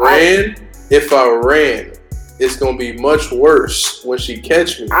 If I ran, it's gonna be much worse when she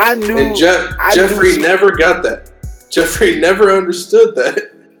catch me. I knew. And Jeffrey never got that. Jeffrey never understood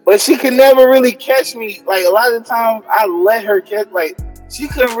that. But she could never really catch me. Like, a lot of the times, I let her catch. Like, she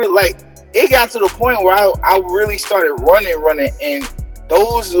couldn't really. Like, it got to the point where I really started running, and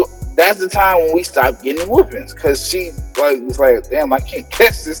that's the time when we stopped getting whoopings, because she was like, damn, I can't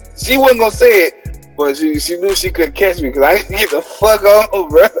catch this. She wasn't gonna say it, but she knew she couldn't catch me because I didn't get the fuck on,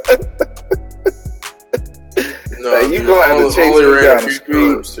 bro. No, like, you gonna have to chase me down the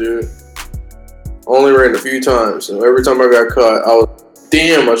street, times, dude. Only ran a few times, and every time I got caught, I was,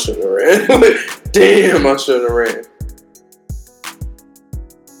 damn, I shouldn't have ran. Damn, I shouldn't have ran.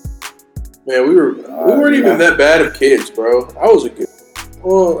 Man, we weren't even that bad of kids, bro. I was a good.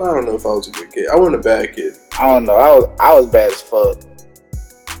 Well, I don't know if I was a good kid. I wasn't a bad kid. I don't know. I was bad as fuck.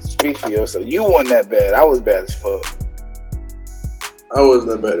 Speak for yourself. You weren't that bad. I was bad as fuck. I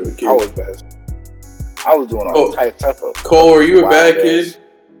wasn't that bad of a kid. I was bad. I was doing all type of. Cole, are you a bad kid?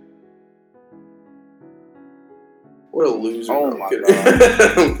 What a loser. Oh my god.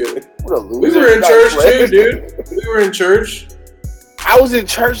 I'm kidding. What a loser. We were in church too, dude. We were in church. I was in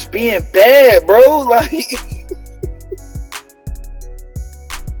church being bad, bro. Like.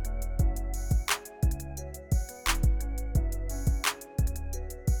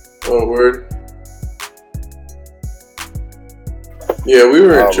 Oh, word. Yeah, we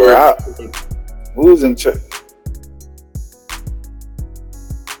were in church. We was in church.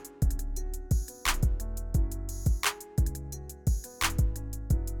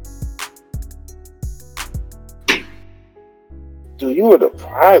 Dude, you were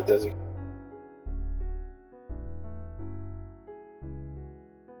deprived as a.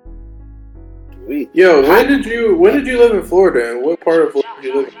 Yo, when did you live in Florida, and what part of Florida did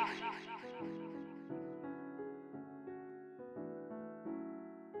you live in?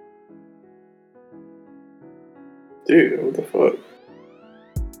 Dude, what the fuck?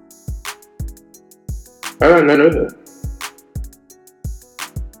 I did not know that.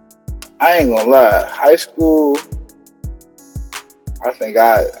 I ain't gonna lie. High school, I think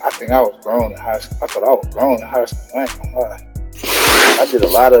I was grown in high school. I thought I was grown in high school. I ain't gonna lie. I did a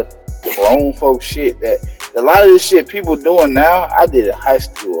lot of grown folk shit that a lot of this shit people doing now, I did in high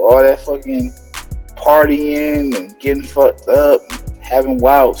school. All that fucking partying and getting fucked up, having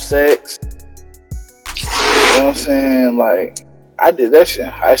wild sex. You know what I'm saying? Like, I did that shit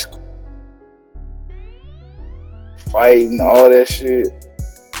in high school. Fighting, all that shit.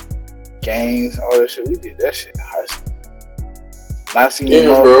 Gangs, all that shit. We did that shit in high school. Not seeing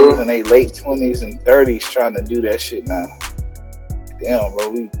motherfuckers in their late 20s and 30s trying to do that shit now. Damn,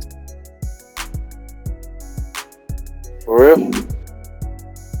 bro. For real?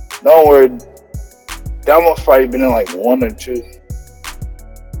 Don't worry. That must probably been in like 1 or 2.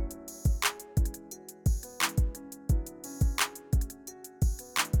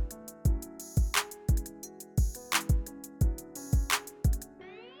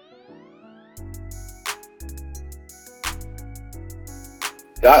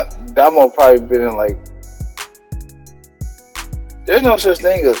 That must probably been in like. There's no such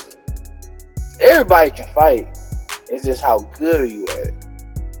thing as everybody can fight. It's just how good are you at it.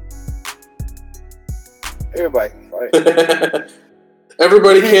 Everybody can fight.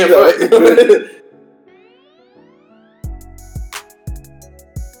 Everybody can't fight.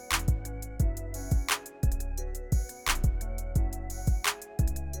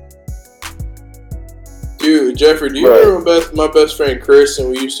 Dude, Jeffrey, do you remember my best friend Chris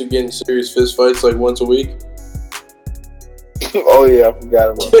and we used to get in serious fist fights like once a week? Oh yeah, I forgot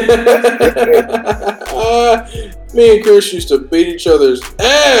about that. Me and Chris used to beat each other's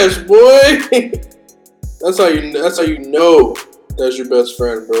ass, boy. That's how you know that's your best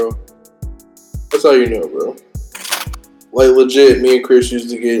friend, bro. That's how you know, bro. Like legit, me and Chris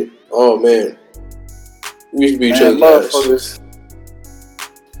used to get. Oh man, we used to beat each other's ass.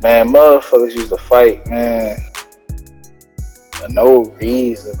 Man, motherfuckers used to fight, man. For no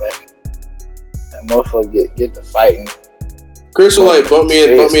reason, man. That motherfucker get to fighting. Chris will like bump me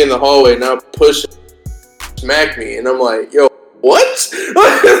in the hallway, now push, smack me, and I'm like, yo, what?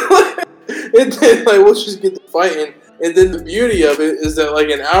 And then like we'll just get to fighting, and then the beauty of it is that like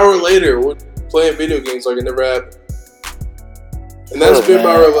an hour later we're playing video games like it never happened. And that's been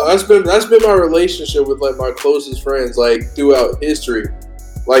my relationship with like my closest friends like throughout history.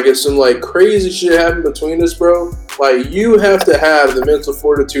 Like if some like crazy shit happened between us, bro, like you have to have the mental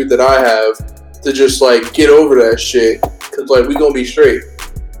fortitude that I have to just like get over that shit, cause like we gonna be straight.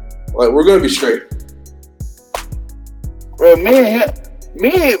 Like we're gonna be straight. Well,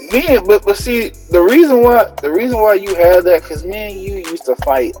 but see the reason why you had that, cause me and you used to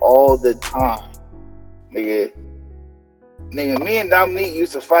fight all the time, nigga. Me and Dominique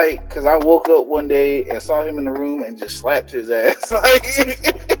used to fight because I woke up one day and saw him in the room and just slapped his ass.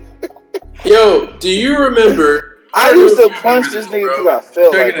 Yo, do you remember? I used to punch this nigga because I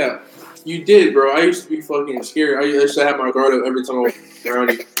felt Check it out. You did, bro. I used to be fucking scared. I used to have my guard up every time I was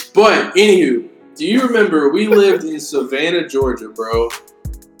around you. But, anywho, do you remember we lived in Savannah, Georgia, bro? It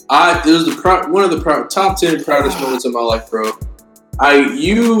was one of the top 10 proudest moments of my life, bro.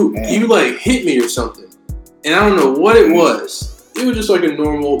 You like hit me or something. And I don't know what it was. It was just like a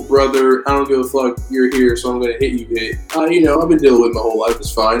normal brother. I don't give a fuck. You're here, so I'm gonna hit you. Hit. I've been dealing with it my whole life.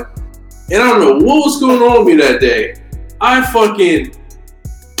 It's fine. And I don't know what was going on with me that day. I fucking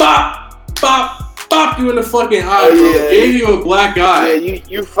bop you in the fucking eye, bro. Yeah. Gave you a black eye. Yeah,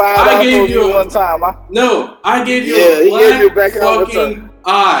 you fired out on you one time. No, I gave you a black fucking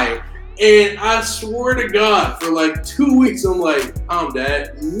eye. And I swear to God, for like 2 weeks, I'm like, I'm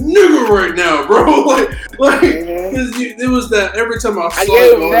that nigga right now, bro. Cause it was that every time I saw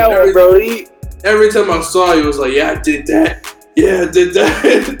you, every time I saw you, it was like, yeah, I did that. Yeah, I did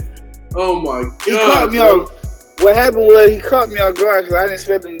that. Oh my God. He caught me off. What happened was he caught me off guard because I didn't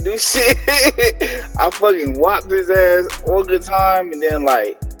expect him to do shit. I fucking whopped his ass all the time, and then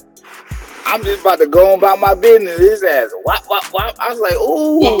like, I'm just about to go about my business. His ass, whop. I was like,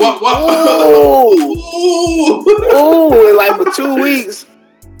 ooh, ooh. And like for 2 weeks,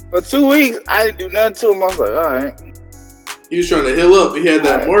 I didn't do nothing to him. I was like, all right. He was trying to heal up. He had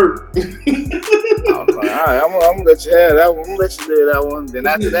that work. I was like, all right, I'm gonna let you have that one. I'm gonna let you do that one. Then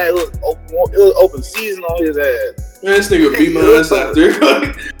after that, it was open season on his ass. Man, this nigga beat my ass after.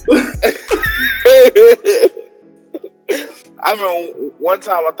 I remember one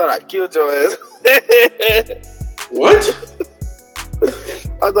time I thought I killed your ass. What?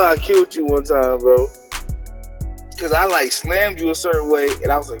 I thought I killed you one time, bro. Cause I like slammed you a certain way,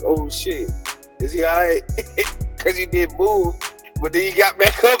 and I was like, "Oh shit, is he alright?" Cause you did move, But then you got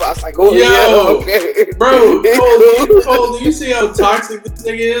back up. I was like, oh, Yo, yeah, okay. Bro, Cole, do you see how toxic this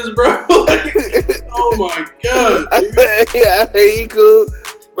nigga is, bro? Like, oh my god, dude. Yeah, he cool.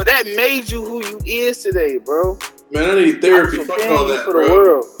 But that made you who you is today, bro. Man, I need therapy. Fuck all that, for bro. The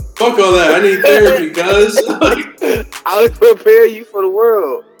world. Fuck all that. I need therapy, cuz. I would prepare you for the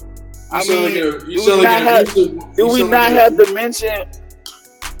world. Do we not have to mention?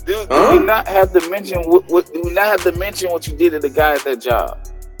 Do we not have to mention what you did to the guy at that job?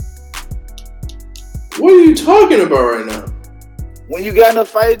 What are you talking about right now? When you got in a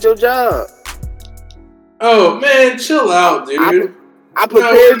fight at your job. Oh man, chill out, dude. I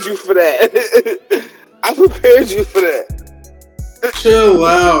prepared you for that. I prepared you for that. Chill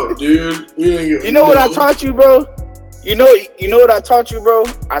out, dude. You know what I taught you, bro? You know what I taught you, bro?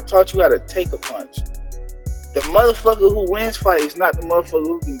 I taught you how to take a punch. The motherfucker who wins fight is not the motherfucker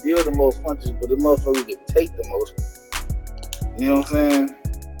who can deal the most punches, but the motherfucker who can take the most. You know what I'm saying?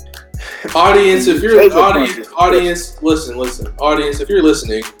 Audience, if you're listen. Audience, if you're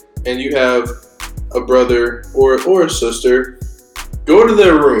listening and you have a brother or a sister, go to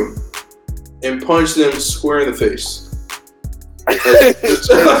their room and punch them square in the face.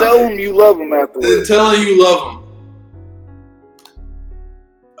 Tell them you love them afterwards. Tell them you love them.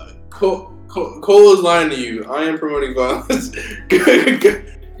 Cole is lying to you. I am promoting violence.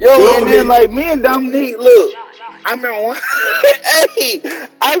 Yo, and then like me and Dominique, look, I remember one.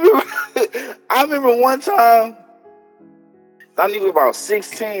 I remember one time. Dominique was about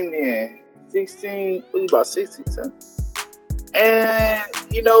 16 then. 16, he was about 16, son. And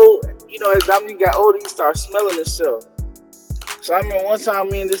you know, as Dominique got older, he started smelling himself. So I remember one time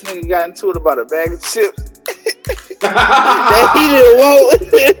me and this nigga got into it about a bag of chips. That he didn't want.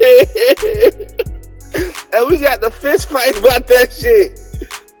 And we got the fist fight about that shit.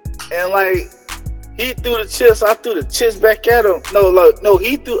 And like, he threw the chips, I threw the chips back at him. No, I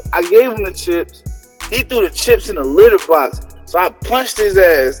gave him the chips. He threw the chips in a litter box. So I punched his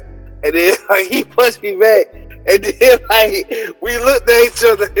ass. And then like, he punched me back. And then like, we looked at each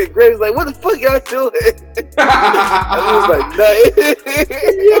other and Greg was like, what the fuck y'all doing? And we was like, nothing.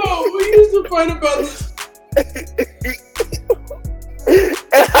 Yo, we used to fight about this.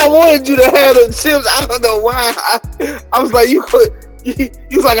 And I wanted you to have the chips. I don't know why. I was like, you was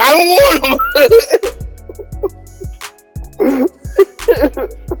like, I don't want them.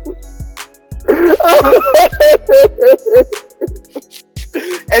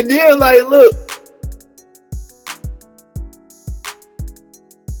 And then like, look.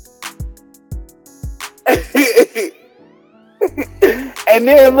 And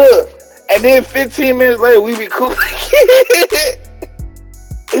then look. And then 15 minutes later, we be cool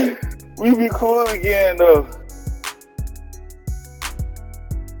again. We be cool again, though.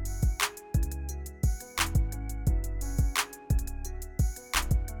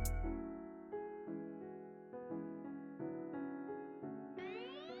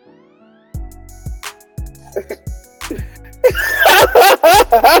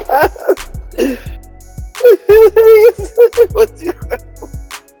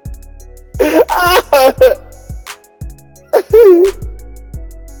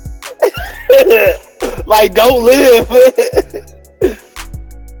 Like, don't live.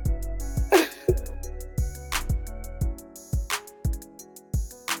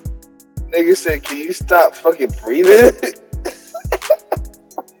 Nigga said, can you stop fucking breathing?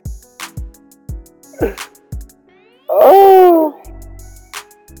 Oh.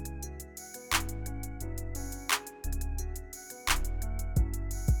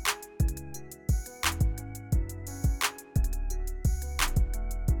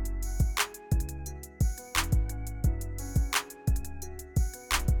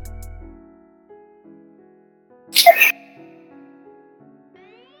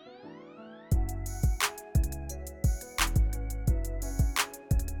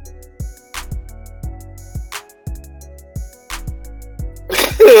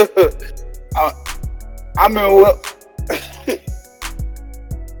 I remember what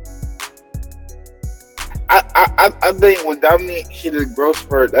I think when Dominique hit his growth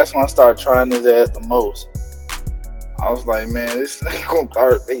spurt, that's when I started trying his ass the most. I was like, man, this nigga gonna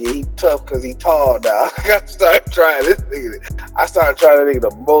start thinking he tough because he tall now. I got to start trying this nigga. I started trying that nigga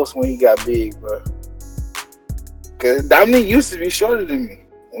the most when he got big, bro. Cause Dominique used to be shorter than me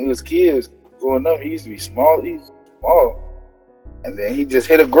when he was kids growing up. He used to be small. He was small. And then he just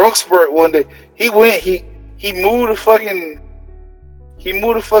hit a growth spurt one day. He moved to fucking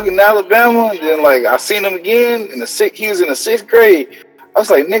Alabama, and then like I seen him again he was in the 6th grade. I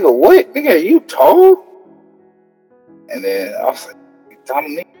was like, nigga, what? Nigga, are you tall? And then I was like,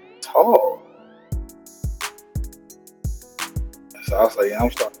 Dominique tall. So I was like, yeah, I'm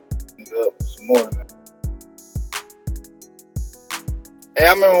starting to think up some more. Hey,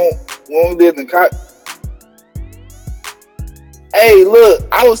 I remember when we lived in Hey, look,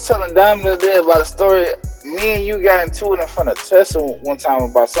 I was telling Diamond the other day about a story. Me and you got into it in front of Tessa one time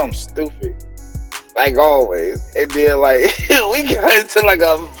about something stupid. Like always. And then, like, we got into, like,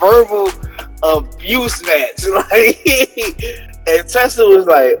 a verbal abuse match. Like, and Tessa was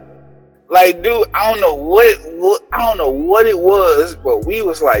like, dude, I don't know what it was, but we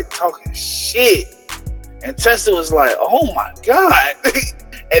was, like, talking shit. And Tessa was like, oh, my God.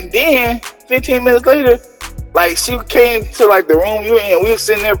 And then, 15 minutes later, like, she came to, like, the room you were in. We were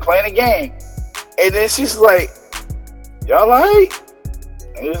sitting there playing a game. And then she's like, y'all right?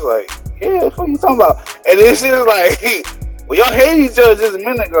 And he was like, yeah, what are you talking about? And then she was like, well, y'all hated each other just a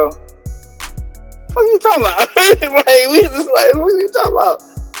minute ago. What are you talking about? Like, we just like, what are you talking about?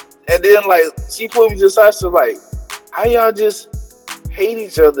 And then, like, she put me to the side. She was like, how y'all just hate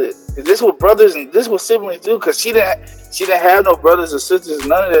each other? Is this what brothers and this what siblings do? Because she didn't have no brothers or sisters,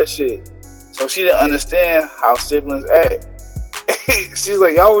 none of that shit. So she didn't understand how siblings act. She's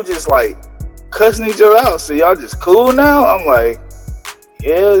like, y'all were just like cussing each other out. So y'all just cool now? I'm like,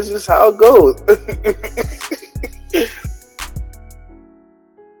 yeah, it's just how it goes.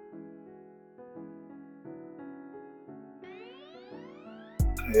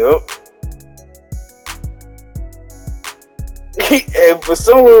 Yep. And for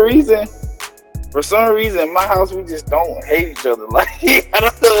some reason, in my house, we just don't hate each other. Like, I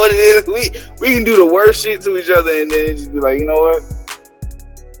don't know what it is. We can do the worst shit to each other and then just be like, you know what?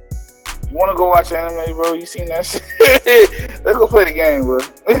 You want to go watch anime, bro? You seen that shit? Let's go play the game, bro.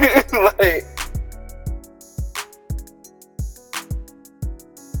 Like,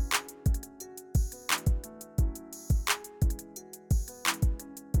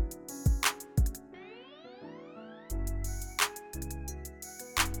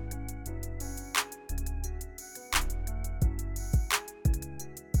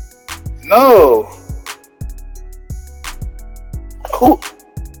 no.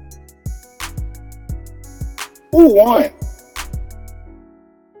 Who won?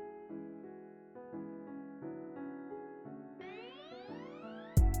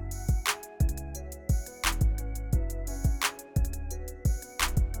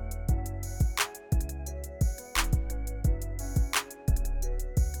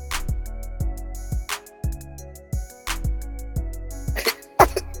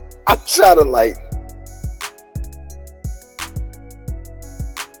 I'm trying to like.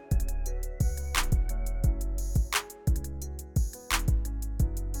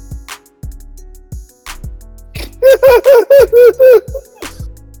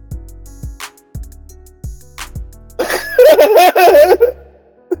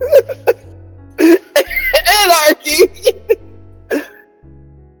 Anarchy.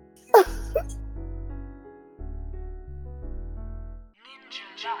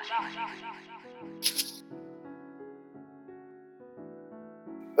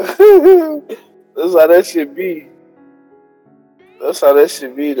 That's how that should be. That's how that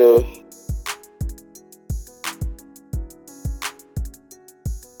should be, though.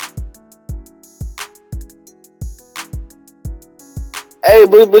 Hey,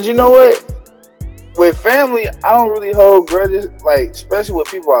 but you know what? With family, I don't really hold grudges. Like, especially with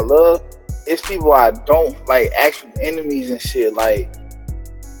people I love, it's people I don't like, actual enemies and shit. Like,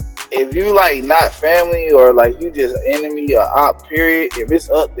 if you like not family or like you just enemy or op, period. If it's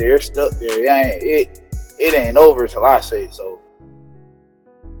up there, it's stuck there. It ain't over till I say so.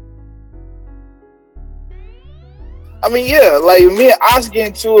 I mean, yeah, like me and Oz get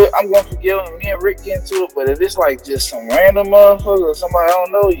into it, I'm gonna forgive him. Me and Rick get into it, but if it's like just some random motherfucker or somebody I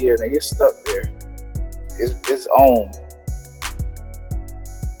don't know, yeah, they get stuck there. It's on.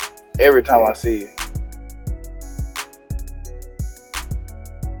 Every time I see it.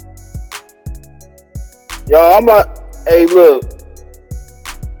 Yo, I'm about. Hey, look.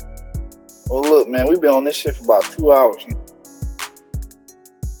 Well, look, man, we've been on this shit for about 2 hours.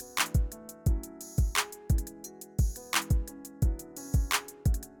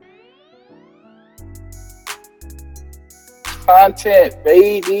 Content,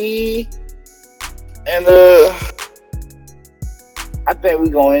 baby. And I think we're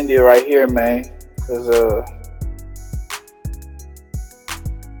gonna end it right here, man. Cause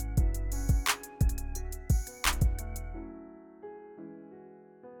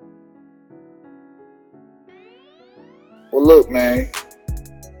well, look, man.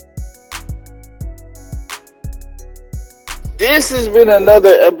 This has been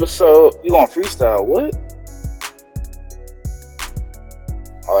another episode. You gonna freestyle? What?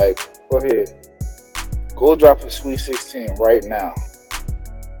 All right, go ahead. Go drop a Sweet 16 right now.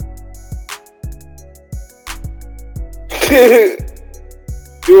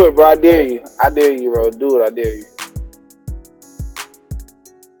 Do it, bro. I dare you. I dare you, bro. Do it. I dare you.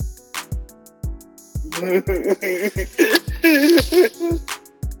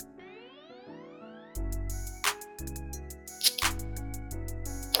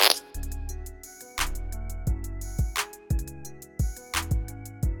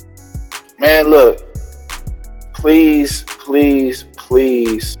 Man, look. Please, please,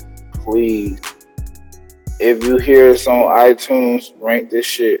 please, please. If you hear us on iTunes, rank this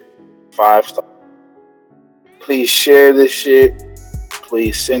shit 5 stars. Please share this shit.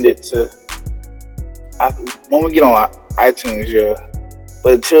 Please send it to. When we get on iTunes, yeah.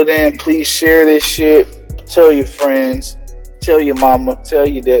 But until then, please share this shit. Tell your friends. Tell your mama. Tell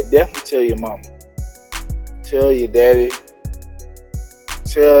your dad. Definitely tell your mama. Tell your daddy.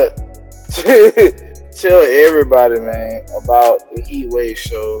 Tell everybody, man, about the Heatwave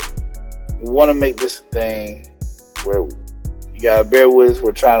show. We want to make this a thing where you gotta bear with us.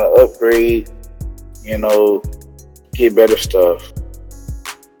 We're trying to upgrade, get better stuff.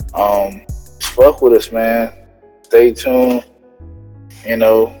 Fuck with us, man. Stay tuned.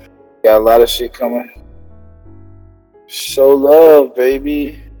 Got a lot of shit coming. Show love,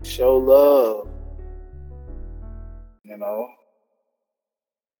 baby. Show love.